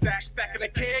cake, stacking the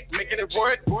cake, making it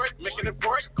work,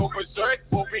 go berserk,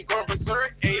 moving, going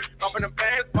berserk, ayy. Popping the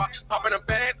bands, popping the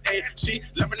bands, ayy. She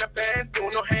loving the bands,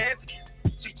 doing no hands.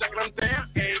 She checking them down,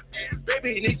 ayy.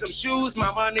 Baby need some shoes,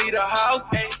 mama need a house,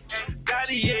 ayy.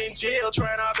 Daddy in jail,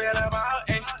 trying to bail him out,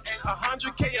 ayy.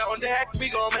 100K on deck, we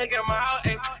gon' make him out,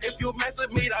 ayy. If you mess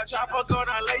with me, that chopper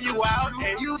gonna lay you out,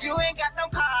 ayy. You ain't got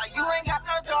no car, you ain't got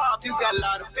no job, you got a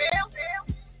lot of bills.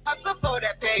 Hustle for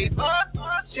that paper.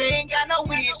 She ain't got no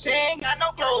weed, she ain't got no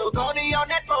clothes, only on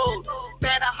that boat.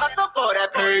 Better hustle for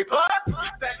that paper.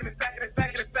 Stacking it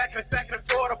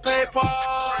for the paper.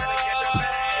 Trying to get the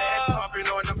bag, pumping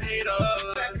on the meter.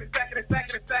 Stacking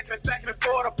it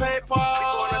for the paper. We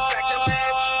gonna stack your man,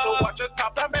 so watch us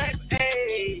top the mess.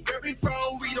 Hey, where we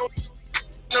from? We don't.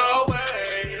 No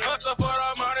way. Hustle for the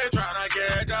money, tryna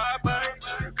get that pay.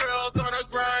 Girls on the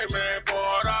grind, man,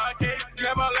 for the cake.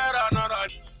 Never let another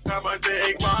come and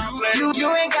take my place. You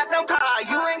ain't got no car,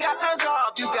 you ain't got no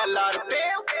job, you got a lot of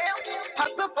bills.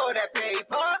 Hustle for that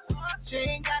paper. She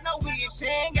ain't got no weed, she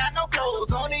ain't got no clothes,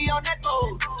 only on that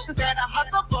boat. Better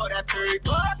hustle for that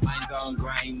paper. Mine gon'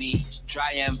 grind me,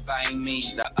 try and find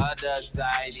me. The other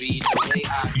side be the way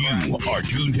I grind. You are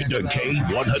tuned to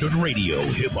K100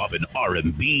 Radio, Hip Hop and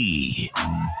R&B.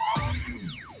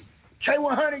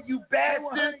 K100, you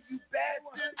bastard.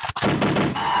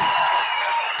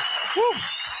 Woo.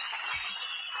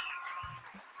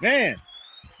 Man,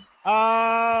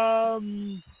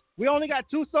 we only got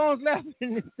 2 songs left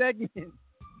in this segment.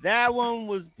 That one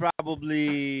was probably,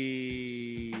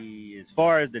 as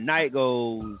far as the night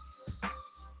goes,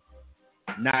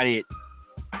 not it.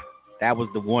 That was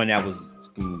the one that was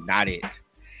not it.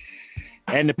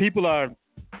 And the people are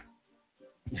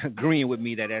agreeing with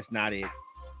me that that's not it.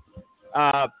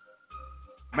 My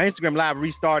Instagram Live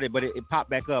restarted, but it popped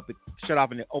back up. It shut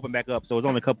off and it opened back up, so there's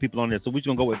only a couple people on there. So we're just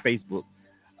going to go with Facebook.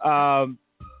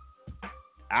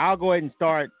 I'll go ahead and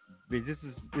start. This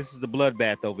is the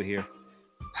bloodbath over here.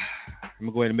 I'm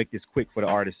gonna go ahead and make this quick for the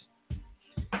artist.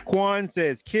 Quan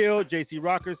says kill. JC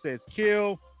Rocker says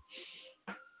kill.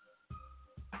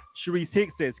 Sharice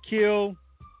Hicks says kill.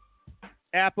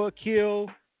 Appa kill.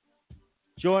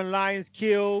 Jordan Lyons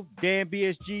kill. Dan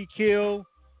BSG kill.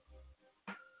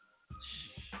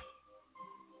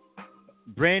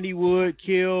 Brandy Wood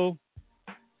kill.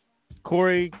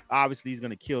 Corey, obviously he's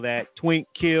gonna kill that. Twink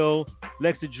kill.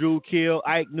 Lexa Drew kill.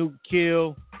 Ike Nuke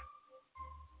kill.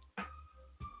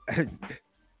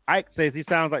 Ike says he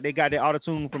sounds like they got their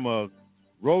auto-tune from a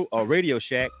Radio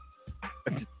Shack.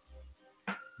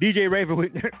 DJ Raven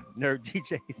with Nerd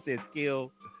DJ says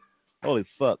kill. Holy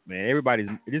fuck, man! Everybody's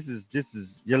this is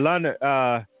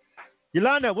Yolanda.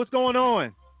 Yolanda, what's going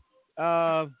on?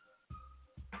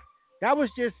 That was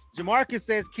just Jamarcus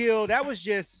says kill. That was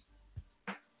just.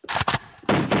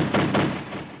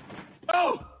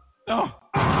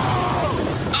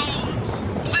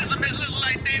 Elizabeth look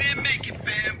like they didn't make it,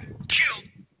 fam. Kill.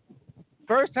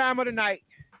 First time of the night.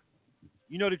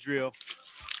 You know the drill.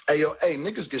 Hey, yo,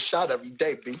 niggas get shot every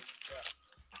day, B.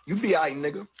 You be alright,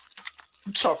 nigga.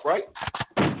 You tough, right?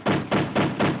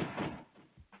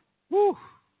 Woo.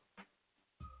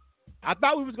 I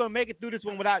thought we was gonna make it through this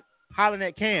one without hollering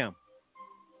at Cam.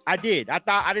 I did. I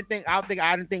didn't think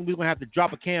we were gonna have to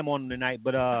drop a Cam on him tonight,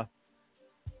 but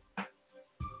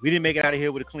we didn't make it out of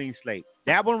here with a clean slate.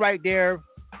 That one right there.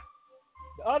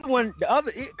 The other one,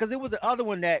 because it was the other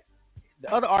one that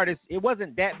the other artist, it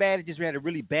wasn't that bad. It just had a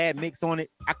really bad mix on it.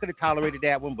 I could have tolerated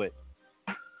that one, but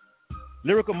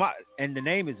and the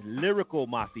name is Lyrical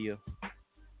Mafia.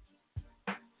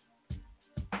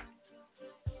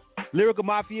 Lyrical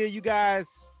Mafia, you guys.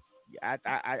 I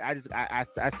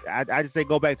just say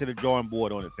go back to the drawing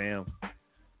board on it, fam.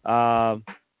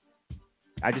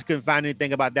 I just couldn't find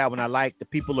anything about that one I liked. The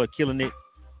people are killing it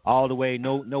all the way.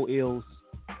 No ills.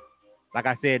 Like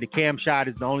I said, the Cam shot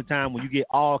is the only time when you get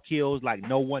all kills, like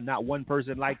not one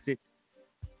person likes it.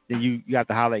 Then you have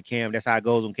to holler at Cam. That's how it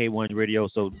goes on K1 Radio.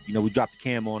 So, we dropped the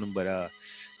Cam on him. But, I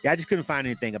just couldn't find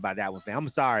anything about that one, fam. I'm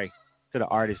sorry to the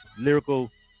artist. Lyrical,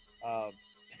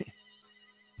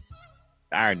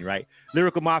 irony, right?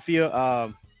 Lyrical Mafia,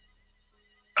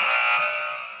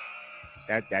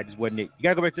 that just wasn't it. You got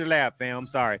to go back to the lab, fam. I'm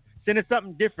sorry. Send us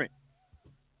something different.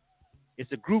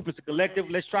 It's a group. It's a collective.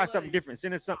 Let's try something different.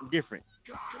 Send us something different.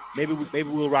 Maybe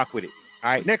we'll rock with it.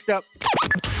 All right, next up.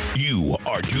 You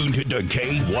are tuned to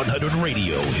K100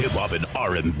 Radio, Hip Hop and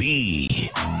R&B.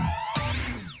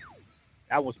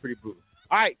 That was pretty brutal.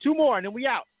 All right, 2 more and then we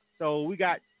out. So we're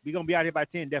gonna be out here by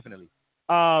 10 definitely.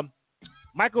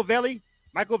 Michael Velli,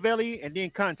 and then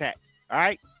Contact. All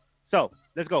right. So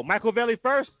let's go. Michael Velli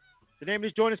first. The name of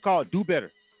this joint is called Do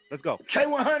Better. Let's go.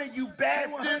 K100, you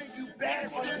bastard.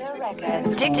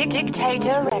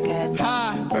 Dictator Records.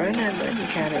 Hi. Burn that money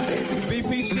kind of baby.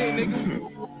 BP shit, nigga.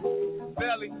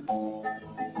 Belly.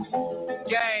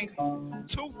 Gang.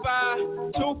 25.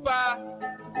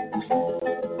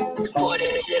 Boy,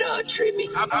 that shit all trippy.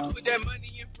 I put that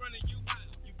money in front of you.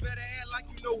 You better act like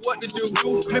you know what to do.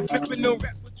 Flipping no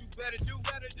rap, what you better do.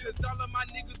 Cause all of my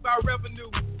niggas by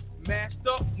revenue. Masked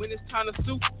up when it's time to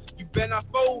suit. You better not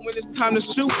fold when it's time to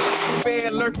shoot.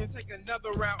 Bad lurking, take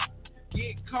another route.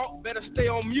 Get caught, better stay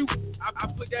on mute. I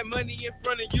put that money in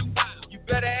front of you. You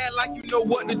better act like you know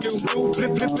what to do.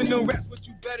 Flipping no rap, what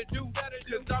you better do.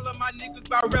 Cause all of my niggas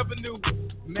by revenue.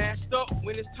 Masked up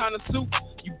when it's time to suit.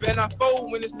 You better not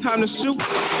fold when it's time to shoot.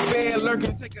 Bad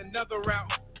lurking, take another route.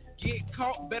 Get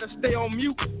caught, better stay on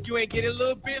mute. You ain't getting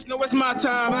little bitch, no, it's my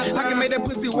time. I can make that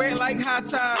pussy wet like high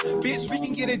tide. Bitch, we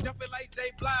can get it jumping like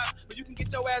Jay Blige. But you can get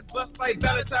your ass bust like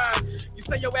Valentine. You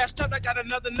say your ass trapped, I got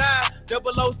another 9.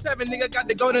 007, nigga got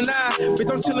the golden 9. Bitch,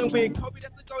 I'm chillin' with Kobe,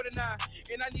 that's the golden 9.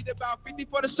 And I need about 50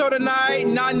 for the show tonight.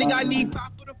 Nah, nigga, I need 5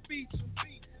 for the feature.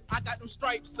 I got them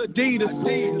stripes, Adidas.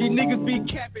 These niggas be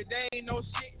capping, they ain't no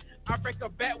shit. I break a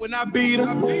bat when I beat her.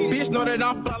 Bitch know that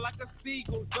I'm fly like a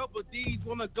seagull. Double D's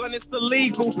on a gun, it's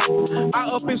illegal. I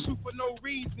up and shoot for no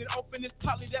reason. Open this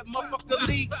potly, that motherfucker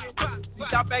leaking.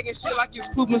 Y'all bagging shit like it's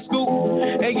Scoop and Scoop.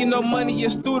 Ain't get no money,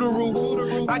 it's through the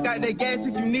roof. I got that gas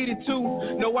if you need it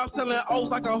too. No, I'm selling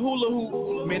O's like a hula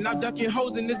hoop. Man, I'm ducking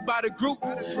hoes in this by the group.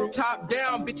 Top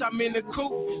down, bitch, I'm in the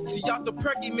coop. See, y'all the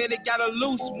perky, man, it got a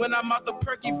loose. When I'm out the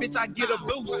perky, bitch, I get a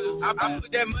boost. I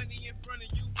put that money in front of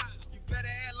you. You better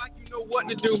act like you know what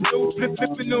to do.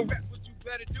 Flipping no rap, what you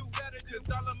better do. Cause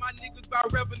all of my niggas by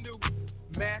revenue.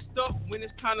 Masked up when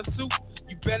it's time to suit.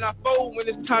 You better not fold when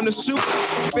it's time to shoot.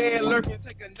 Bad lurking,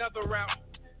 take another route.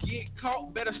 Get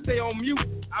caught, better stay on mute.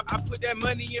 I put that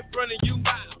money in front of you.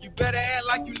 You better act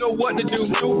like you know what to do.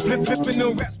 Flipping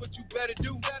the raps, what you better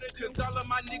do. Cause all of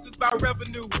my niggas by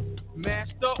revenue.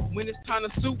 Masked up when it's time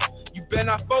to suit. You better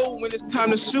not fold when it's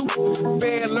time to shoot.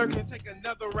 Bad lurking, take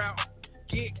another route.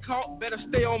 Get caught, better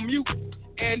stay on mute.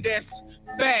 And that's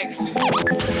facts.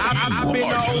 I've been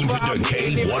all over.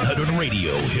 K100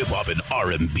 Radio, Hip Hop and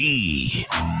R&B.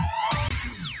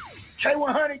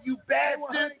 K100, you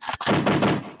bastard.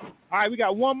 All right, we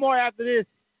got one more after this.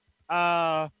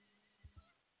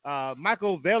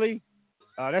 Michael Velli.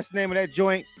 That's the name of that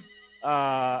joint.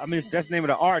 That's the name of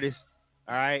the artist.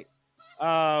 All right.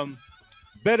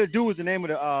 Better Do is the name of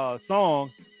the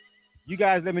song. You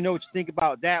guys let me know what you think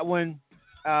about that one.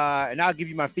 And I'll give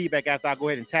you my feedback after I go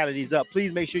ahead and tally these up.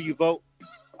 Please make sure you vote.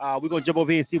 We're going to jump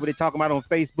over here and see what they're talking about on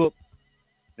Facebook.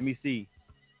 Let me see.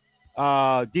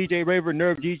 DJ Raver,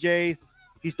 Nerve DJs.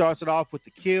 He starts it off with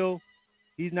the kill.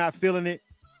 He's not feeling it.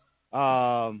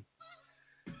 Yolanda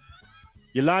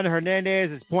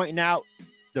Hernandez is pointing out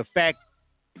the fact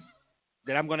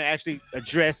that I'm going to actually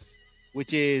address,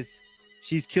 which is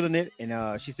she's killing it.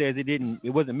 And she says it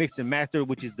wasn't mixed and mastered,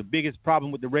 which is the biggest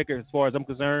problem with the record as far as I'm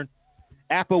concerned.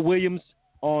 Apple Williams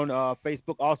on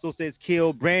Facebook also says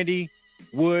kill. Brandy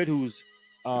Wood, who's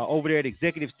over there at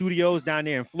Executive Studios down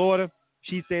there in Florida,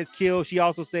 she says kill. She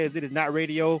also says it is not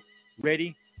radio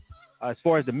ready as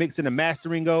far as the mix and the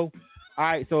mastering go. All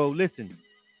right, so listen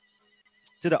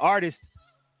to the artist.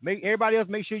 Everybody else,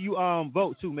 make sure you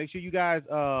vote too. Make sure you guys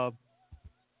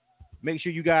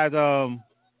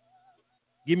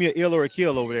give me an ill or a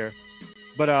kill over there.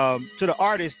 But to the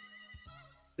artist,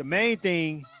 the main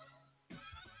thing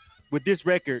with this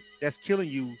record that's killing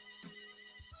you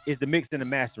is the mix and the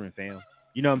mastering, fam.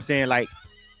 You know what I'm saying? Like,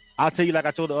 I'll tell you, like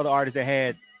I told the other artists that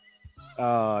had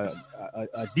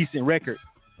a decent record,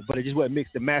 but it just wasn't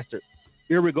mixed and mastered.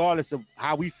 Irregardless of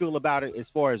how we feel about it as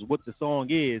far as what the song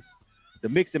is, the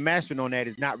mix and mastering on that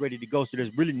is not ready to go. So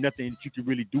there's really nothing that you can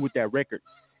really do with that record.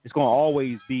 It's going to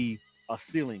always be a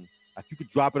ceiling. Like, you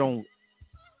could drop it on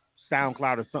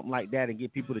SoundCloud or something like that and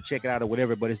get people to check it out or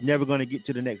whatever, but it's never going to get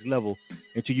to the next level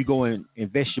until you go and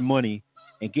invest your money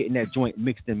and getting that joint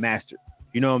mixed and mastered.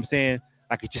 You know what I'm saying?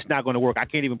 Like, it's just not going to work. I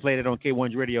can't even play that on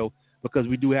K100 Radio because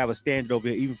we do have a standard over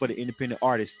here, even for the independent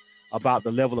artists, about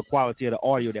the level of quality of the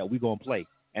audio that we're going to play.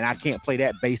 And I can't play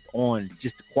that based on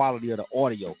just the quality of the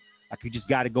audio. Like, you just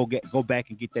got to go back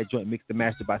and get that joint mixed and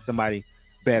mastered by somebody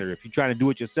better. If you're trying to do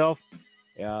it yourself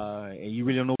and you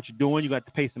really don't know what you're doing, you got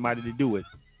to pay somebody to do it.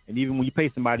 And even when you pay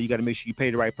somebody, you got to make sure you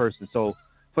pay the right person. So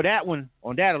for that one,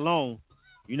 on that alone,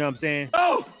 you know what I'm saying?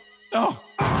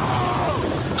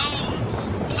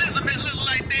 Elizabeth looked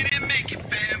like they didn't make it,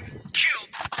 fam. Killed.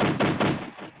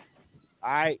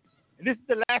 All right. And this is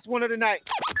the last one of the night.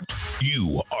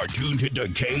 You are tuned to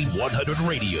K100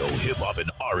 Radio, Hip Hop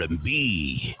and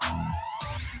R&B.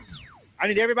 I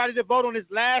need everybody to vote on this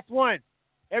last one.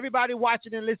 Everybody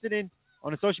watching and listening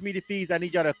on the social media feeds, I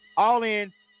need y'all to all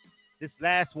in this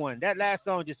last one. That last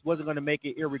song just wasn't going to make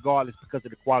it irregardless because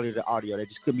of the quality of the audio. That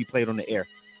just couldn't be played on the air.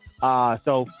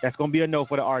 So that's going to be a no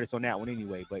for the artist on that one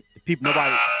anyway. But the people,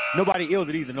 nobody illed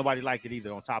it either. Nobody liked it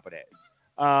either on top of that.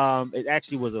 It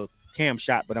actually was a cam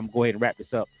shot, but I'm going to go ahead and wrap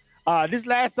this up. This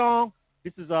last song,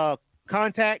 this is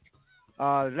Contact.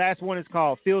 The last one is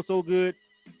called Feel So Good.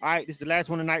 All right, this is the last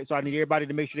one tonight, so I need everybody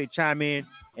to make sure they chime in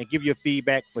and give your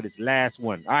feedback for this last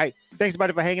one. All right, thanks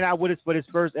everybody for hanging out with us for this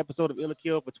first episode of Ill or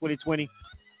Kill for 2020.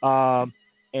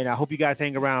 And I hope you guys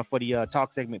hang around for the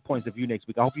talk segment Points of View next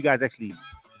week. I hope you guys actually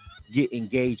get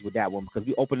engaged with that one because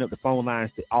we opened up the phone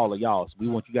lines to all of y'all, so we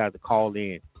want you guys to call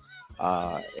in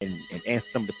and answer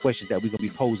some of the questions that we're going to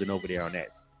be posing over there on that.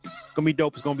 It's going to be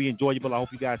dope. It's going to be enjoyable. I hope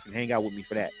you guys can hang out with me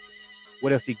for that.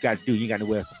 What else you guys do? You got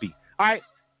nowhere else to be. All right.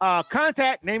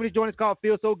 Contact. Name of the joint is called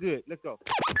Feel So Good. Let's go.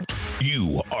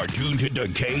 You are tuned to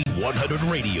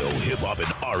K100 Radio, Hip Hop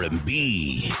and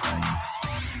R&B.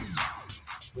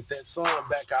 With that song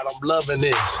back out, I'm loving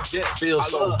it. Yeah, feels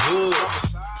so good.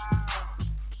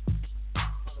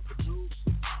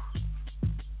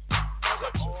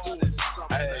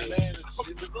 Hey,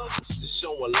 just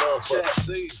showing love for the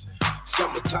season.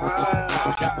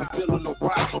 Summertime, got me feeling the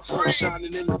right. Sun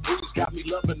shining in the breeze, got me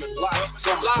loving the light.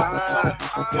 Summertime,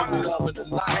 got me loving the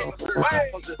night.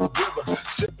 Girls at the river,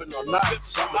 sipping all night.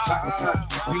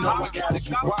 Summertime, you know I gotta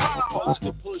keep riding. Post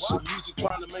to push the music,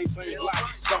 trying to maintain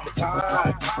life.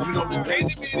 Summertime, you know the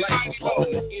days be late. Full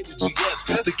of energy,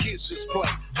 yes, the kids just play.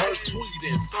 Her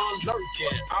tweeting, sun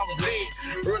lurking, I'm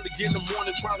lit. Early in the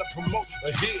morning, trying to promote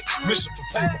a hit. Mission for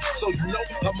paper, so you know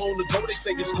I'm on the go. They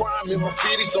say it's crime in my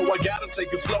city, so I gotta take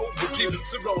a flow, but keep it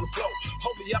zero on the flow.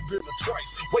 Homie, I've been a twice,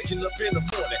 waking up in the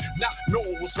morning, not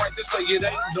knowing what's right. They say it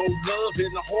ain't no love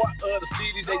in the heart of the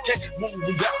city. They can't move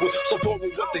me backwards. So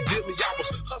forward what they did me, I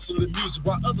was hustling music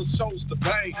while others chose to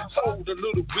bang. Sold a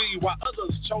little weed while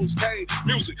others chose game.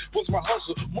 Music was my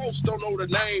hustle. Most don't know the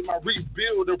name. I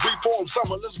rebuild and reform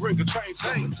summer. Let's bring a train.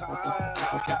 Same time.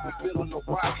 Got me feeling the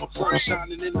right. My sun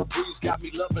shining in the breeze. Got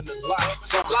me loving the light.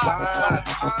 Summertime.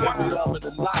 Got me loving the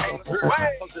light.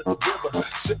 Under the river.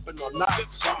 Sipping on night.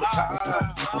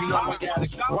 Summertime. You know I gotta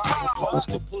keep right. Post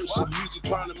to push the music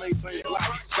trying to maintain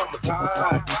life.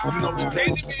 Summertime. You know the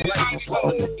days is late.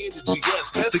 Flowing the energy.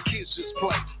 Yes, the kids just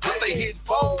play. When they hit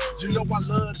phones, you know I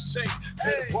love to shake.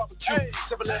 Had a barbecue,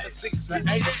 7, 11, 6, and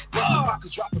 8.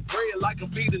 Pockets dropping bread like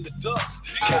I'm feeding the ducks.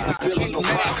 Can't be feeling no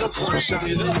vibe, come on, shut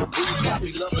it up. Got me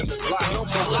loving the life, no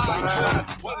more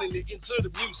line. Running it into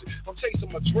the music, I'm chasing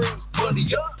my dreams. Money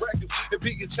up, records, if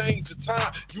he can change the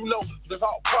time. You know the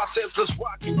whole process, let's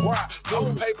rock and ride. No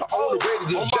paper on the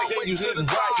radio, Jay, you hit it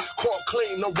right. Call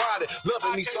clean, no riding,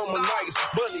 loving these summer nights.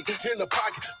 Money in the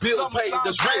pocket, bill paid,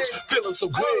 that's rich, feeling so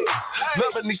good.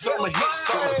 Loving these summer hits,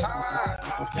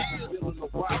 summertime. Feeling the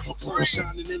rock, my sun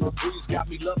shining in the breeze, got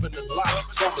me loving the light.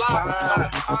 Summertime,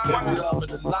 got me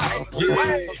loving the night.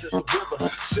 Yeah, just a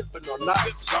river, sipping on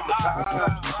night.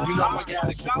 Summertime, you know I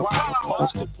gotta keep right.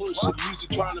 Post to push the music,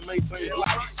 trying to maintain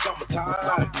life.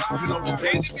 Summertime, you know the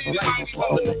days is late,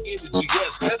 loving the energy.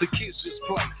 Yes, the kids just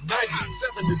play.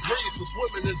 97 degrees, the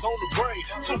swimming is on the brain.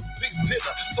 2 big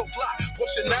dinner, so fly.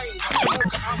 What's your name?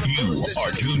 You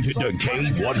are tuned to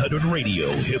K100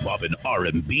 Radio, Hip Hop and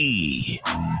R&B.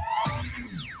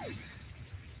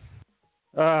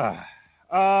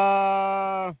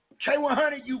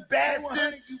 K100, you bastard.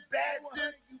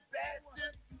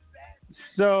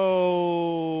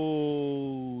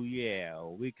 So, yeah,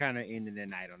 we kind of ended the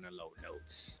night on the low notes.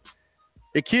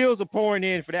 The kills are pouring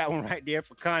in for that one right there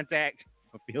for Contact.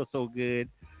 I feel so good.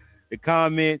 The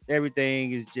comments,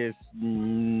 everything is just,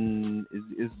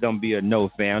 it's going to be a no,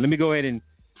 fam. Let me go ahead and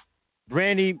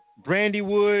Brandy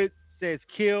Wood says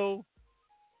kill.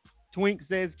 Twink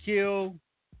says kill.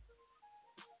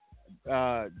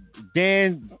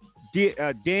 Dan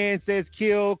says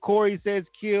kill. Corey says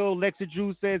kill. Lexa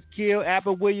Drew says kill.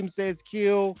 Apple Williams says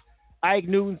kill. Ike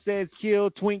Newton says kill.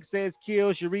 Twink says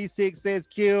kill. Cherie Six says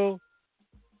kill.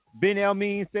 Ben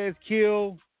Elmine says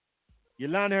kill.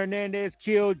 Yolanda Hernandez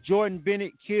kill. Jordan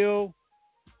Bennett kill.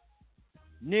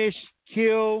 Nish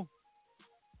kill.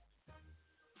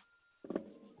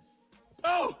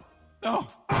 Oh.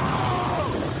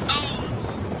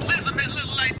 Elizabeth look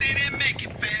like they didn't make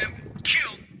it, fam.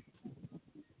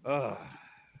 Kill.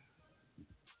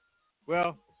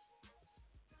 Well,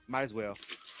 might as well.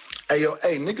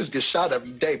 Hey, niggas get shot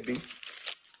every day, B.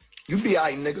 You be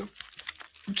alright, nigga.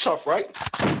 You tough, right?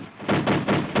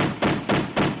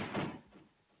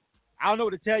 I don't know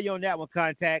what to tell you on that one,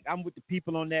 Contact. I'm with the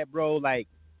people on that, bro. Like,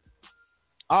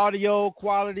 audio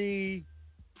quality,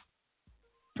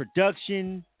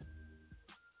 production,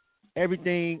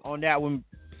 everything on that one,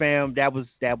 fam, that was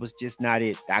just not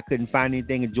it. I couldn't find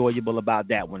anything enjoyable about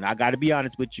that one. I got to be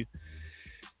honest with you.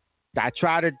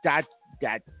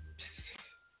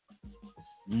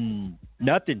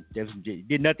 Nothing. It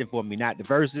did nothing for me. Not the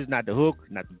verses, not the hook,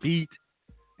 not the beat,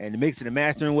 and the mixing and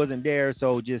mastering wasn't there.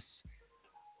 So just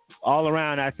all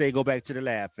around, I say go back to the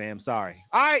lab, fam. Sorry.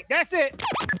 All right, that's it.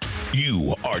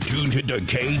 You are tuned to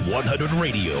K100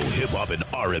 Radio, Hip Hop and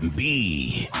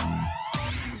R&B.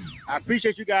 I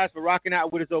appreciate you guys for rocking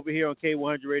out with us over here on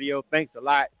K100 Radio. Thanks a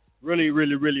lot. Really,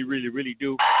 really, really, really, really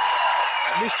do.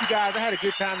 I missed you guys. I had a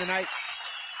good time tonight.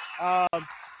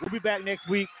 We'll be back next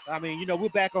week. I mean, you know, we're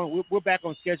back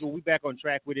on schedule. We're back on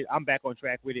track with it. I'm back on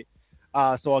track with it.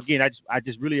 So again, I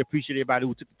just really appreciate everybody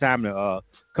who took the time to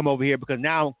come over here, because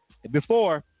now,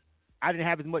 before, I didn't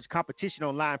have as much competition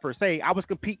online per se. I was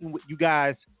competing with you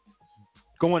guys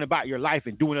going about your life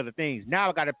and doing other things.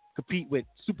 Now I got to compete with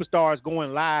superstars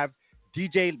going live,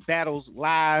 DJ battles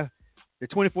live, the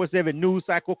 24/7 news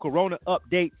cycle, Corona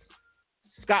updates,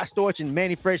 Scott Storch and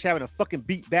Manny Fresh having a fucking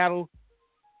beat battle.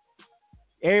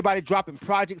 Everybody dropping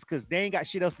projects because they ain't got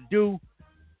shit else to do.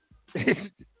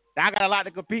 I got a lot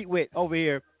to compete with over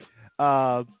here.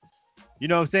 You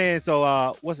know what I'm saying?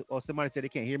 So, somebody said they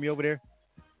can't hear me over there.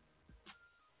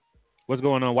 What's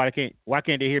going on? Why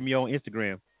can't they hear me on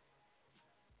Instagram?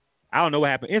 I don't know what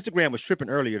happened. Instagram was tripping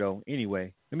earlier though.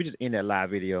 Anyway, let me just end that live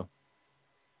video.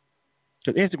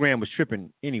 Because Instagram was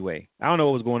tripping anyway. I don't know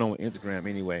what was going on with Instagram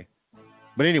anyway.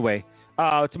 But anyway,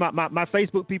 to my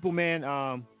Facebook people, man,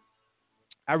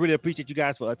 I really appreciate you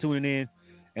guys for tuning in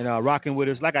and rocking with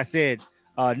us. Like I said,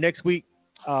 next week,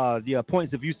 the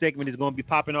Points of View segment is going to be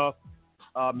popping off.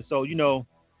 So, you know,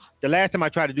 the last time I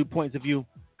tried to do points of view,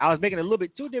 I was making it a little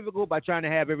bit too difficult by trying to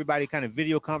have everybody kind of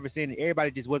video conversing, and everybody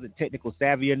just wasn't technical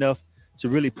savvy enough to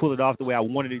really pull it off the way I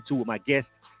wanted it to with my guests.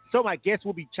 So my guests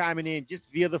will be chiming in just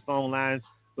via the phone lines,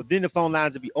 but then the phone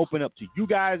lines will be open up to you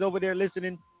guys over there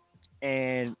listening.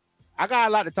 And I got a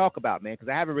lot to talk about, man, because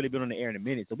I haven't really been on the air in a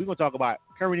minute. So we're going to talk about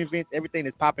current events, everything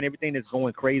that's popping, everything that's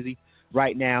going crazy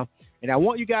right now. And I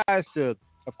want you guys to,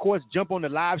 of course, jump on the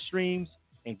live streams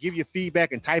and give your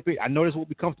feedback and type it. I know this is what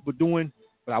we're comfortable doing,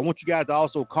 but I want you guys to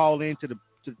also call into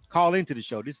the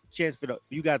show. This is a chance for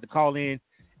you guys to call in,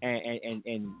 and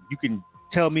you can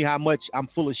tell me how much I'm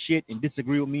full of shit and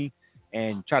disagree with me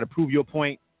and try to prove your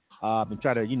point, and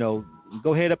try to, you know,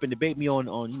 go ahead up and debate me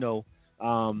on you know,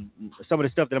 some of the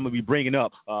stuff that I'm going to be bringing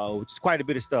up, which is quite a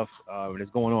bit of stuff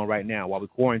that's going on right now while we're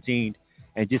quarantined,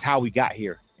 and just how we got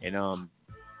here, and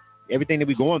everything that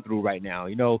we're going through right now.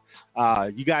 You know,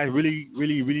 you guys really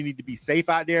need to be safe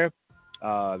out there.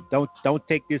 Don't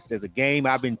take this as a game.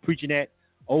 I've been preaching that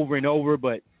over and over,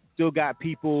 but still got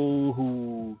people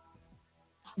who,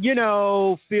 you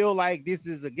know, feel like this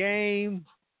is a game,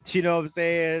 you know what I'm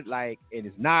saying? Like, and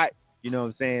it's not, you know what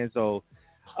I'm saying? So,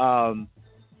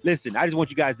 listen, I just want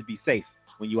you guys to be safe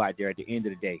when you're out there at the end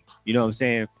of the day. You know what I'm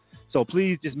saying? So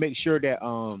please just make sure that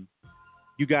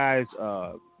you guys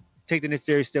take the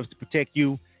necessary steps to protect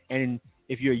you. And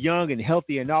if you're young and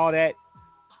healthy and all that,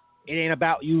 it ain't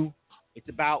about you. It's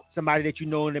about somebody that you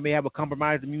know and they may have a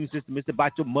compromised immune system. It's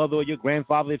about your mother or your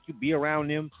grandfather if you be around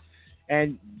them.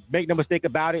 And make no mistake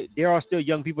about it, there are still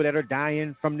young people that are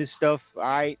dying from this stuff, all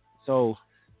right? So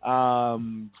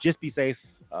just be safe.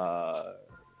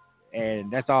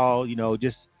 And that's all, you know,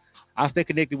 just I'll stay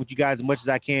connected with you guys as much as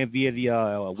I can via the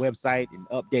website and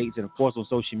updates and, of course, on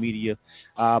social media.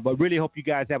 But really hope you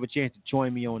guys have a chance to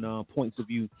join me on Points of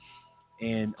View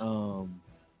and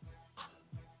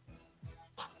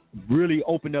really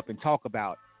open up and talk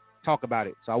about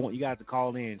it. So I want you guys to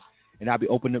call in, and I'll be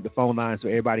opening up the phone line so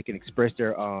everybody can express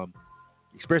their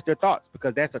thoughts,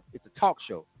 because it's a talk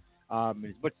show. And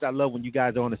as much as I love when you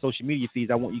guys are on the social media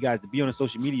feeds, I want you guys to be on the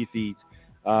social media feeds.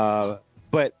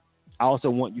 But I also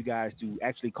want you guys to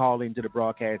actually call into the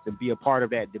broadcast and be a part of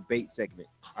that debate segment,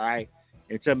 all right?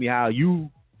 And tell me how you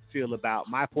feel about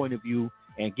my point of view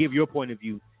and give your point of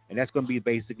view, and that's going to be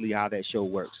basically how that show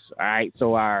works, all right?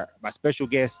 So my special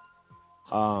guest,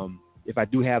 if I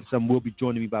do have some, will be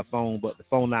joining me by phone, but the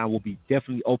phone line will be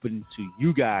definitely open to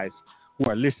you guys who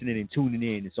are listening and tuning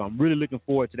in. And so I'm really looking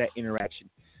forward to that interaction,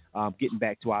 getting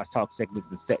back to our talk segments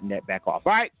and setting that back off,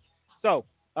 all right? So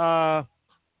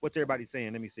what's everybody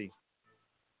saying? Let me see.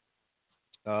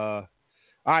 All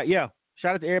right, yeah.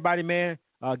 Shout out to everybody, man.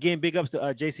 Again, big ups to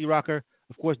JC Rocker,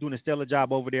 of course, doing a stellar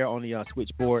job over there on the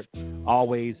switchboard.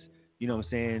 Always, you know what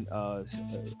I'm saying?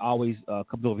 Always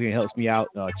comes over here and helps me out,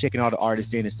 checking all the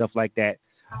artists in and stuff like that.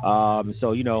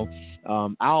 So, you know,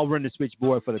 I'll run the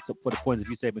switchboard for the points of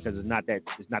view segment, because it's not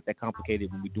that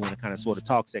complicated when we're doing a kind of sort of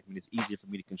talk segment. It's easier for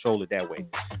me to control it that way.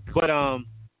 But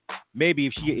maybe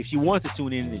if she wants to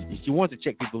tune in, if she wants to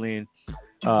check people in,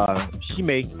 she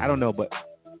may. I don't know, but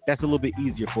that's a little bit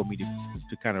easier for me to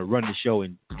kind of run the show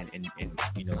and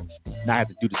you know, not have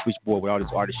to do the switchboard with all this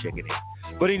artist checking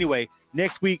in. But anyway,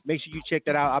 next week, make sure you check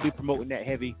that out. I'll be promoting that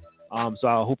heavy. So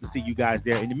I hope to see you guys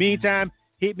there. In the meantime,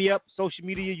 hit me up, social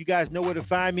media. You guys know where to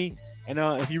find me. And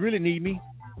if you really need me,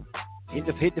 hit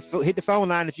the phone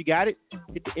line if you got it.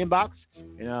 Hit the inbox.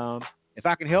 And if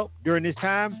I can help during this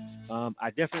time, I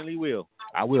definitely will.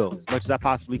 I will, as much as I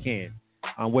possibly can.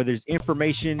 Whether it's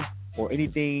information or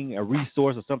anything, a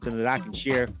resource or something that I can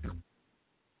share.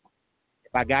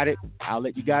 If I got it, I'll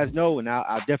let you guys know, and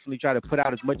I'll definitely try to put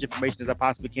out as much information as I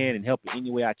possibly can and help in any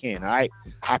way I can, all right?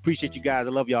 I appreciate you guys. I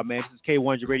love y'all, man. This is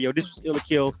K100 Radio. This was Illa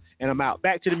Kill, and I'm out.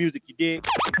 Back to the music, you dig?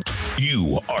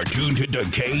 You are tuned to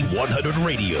K100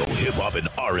 Radio, hip-hop and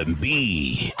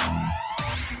R&B.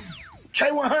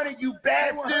 K100, you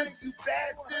bad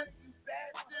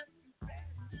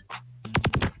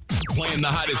Playing the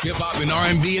hottest hip-hop and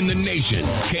R&B in the nation.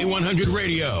 K100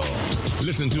 Radio.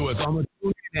 Listen to us on the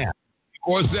TuneIn app.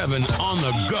 4/7 on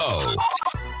the go.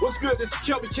 What's good? This is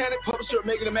Kelby Cannon, publisher of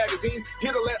Making It Magazine,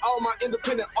 here to let all my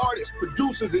independent artists,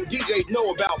 producers, and DJs know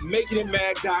about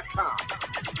MakingItMag.com.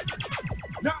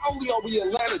 Not only are we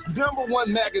Atlanta's #1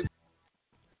 magazine,